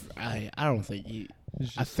I don't think he.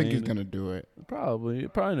 I think he's gonna do it. Probably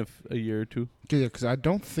in a year or two. Yeah, because I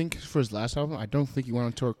don't think for his last album, I don't think he went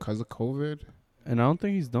on tour because of COVID. And I don't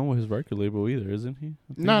think he's done with his record label either, isn't he?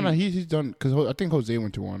 No, he's done, because I think Jose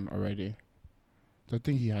went to one already. So I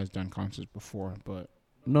think he has done concerts before, but...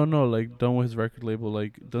 No, like, done with his record label.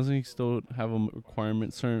 Like, doesn't he still have a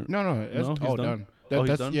requirement certain... No, it's all done.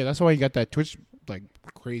 He's done? Yeah, that's why he got that Twitch, like,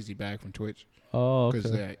 crazy bag from Twitch. Oh,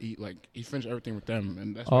 okay. Because he finished everything with them,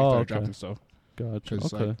 and that's why he started dropping stuff. Gotcha,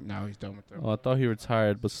 because like, now he's done with them. Oh, I thought he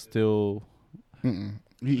retired, but still...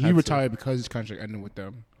 He retired because his contract ended with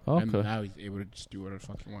them. Okay. And now he's able to just do whatever the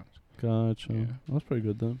fuck he wants. Gotcha. Yeah. That's pretty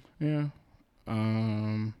good then. Yeah.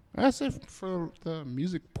 That's it for the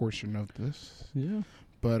music portion of this. Yeah.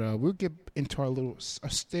 But we'll get into our little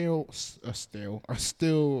still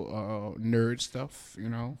nerd stuff. You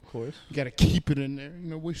know, of course, you gotta keep it in there. You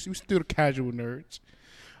know, we're still the casual nerds.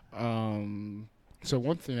 So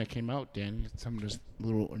one thing that came out, Danny, some of this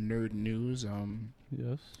little nerd news.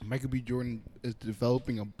 Yes. Michael B. Jordan is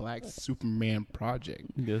developing a Black Superman project.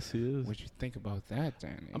 Yes, he is. What you think about that,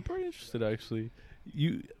 Danny? I'm pretty interested, actually.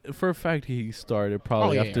 For a fact, he started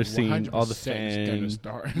probably after seeing all the fan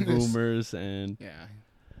rumors and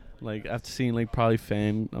like after seeing like probably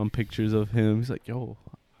fan pictures of him. He's like, "Yo,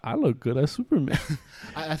 I look good as Superman."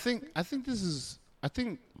 I think this is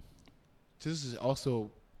also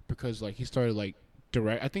because like he started like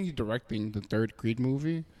I think he's directing the third Creed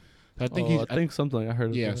movie. I think something I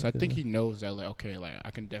heard. Yeah, so I think he knows that like, okay, like I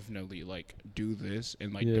can definitely like do this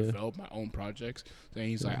and like develop my own projects. Then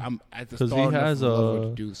he's like, I'm at the start of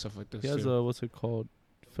to do stuff like this. He has a what's it called?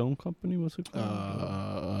 Film company? What's it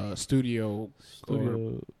called? Studio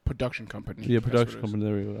production company. Yeah, production company.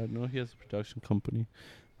 There we go. I know he has a production company.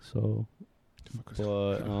 So,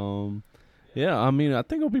 yeah, I mean, I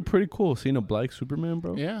think it'll be pretty cool seeing a Black Superman,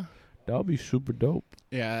 bro. Yeah. That'll be super dope.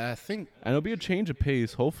 Yeah, I think. And it'll be a change of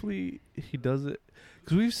pace. Hopefully, he does it.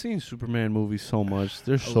 Because we've seen Superman movies so much.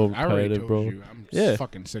 They're so repetitive, bro. I'm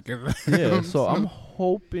fucking sick of them. Yeah, so I'm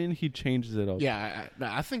hoping he changes it up. Yeah,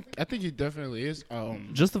 I think he definitely is.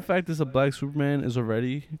 Just the fact it's a Black Superman is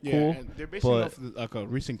already cool. And they're basing off like a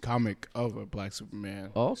recent comic of a Black Superman.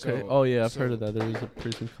 Oh, okay. I've heard of that. There is a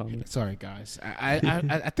recent comic. Sorry, guys.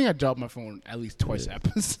 I think I dropped my phone at least twice a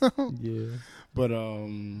episode. Yeah. But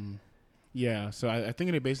yeah. So I think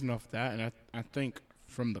they're basing off that, and I think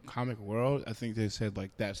from the comic world, I think they said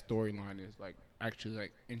like that storyline is like actually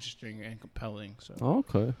like interesting and compelling. So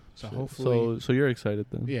okay. So hopefully, so you're excited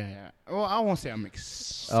then? Yeah. Well, I won't say I'm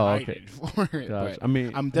excited for it, but I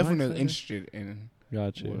mean, I'm definitely interested in.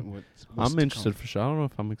 Gotcha. I'm interested for sure. I don't know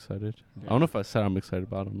if I'm excited. Yeah. I don't know if I said I'm excited,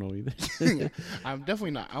 but I don't know either. I'm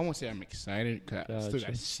definitely not. I won't say I'm excited because I still got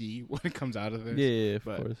to see what comes out of this. Yeah, of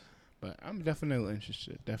course. But I'm definitely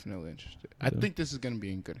interested. I think this is going to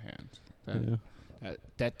be in good hands.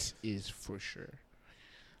 That is for sure.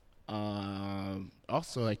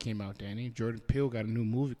 Also, that came out, Danny. Jordan Peele got a new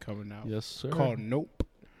movie coming out. Yes, sir. Called Nope.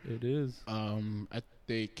 It is.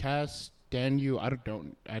 They cast Daniel. I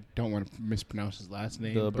don't want to mispronounce his last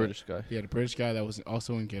name. The British guy. Yeah, the British guy that was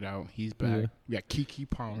also in Get Out. He's back. We got Keke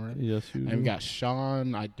Palmer. Yes, you. And we got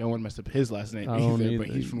Sean. I don't want to mess up his last name either, but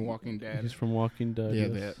he's from Walking Dead. He's from Walking Dead. Yeah,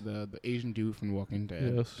 yes. the Asian dude from Walking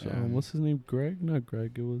Dead. Yes. What's his name? Greg? Not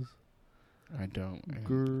Greg. It was. I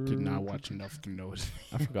did not watch enough to know his name.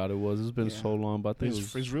 I forgot it was. It's been so long, but I think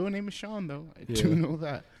his real name is Sean, though. I do know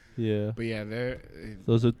that. Yeah. But yeah,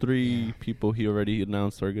 those are three people he already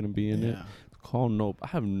announced are going to be in it. It's called Nope. I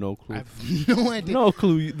have no clue. I have no idea. No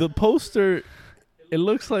clue. The poster, it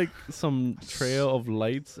looks like some trail of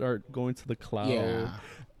lights are going to the cloud. Yeah.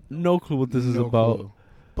 No clue what this is about. Clue.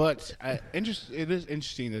 But it is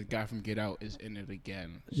interesting that the guy from Get Out is in it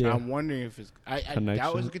again. So I'm wondering if it's... I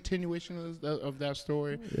doubt it's a continuation of that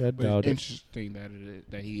story. Yeah, I doubt it's interesting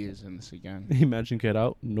that he is in this again. Imagine Get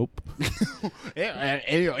Out? Nope.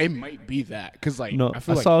 It might be that. Because, like... No, I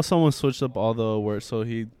saw someone switch up all the words. So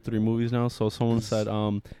 3 movies now. So someone said,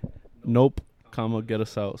 Nope, comma, get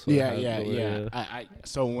us out. So yeah.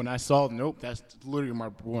 So when I saw Nope, that's literally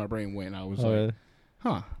where my brain went. I was like,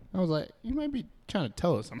 huh. I was like, you might be trying to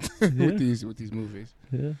tell us something with these movies.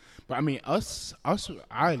 Yeah. But I mean, Us.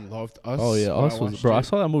 I loved Us. Oh yeah, Us was bro. I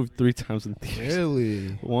saw that movie 3 times in theaters.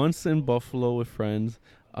 Really? Once in Buffalo with friends.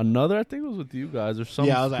 Another, I think it was with you guys or some.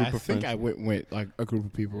 Yeah, I was like, group of friends. I went with like a group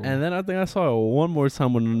of people. And then I think I saw it one more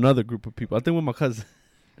time with another group of people. I think with my cousin.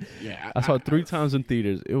 Yeah, I saw it 3 times in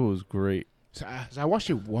theaters. It was great. So I watched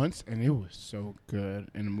it once, and it was so good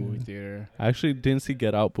in the movie theater. I actually didn't see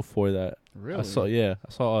Get Out before that. Really? I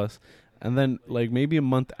saw Us. And then, like, maybe a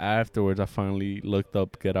month afterwards, I finally looked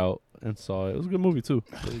up Get Out and saw it. It was a good movie, too.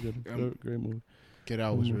 Really good. Great movie. Get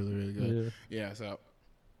Out was really, really good. Yeah, so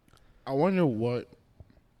I wonder what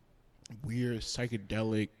weird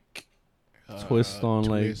psychedelic twist on,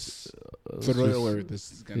 thriller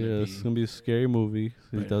this is going to be. It's going to be a scary movie.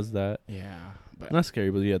 So he does that. Yeah. But not scary,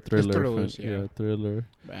 but thriller. Thriller.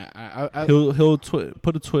 He'll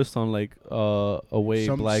put a twist on like a way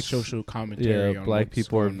some black social commentary. On black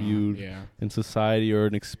people are viewed in society, or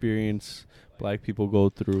an experience black people go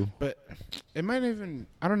through. But it might even,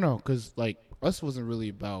 I don't know, because like Us wasn't really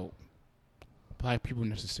about black people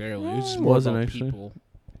necessarily. It was just more about people.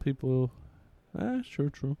 People.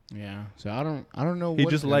 True. Yeah. So I don't know. He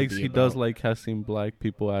just likes. He does like casting black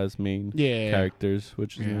people as main characters,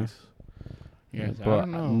 which is nice. Yeah, but I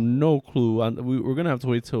don't know. No clue. We're gonna have to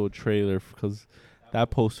wait till a trailer because that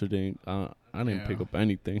poster didn't. I didn't pick up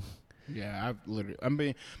anything. Yeah,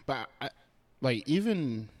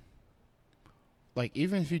 even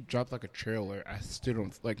if you dropped like a trailer, I still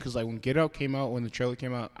don't like, because like when Get Out came out, when the trailer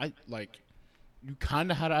came out, I like. You kind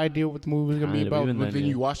of had an idea what the movie was going to be about, but then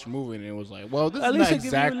you watched the movie and it was like, well, this is not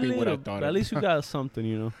exactly what I thought. At least you got something,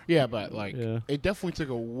 you know. Yeah, but like, it definitely took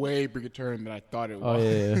a way bigger turn than I thought it was. Oh,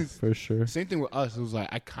 yeah, for sure. Same thing with Us. It was like,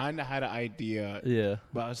 I kind of had an idea. Yeah.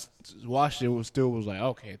 But I watched it, was like,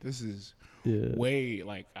 okay, this is way,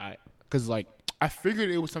 like, because like, I figured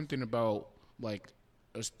it was something about, like,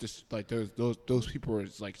 just like those people were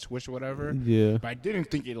like switched or whatever. Yeah. But I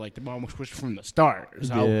didn't think it like the mom was switched from the start.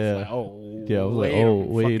 So I was like,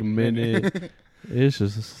 wait a minute. It's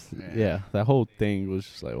just that whole thing was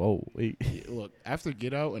just like, oh wait. Look, after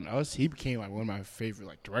Get Out and Us, he became like one of my favorite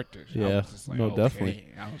like directors. Yeah, I was just like, definitely.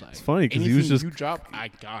 I was like, it's funny because he was just you drop, I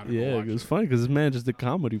got it. Yeah, it was funny because this man just did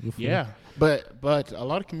comedy before. Yeah, but a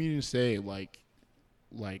lot of comedians say like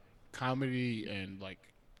comedy and like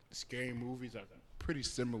scary movies are pretty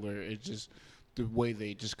similar. It's just the way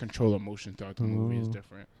they just control emotion throughout the movie is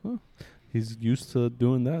different. Huh. He's used to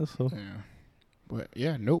doing that, so but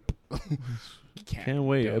Nope. Can't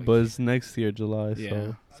wait. But it's next year, July.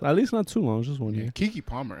 So at least not too long, just 1 year. Keke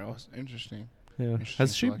Palmer, that was interesting. Yeah.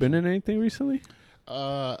 Has she been in anything recently?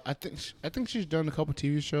 I think she's done a couple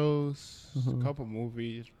TV shows, a couple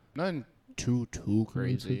movies. Nothing too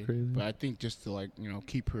crazy. But I think just to like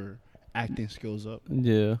keep her acting skills up.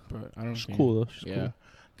 Yeah, but I don't. She's cool though. She's cool. I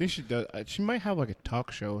think she does. She might have like a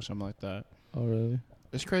talk show or something like that. Oh really?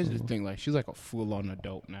 It's crazy to think like she's like a full-on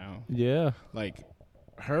adult now. Yeah. Like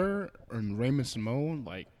her and Raymond Simone,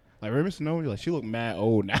 like Raymond Simone, like she look mad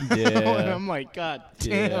old now. Yeah. And I'm like, God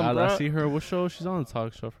damn, bro. I see her. What show? She's on a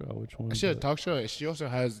talk show. I forgot which one. She had a talk show. She also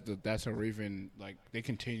has the That's a Raven. Like they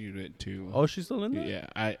continued it too. Oh, she's still in there. Yeah.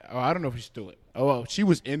 I don't know if she's still it. Oh, well, she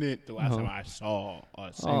was in it the last time I saw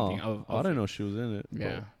same thing. I didn't know she was in it.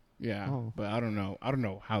 Yeah. Yeah, but I don't know. I don't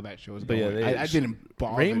know how that show is but going. I didn't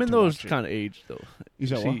bother. Raymond though is kind of aged though. You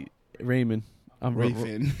said what? Raymond.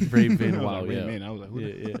 Raven. Raven. Wow. Raven. I was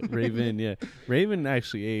like, Raven. Yeah. Raven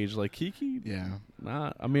actually aged like Keke. Yeah.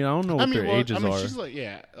 Nah. I mean, I don't know what their ages are. She's like,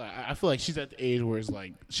 I feel like she's at the age where it's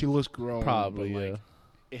like she looks grown. Probably. But, like,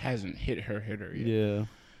 it hasn't hit her yet. Yeah.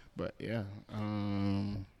 But yeah.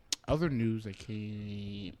 Other news that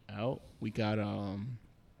came out, we got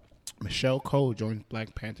Michelle Cole joined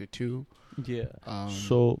Black Panther 2. Yeah.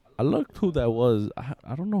 So I looked who that was.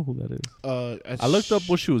 I don't know who that is. I looked up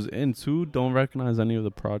what she was in too. Don't recognize any of the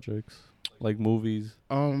projects, like movies.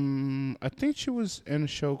 I think she was in a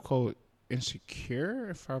show called Insecure,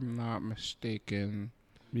 if I'm not mistaken.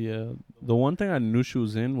 Yeah. The one thing I knew she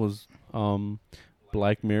was in was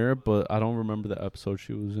Black Mirror, but I don't remember the episode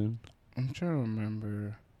she was in. I'm trying to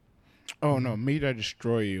remember. Oh no, May I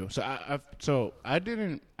Destroy You. So I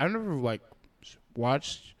never like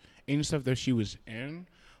watched any stuff that she was in,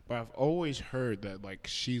 but I've always heard that like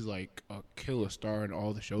she's like a killer star in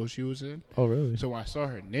all the shows she was in. Oh really? So when I saw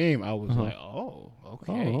her name, I was like, oh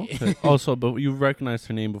okay. Oh, okay. Also, but you recognized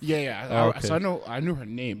her name before? Yeah. Okay. So I knew her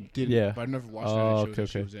name. But I never watched any shows that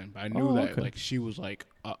she was in. But I knew that like she was like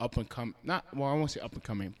up and coming. I won't say up and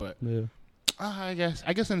coming, but I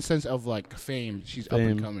guess in the sense of like fame, she's up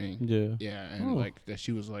and coming. Yeah, and like that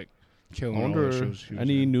she was like killing all the shows. She was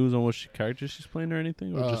any news on what character she's playing or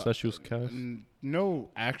anything, or just that she was cast? No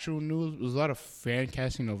actual news. There's a lot of fan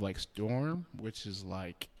casting of like Storm, which is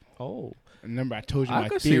like remember I told you my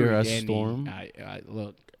theory. See her as Storm. I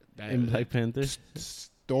look in Black Panther.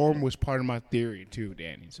 Storm was part of my theory too,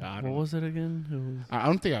 Danny. So what was it again? I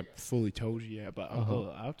don't think I fully told you yet, but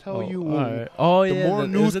I'll tell you. Right. The more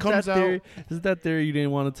news comes out. Is that theory you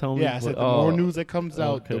didn't want to tell me? Yeah, I said the more news that comes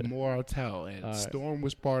out, the more I'll tell. And Storm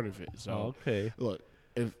was part of it. So look,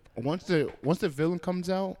 if once the villain comes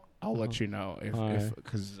out, I'll let you know.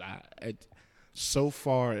 Because so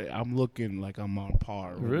far I'm looking like I'm on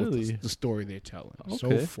par with the story they're telling.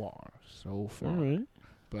 So far. All right.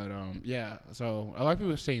 But yeah. So a lot of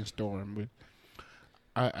people are saying Storm,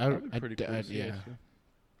 but pretty cool. Yeah,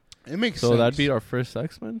 it makes sense. So that'd be our first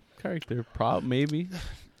X-Men character, maybe.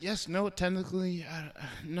 Yes, no, technically,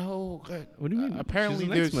 no. What do you mean? Apparently,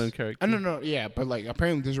 there's X-Men character. No, yeah, but like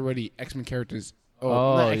apparently there's already X-Men characters.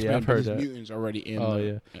 I've heard that. Mutants already in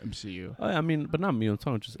the MCU. I mean, but not mutants.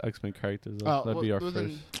 I'm talking just X-Men characters. That'd be our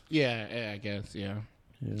first. Yeah, I guess. Yeah,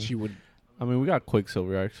 she would. I mean, we got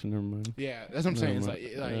Quicksilver, actually. Never mind. Yeah, that's what I'm saying. It's like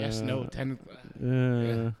yes, no, technically.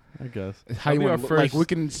 Yeah, I guess. How you want like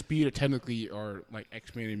Wiccan Speed or technically or like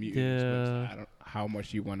X-Men and Mutants. Yeah. But I don't how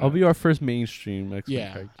much you want. I'll be our first mainstream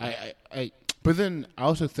X-Men character. I but then I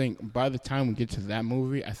also think by the time we get to that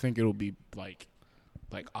movie, I think it'll be like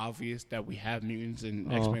obvious that we have mutants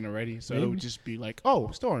and X-Men already. So it would just be like, oh,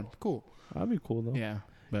 Storm, cool. That'd be cool though. Yeah.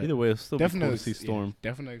 But either way, it's still definitely cool to see Storm. Yeah,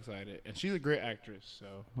 definitely excited, and she's a great actress.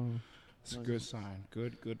 So. It's a good sign.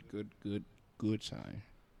 Good sign.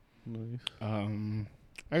 Nice.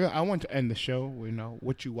 I want to end the show.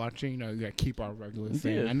 What you watching. You gotta keep our regular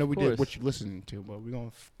thing. I know we did what you listening to, but we're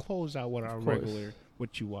gonna close out with our regular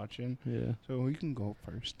what you watching. Yeah. So you can go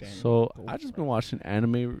first, Danny. So I just been watching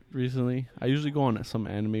anime recently. I usually go on some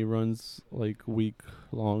anime runs, like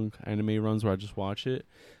week-long anime runs where I just watch it.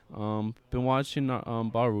 Been watching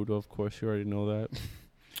Boruto, of course. You already know that.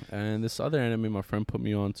 And this other anime my friend put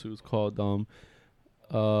me on to is called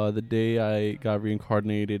The Day I Got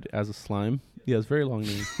Reincarnated as a Slime. Yeah, it's a very long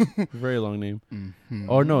name. Very long name. Mm-hmm.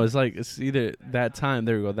 Or no, it's either that time.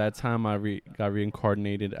 There we go. That time I got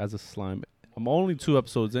reincarnated as a slime. I'm only 2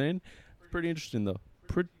 episodes in. Pretty interesting though.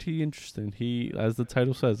 Pretty interesting. He, as the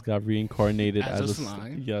title says, got reincarnated as a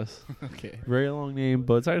slime. Yes. Okay. Very long name,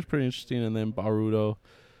 but it's actually pretty interesting. And then Boruto.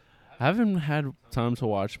 I haven't had time to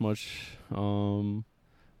watch much.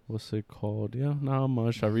 What's it called? Yeah, not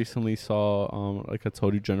much. I recently saw, like I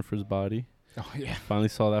told you, Jennifer's Body. Oh, yeah. Finally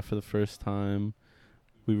saw that for the first time.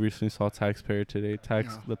 We recently saw Taxpayer today.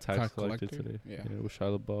 The Tax Collector today. Yeah. With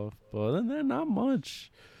Shia LaBeouf. But other than that, not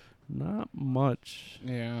much. Not much.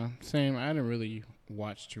 Yeah, same. I didn't really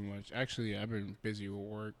watch too much. Actually, I've been busy with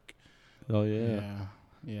work. Oh, yeah.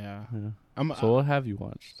 Yeah. So what have you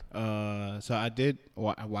watched? So I did.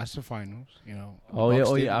 I watched the finals.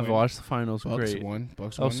 Oh yeah. I've watched the finals. Bucks Great. Won. I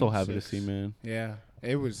was so happy to see, man. Yeah.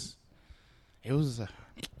 It was a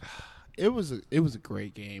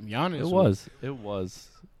great game. Giannis. It was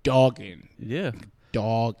dogging. Yeah.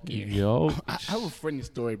 Dogging. Yo. I have a funny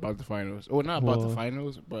story about the finals. Well, not about the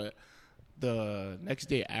finals, but the next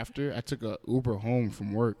day after, I took a Uber home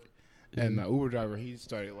from work, and the Uber driver, he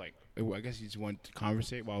started like. I guess he just wanted to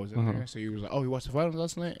conversate while I was in there. So he was like, "Oh, you watched the finals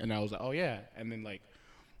last night?" And I was like, "Oh yeah." And then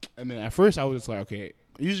at first I was just like, "Okay."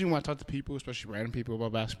 Usually when I talk to people, especially random people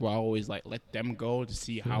about basketball, I always like let them go to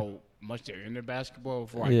see how much they're into basketball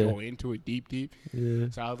before I go into it deep. Yeah.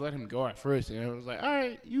 So I was letting him go at first, and I was like, "All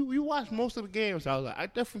right, you watched most of the game." So I was like, "I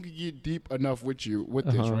definitely could get deep enough with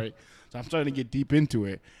this, right?" So I'm starting to get deep into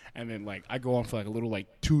it, and then like I go on for like a little like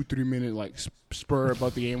 2-3 minute like spur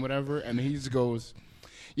about the game, whatever, and then he just goes.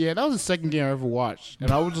 Yeah, that was the second game I ever watched, and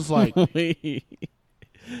I was just like, "Wait,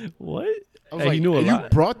 what?" I was like, "You knew you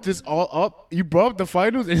brought this all up. You brought up the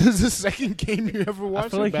finals, and this is the second game you ever watched." I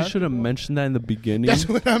feel like you should have mentioned that in the beginning. That's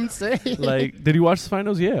what I'm saying. Like, did you watch the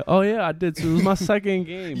finals? Yeah. Oh yeah, I did. So it was my second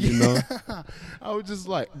game. You know. I was just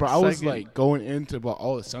like, bro. I was like going into about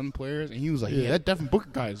all the Sun players, and he was like, "Yeah, that Devin Booker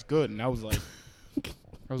guy is good," and I was like.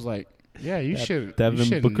 Yeah, you should.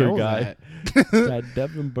 Devin Booker guy. That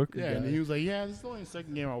Devin Booker guy. Yeah, and he was like, "Yeah, this is only the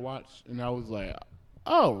second game I watched," and I was like,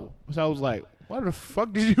 "Oh." So I was like, "Why the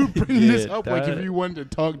fuck did you bring this up? Like, if you wanted to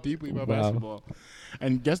talk deeply about basketball."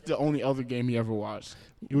 And guess the only other game he ever watched.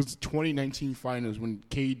 It was the 2019 finals when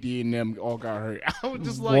KD and them all got hurt. I was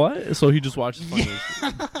just like, what? So he just watched the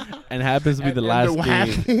finals, and happens to be the last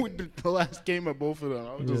game. The last game of both of them.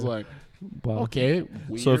 I was just like. Wow. Okay.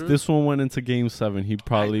 Weird. So if this one went into Game 7, he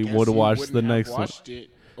probably would have watched the next one.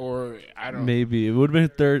 It, or I don't. Maybe it would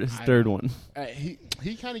have been his third one. He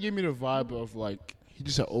kind of gave me the vibe of like he's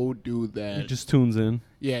just an old dude that he just tunes in.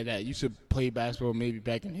 Yeah, that used to play basketball maybe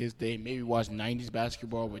back in his day. Maybe watch 90s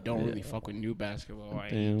basketball, but don't really fuck with new basketball.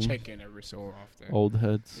 Like, check in every so often. Old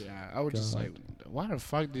heads. Yeah, I was just like, why the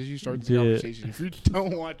fuck did you start this conversation if you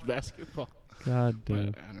don't watch basketball? God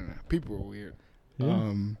damn. But, I don't know. People are weird.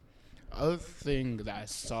 Yeah. Other thing that I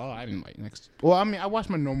saw, I didn't like next. Well, I mean, I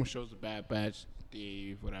watched my normal shows, The Bad Batch,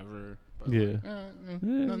 Dave, whatever. But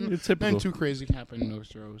it's typical. Nothing too crazy happened in those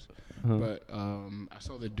shows. But I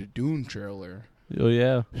saw the Dune trailer. Oh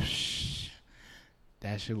yeah,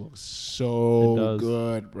 that shit looks so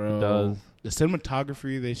good, bro. It does. The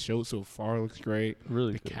cinematography they showed so far looks great.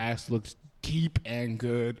 Really, the cast looks deep and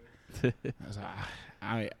good.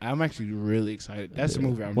 I'm actually really excited. That's the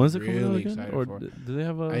movie I'm When's it really coming out again? excited Or for. do they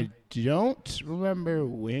have a? I don't remember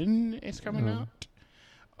when it's coming out.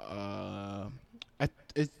 I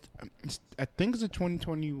think it's a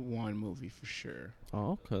 2021 movie for sure.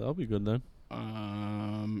 Oh, okay, that'll be good then.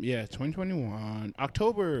 2021,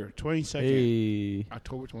 October 22nd. Hey.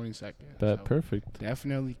 October 22nd. That perfect.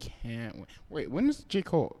 Definitely can't wait. Wait, when is the J.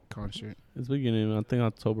 Cole concert? It's beginning, I think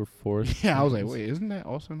October 4th. Yeah, I was like, wait, isn't that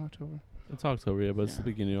also in October? It's October, yeah, but it's the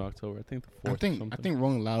beginning of October. I think the 4th. I think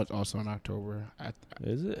Rolling Loud's also in October.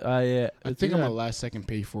 Is it? Yeah. I think I'm gonna last second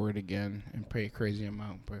pay for it again and pay a crazy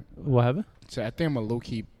amount. But what happened? So I think I'm a low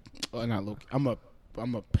key, not low key. I'm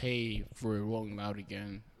a pay for Rolling Loud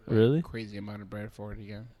again. Really? Crazy amount of bread for it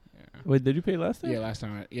again. Yeah. Wait, did you pay last time? Yeah, last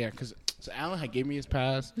time. Because Alan had gave me his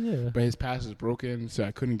pass. Yeah. But his pass is broken, so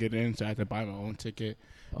I couldn't get in. So I had to buy my own ticket.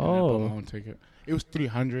 Oh. I bought my own ticket. It was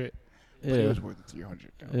 $300. But it was worth the $300.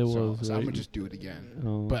 It was. So I'm gonna just do it again.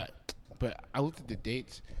 Oh. But I looked at the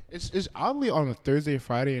dates. It's oddly on a Thursday,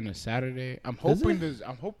 Friday, and a Saturday. I'm hoping there's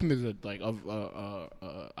a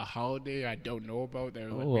holiday I don't know about. That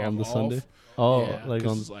on the Sunday. Oh, yeah, like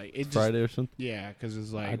on Friday or something. Yeah, because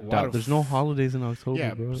it's like there's no holidays in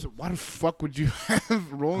October, bro. So why the fuck would you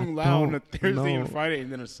have Rolling Loud on a Thursday and Friday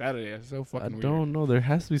and then a Saturday? That's so fucking weird. I don't know. There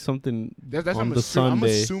has to be something that's on the Sunday. I'm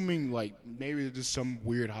assuming like maybe there's just some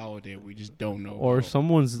weird holiday we just don't know. Or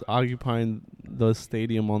someone's occupying the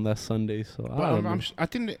stadium on that Sunday. So I'm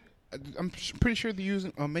pretty sure they're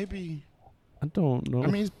using maybe. I don't know. I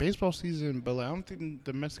mean, it's baseball season, but like, I don't think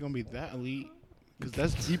the Mets are gonna be that elite because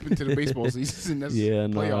that's deep into the baseball season. That's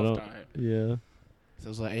playoff time. Yeah.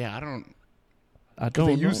 So it's like, I don't know.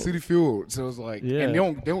 Use Citi Field, so it's like, and they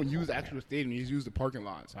don't use the actual stadium. They just use the parking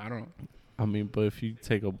lot. So I don't. I mean, but if you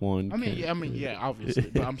take up one,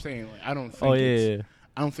 obviously. But I'm saying, like, I don't think.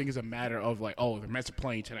 I don't think it's a matter of like, the Mets are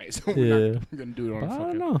playing tonight, so we're not gonna do it on. I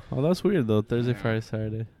don't know. Oh, that's weird though. Thursday, Friday,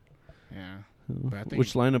 Saturday. Yeah. But I think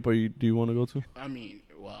which lineup do you want to go to? I mean,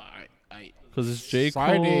 because it's J. Cole.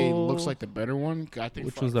 Friday looks like the better one. I think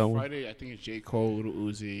which one's that one? Friday, I think it's J. Cole, Lil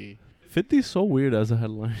Uzi. 50's so weird as a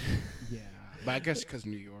headline. Yeah, but I guess because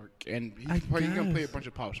New York, and he's gonna play a bunch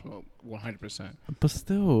of Pop Smoke, 100%. But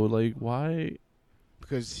still, like, why?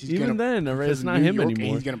 Because he's it's not him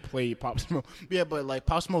anymore. He's gonna play Pop Smoke. Yeah, but like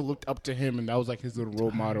Pop Smoke looked up to him, and that was like his little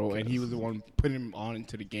role model, and he was the one putting him on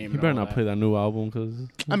into the game. He better not play that new album, because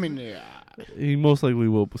I mean, he most likely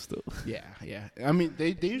will, but still. Yeah. I mean,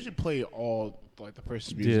 they usually play all like the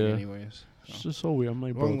person's music, anyways. So. It's just so weird. I'm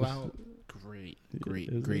like, Rolling Loud, great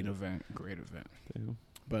event. Damn.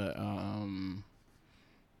 But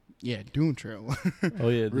Dune trailer. Oh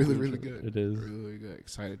yeah, really good. It is really good.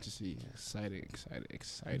 Excited to see. Excited.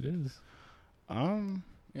 It is.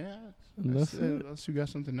 Yeah. That's it. Unless you got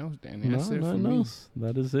something else, Danny. No, that's it for me.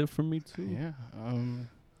 That is it for me too. Yeah.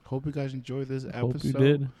 Hope you guys enjoyed this episode. Hope you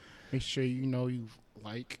did. Make sure you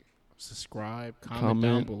like, subscribe, comment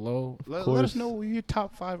down below. Let us know who your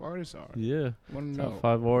top 5 artists are. Yeah. Want to know? Top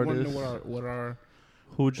 5 artists. Want to know what our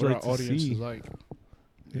who would you like to audience see? is like.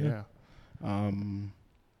 Yeah.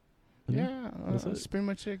 That's pretty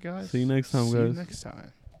much it, guys. See you next time, guys. See you next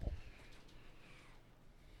time.